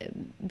can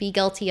be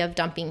guilty of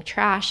dumping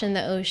trash in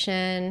the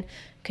ocean,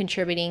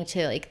 contributing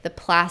to like the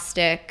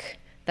plastic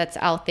that's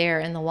out there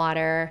in the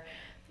water.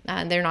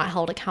 They're not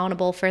held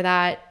accountable for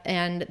that.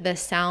 And the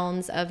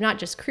sounds of not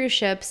just cruise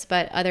ships,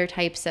 but other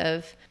types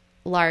of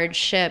large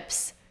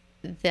ships,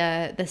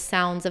 the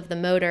sounds of the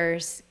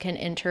motors can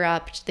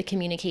interrupt the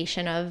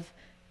communication of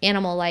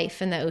animal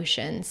life in the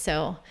ocean.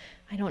 So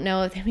I don't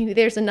know if maybe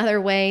there's another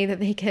way that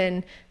they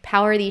can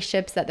power these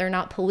ships that they're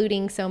not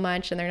polluting so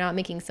much and they're not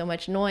making so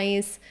much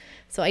noise.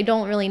 So I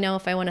don't really know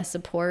if I want to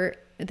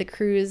support the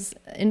cruise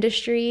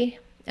industry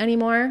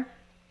anymore.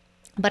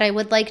 But I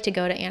would like to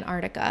go to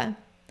Antarctica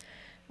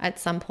at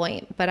some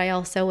point. But I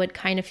also would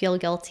kind of feel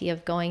guilty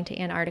of going to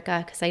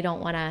Antarctica because I don't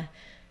want to,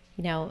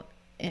 you know,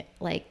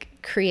 like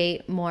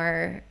create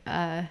more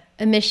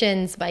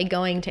emissions by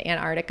going to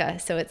Antarctica.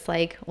 So it's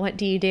like, what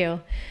do you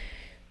do?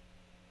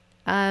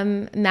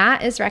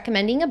 Matt is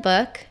recommending a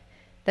book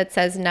that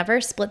says Never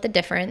Split the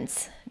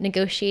Difference,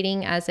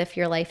 Negotiating as If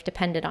Your Life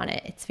Depended on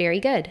It. It's very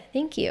good.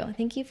 Thank you.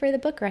 Thank you for the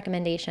book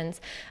recommendations.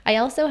 I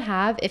also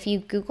have, if you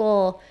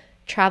Google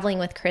Traveling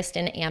with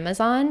Kristen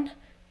Amazon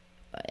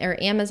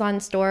or Amazon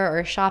store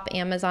or shop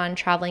Amazon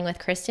Traveling with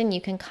Kristen,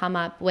 you can come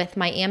up with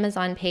my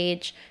Amazon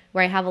page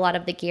where I have a lot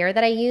of the gear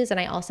that I use, and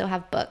I also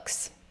have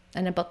books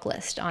and a book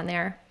list on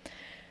there.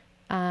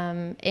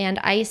 And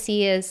IC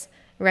is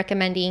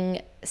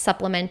recommending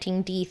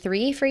supplementing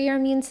D3 for your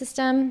immune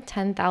system,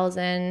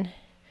 10,000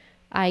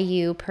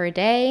 IU per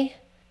day.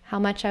 How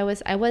much I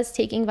was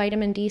taking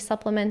vitamin D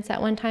supplements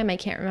at one time. I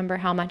can't remember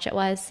how much it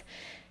was.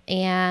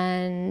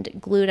 And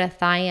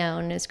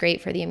glutathione is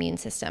great for the immune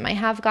system. I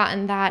have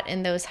gotten that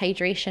in those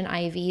hydration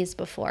IVs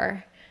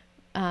before,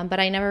 but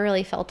I never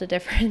really felt a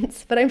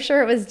difference, but I'm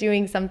sure it was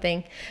doing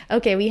something.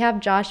 Okay, we have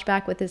Josh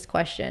back with his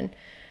question.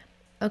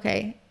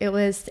 Okay,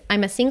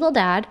 I'm a single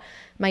dad.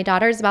 My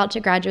daughter is about to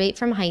graduate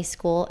from high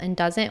school and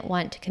doesn't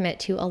want to commit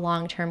to a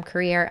long-term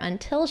career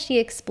until she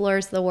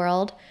explores the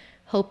world,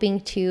 hoping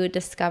to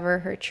discover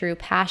her true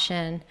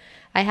passion.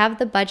 I have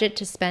the budget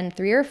to spend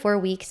 3 or 4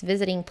 weeks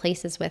visiting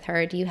places with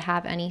her. Do you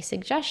have any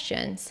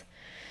suggestions?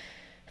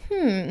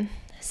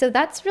 So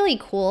that's really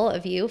cool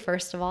of you,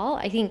 first of all.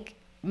 I think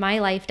my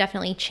life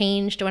definitely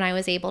changed when I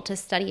was able to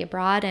study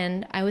abroad,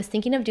 and I was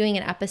thinking of doing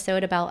an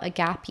episode about a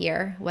gap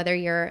year, whether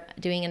you're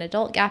doing an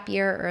adult gap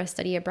year or a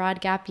study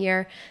abroad gap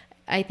year.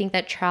 I think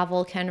that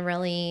travel can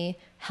really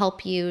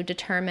help you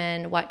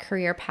determine what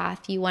career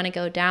path you want to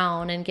go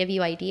down and give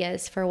you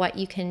ideas for what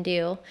you can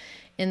do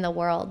in the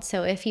world.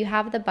 So if you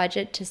have the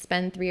budget to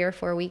spend 3 or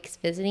 4 weeks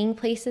visiting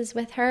places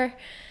with her,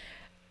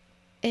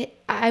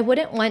 I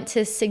wouldn't want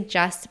to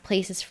suggest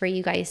places for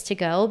you guys to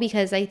go,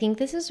 because I think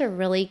this is a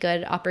really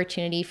good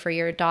opportunity for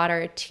your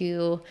daughter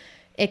to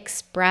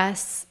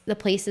express the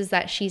places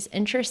that she's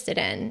interested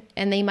in,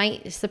 and they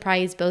might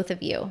surprise both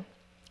of you.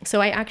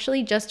 So I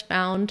actually just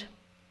found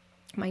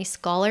my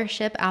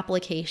scholarship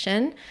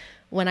application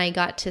when I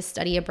got to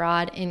study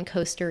abroad in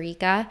Costa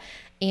Rica,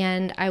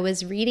 and I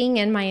was reading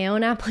in my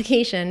own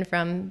application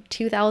from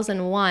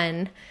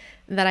 2001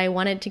 that I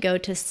wanted to go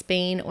to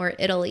Spain or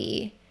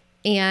Italy.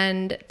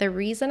 And the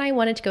reason I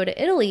wanted to go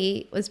to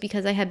Italy was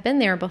because I had been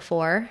there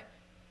before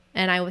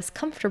and I was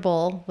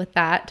comfortable with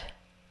that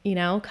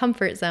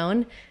comfort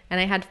zone. And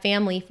I had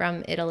family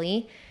from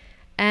Italy.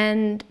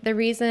 And the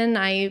reason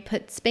I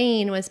put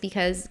Spain was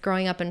because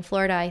growing up in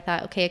Florida, I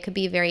thought, okay, it could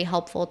be very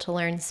helpful to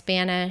learn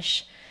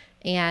Spanish.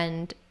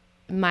 And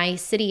my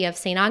city of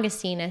St.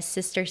 Augustine is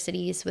sister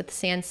cities with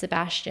San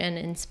Sebastian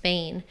in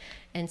Spain.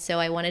 And so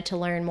I wanted to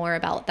learn more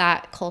about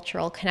that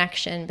cultural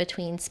connection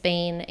between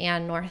Spain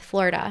and North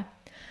Florida.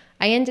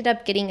 I ended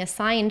up getting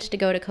assigned to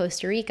go to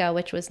Costa Rica,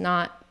 which was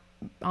not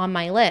on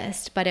my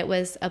list, but it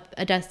was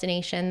a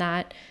destination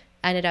that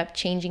ended up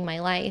changing my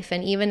life.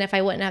 And even if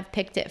I wouldn't have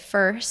picked it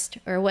first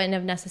or wouldn't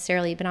have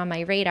necessarily been on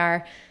my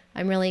radar,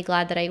 I'm really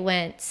glad that I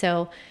went.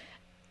 So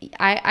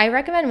I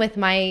recommend with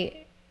my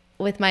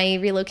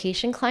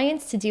relocation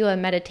clients to do a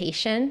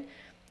meditation.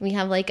 We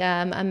have like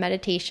a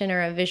meditation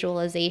or a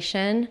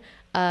visualization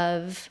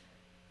of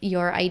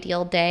your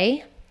ideal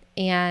day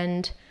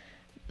and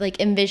like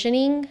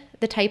envisioning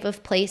the type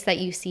of place that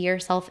you see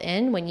yourself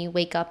in when you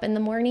wake up in the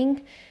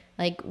morning.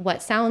 Like,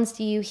 what sounds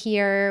do you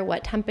hear?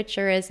 What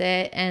temperature is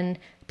it? And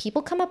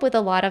people come up with a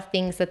lot of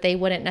things that they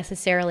wouldn't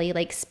necessarily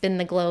like spin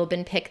the globe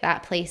and pick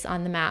that place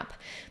on the map.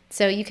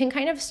 So you can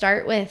kind of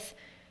start with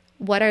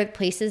what are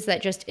places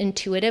that just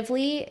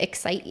intuitively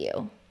excite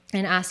you,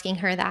 and asking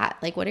her that,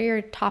 like, what are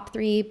your top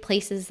 3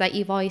 places that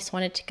you've always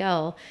wanted to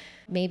go?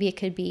 Maybe it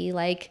could be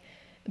like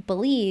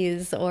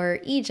Belize or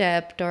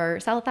Egypt or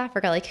South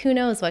Africa, like who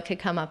knows what could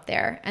come up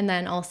there. And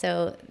then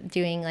also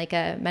doing like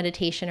a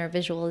meditation or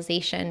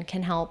visualization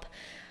can help.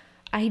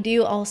 I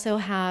do also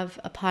have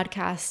a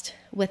podcast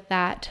with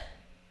that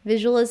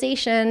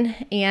visualization,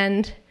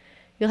 and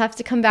you'll have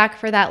to come back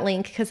for that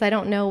link because I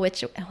don't know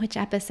which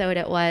episode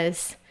it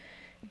was,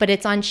 but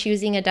it's on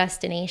choosing a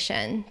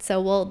destination.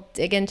 So we'll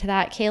dig into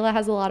that. Kayla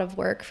has a lot of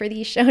work for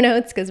these show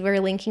notes because we're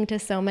linking to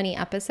so many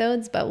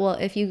episodes, but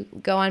if you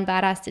go on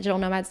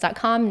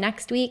badassdigitalnomads.com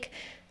next week,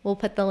 we'll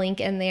put the link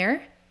in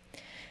there.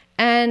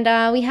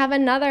 And we have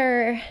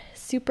another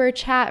super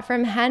chat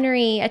from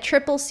Henry, a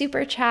triple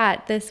super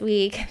chat this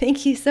week.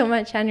 Thank you so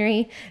much,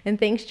 Henry. And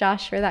thanks,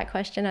 Josh, for that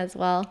question as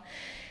well.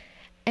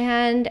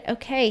 And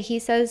okay, he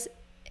says,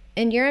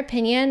 in your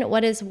opinion,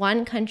 what is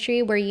one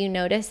country where you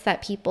notice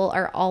that people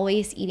are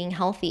always eating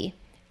healthy?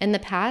 In the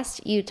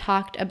past, you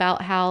talked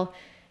about how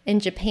in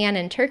Japan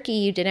and Turkey,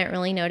 you didn't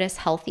really notice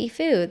healthy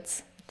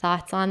foods.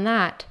 Thoughts on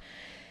that?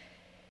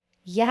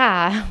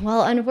 Yeah,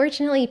 well,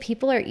 unfortunately,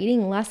 people are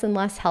eating less and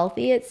less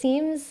healthy, it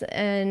seems,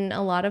 in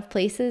a lot of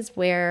places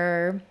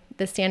where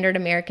the standard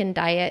American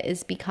diet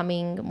is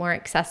becoming more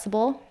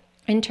accessible.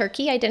 In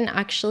Turkey, I didn't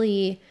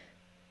actually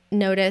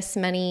notice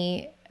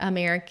many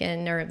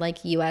American or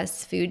like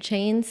US food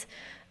chains.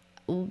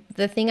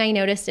 The thing I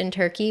noticed in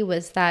Turkey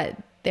was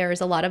that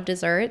there's a lot of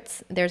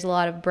desserts, there's a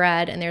lot of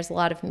bread, and there's a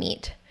lot of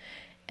meat.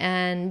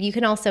 And you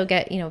can also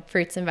get,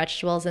 fruits and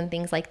vegetables and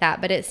things like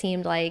that. But it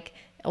seemed like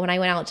when I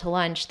went out to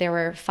lunch, there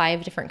were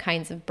 5 different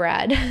kinds of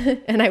bread.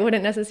 And I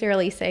wouldn't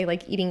necessarily say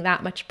like eating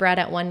that much bread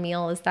at one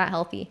meal is that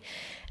healthy.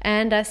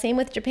 And same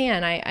with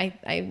Japan.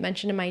 I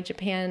mentioned in my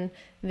Japan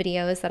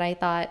videos that I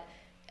thought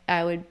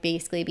I would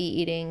basically be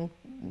eating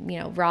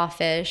raw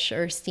fish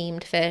or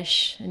steamed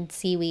fish and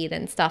seaweed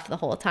and stuff the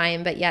whole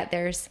time. But yet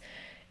there's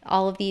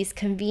all of these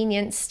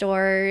convenience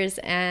stores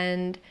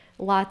and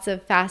lots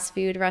of fast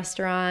food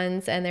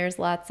restaurants, and there's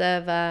lots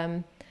of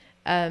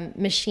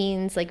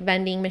machines, like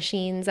vending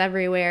machines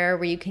everywhere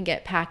where you can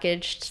get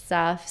packaged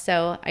stuff.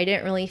 So I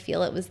didn't really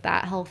feel it was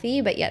that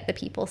healthy, but yet the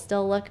people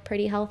still look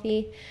pretty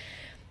healthy.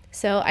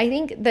 So I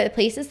think the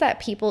places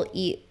that people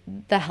eat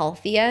the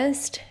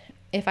healthiest,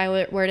 if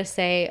I were to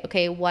say,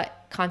 okay,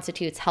 what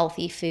constitutes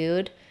healthy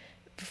food,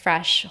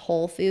 fresh,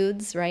 whole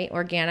foods, right?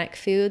 Organic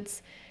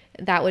foods,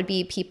 that would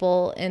be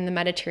people in the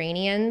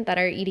Mediterranean that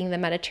are eating the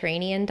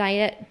Mediterranean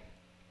diet.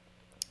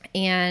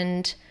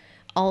 And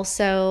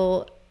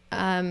also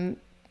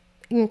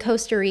in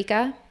Costa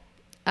Rica,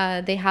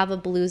 they have a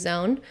blue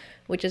zone,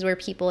 which is where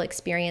people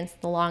experience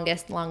the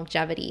longest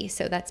longevity.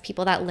 So that's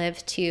people that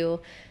live to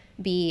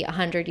be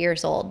 100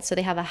 years old. So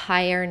they have a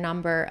higher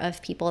number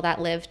of people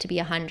that live to be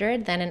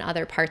 100 than in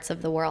other parts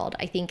of the world.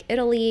 I think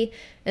Italy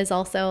is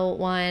also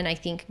one. I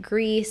think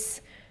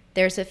Greece.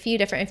 There's a few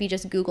different, if you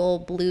just Google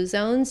blue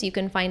zones, you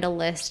can find a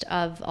list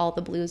of all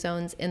the blue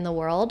zones in the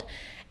world.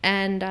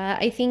 And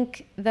I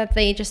think that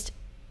they just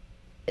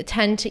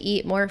tend to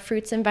eat more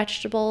fruits and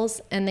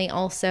vegetables, and they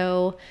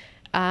also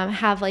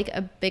have like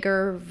a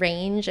bigger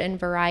range and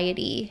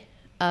variety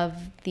of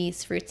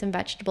these fruits and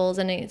vegetables.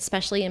 And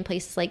especially in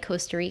places like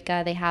Costa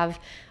Rica, they have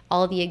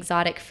all the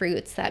exotic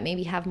fruits that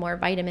maybe have more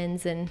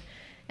vitamins and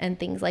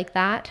things like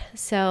that.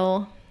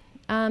 So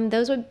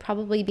those would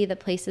probably be the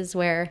places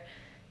where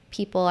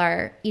people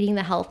are eating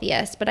the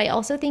healthiest. But I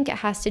also think it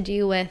has to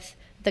do with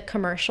the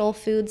commercial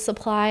food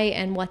supply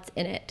and what's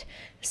in it.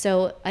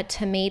 So a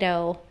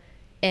tomato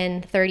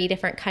in 30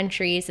 different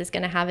countries is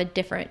going to have a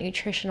different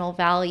nutritional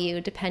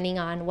value depending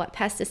on what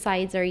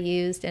pesticides are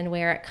used and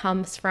where it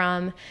comes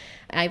from.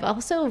 I've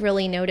also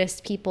really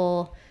noticed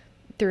people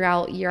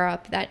throughout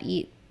Europe that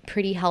eat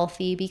pretty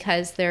healthy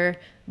because they're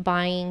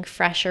buying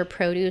fresher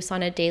produce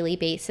on a daily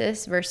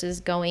basis versus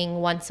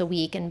going once a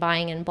week and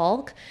buying in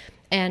bulk.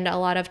 And a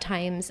lot of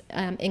times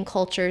in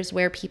cultures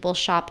where people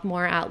shop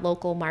more at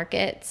local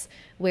markets,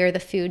 where the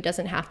food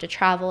doesn't have to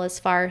travel as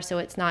far, so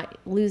it's not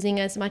losing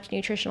as much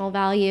nutritional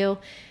value,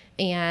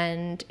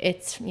 and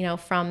it's,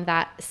 from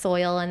that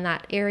soil in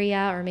that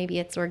area, or maybe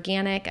it's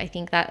organic, I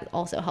think that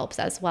also helps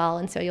as well.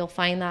 And so you'll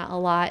find that a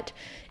lot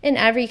in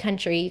every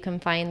country. You can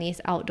find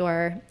these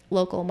outdoor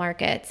local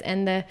markets.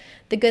 And the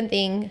good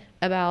thing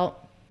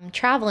about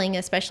traveling,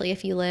 especially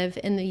if you live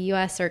in the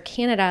US or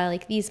Canada,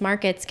 like these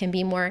markets can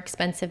be more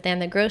expensive than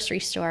the grocery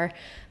store,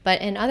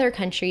 but in other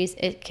countries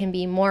it can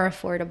be more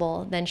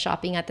affordable than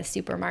shopping at the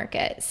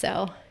supermarket.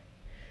 So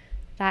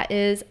that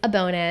is a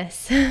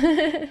bonus.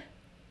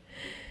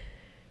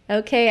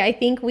 Okay, I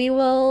think we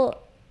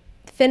will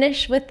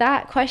finish with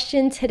that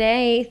question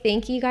today.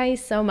 Thank you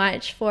guys so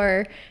much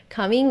for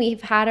coming.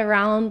 We've had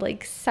around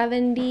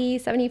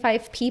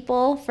 75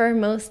 people for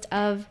most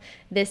of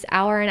this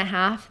hour and a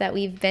half that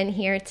we've been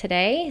here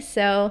today.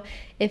 So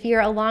if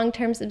you're a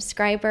long-term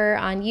subscriber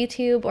on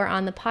YouTube or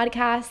on the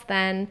podcast,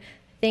 then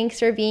thanks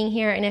for being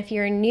here. And if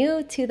you're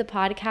new to the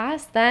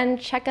podcast, then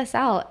check us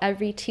out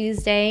every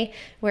Tuesday,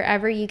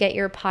 wherever you get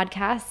your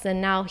podcasts,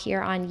 and now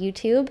here on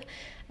YouTube.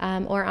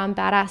 Or on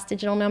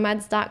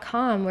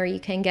badassdigitalnomads.com, where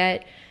you can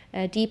get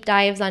deep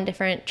dives on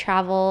different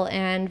travel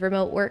and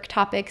remote work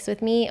topics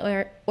with me,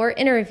 or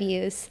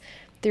interviews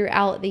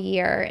throughout the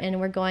year.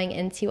 And we're going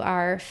into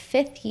our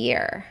 5th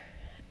year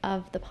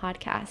of the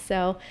podcast.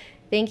 So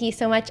thank you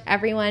so much,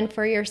 everyone,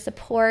 for your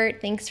support.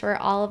 Thanks for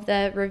all of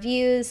the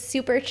reviews,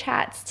 super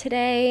chats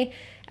today,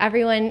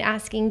 everyone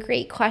asking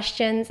great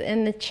questions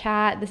in the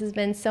chat. This has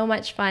been so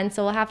much fun.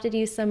 So we'll have to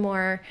do some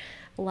more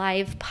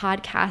live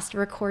podcast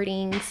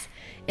recordings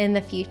in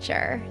the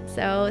future.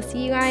 So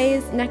see you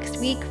guys next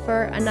week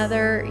for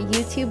another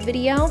YouTube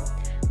video.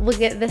 We'll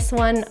get this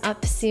one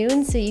up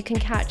soon so you can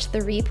catch the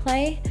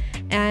replay.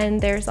 And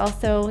there's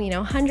also,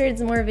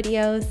 hundreds more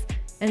videos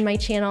in my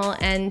channel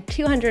and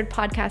 200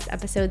 podcast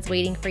episodes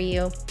waiting for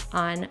you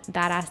on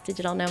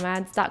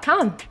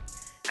badassdigitalnomads.com.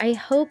 I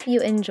hope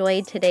you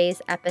enjoyed today's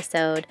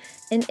episode.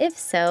 And if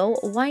so,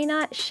 why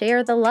not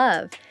share the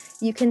love?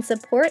 You can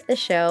support the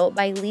show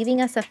by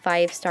leaving us a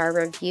 5-star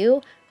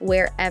review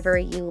wherever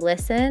you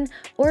listen,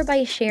 or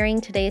by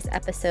sharing today's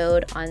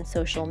episode on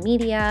social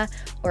media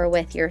or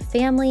with your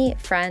family,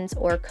 friends,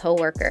 or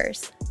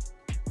coworkers.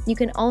 You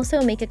can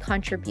also make a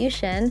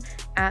contribution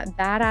at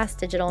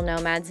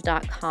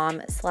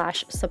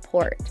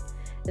badassdigitalnomads.com/support.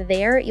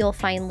 There, you'll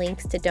find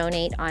links to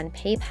donate on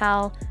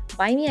PayPal,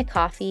 buy me a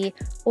coffee,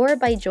 or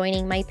by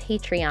joining my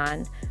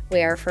Patreon,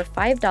 where for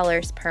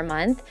 $5 per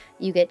month,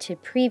 you get to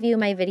preview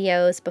my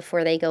videos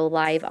before they go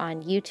live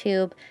on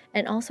YouTube,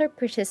 and also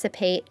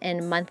participate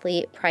in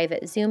monthly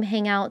private Zoom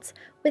hangouts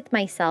with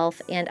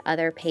myself and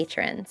other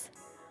patrons.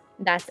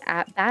 That's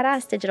at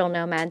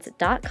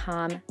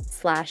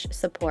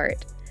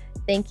badassdigitalnomads.com/support.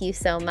 Thank you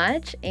so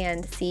much,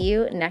 and see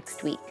you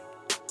next week.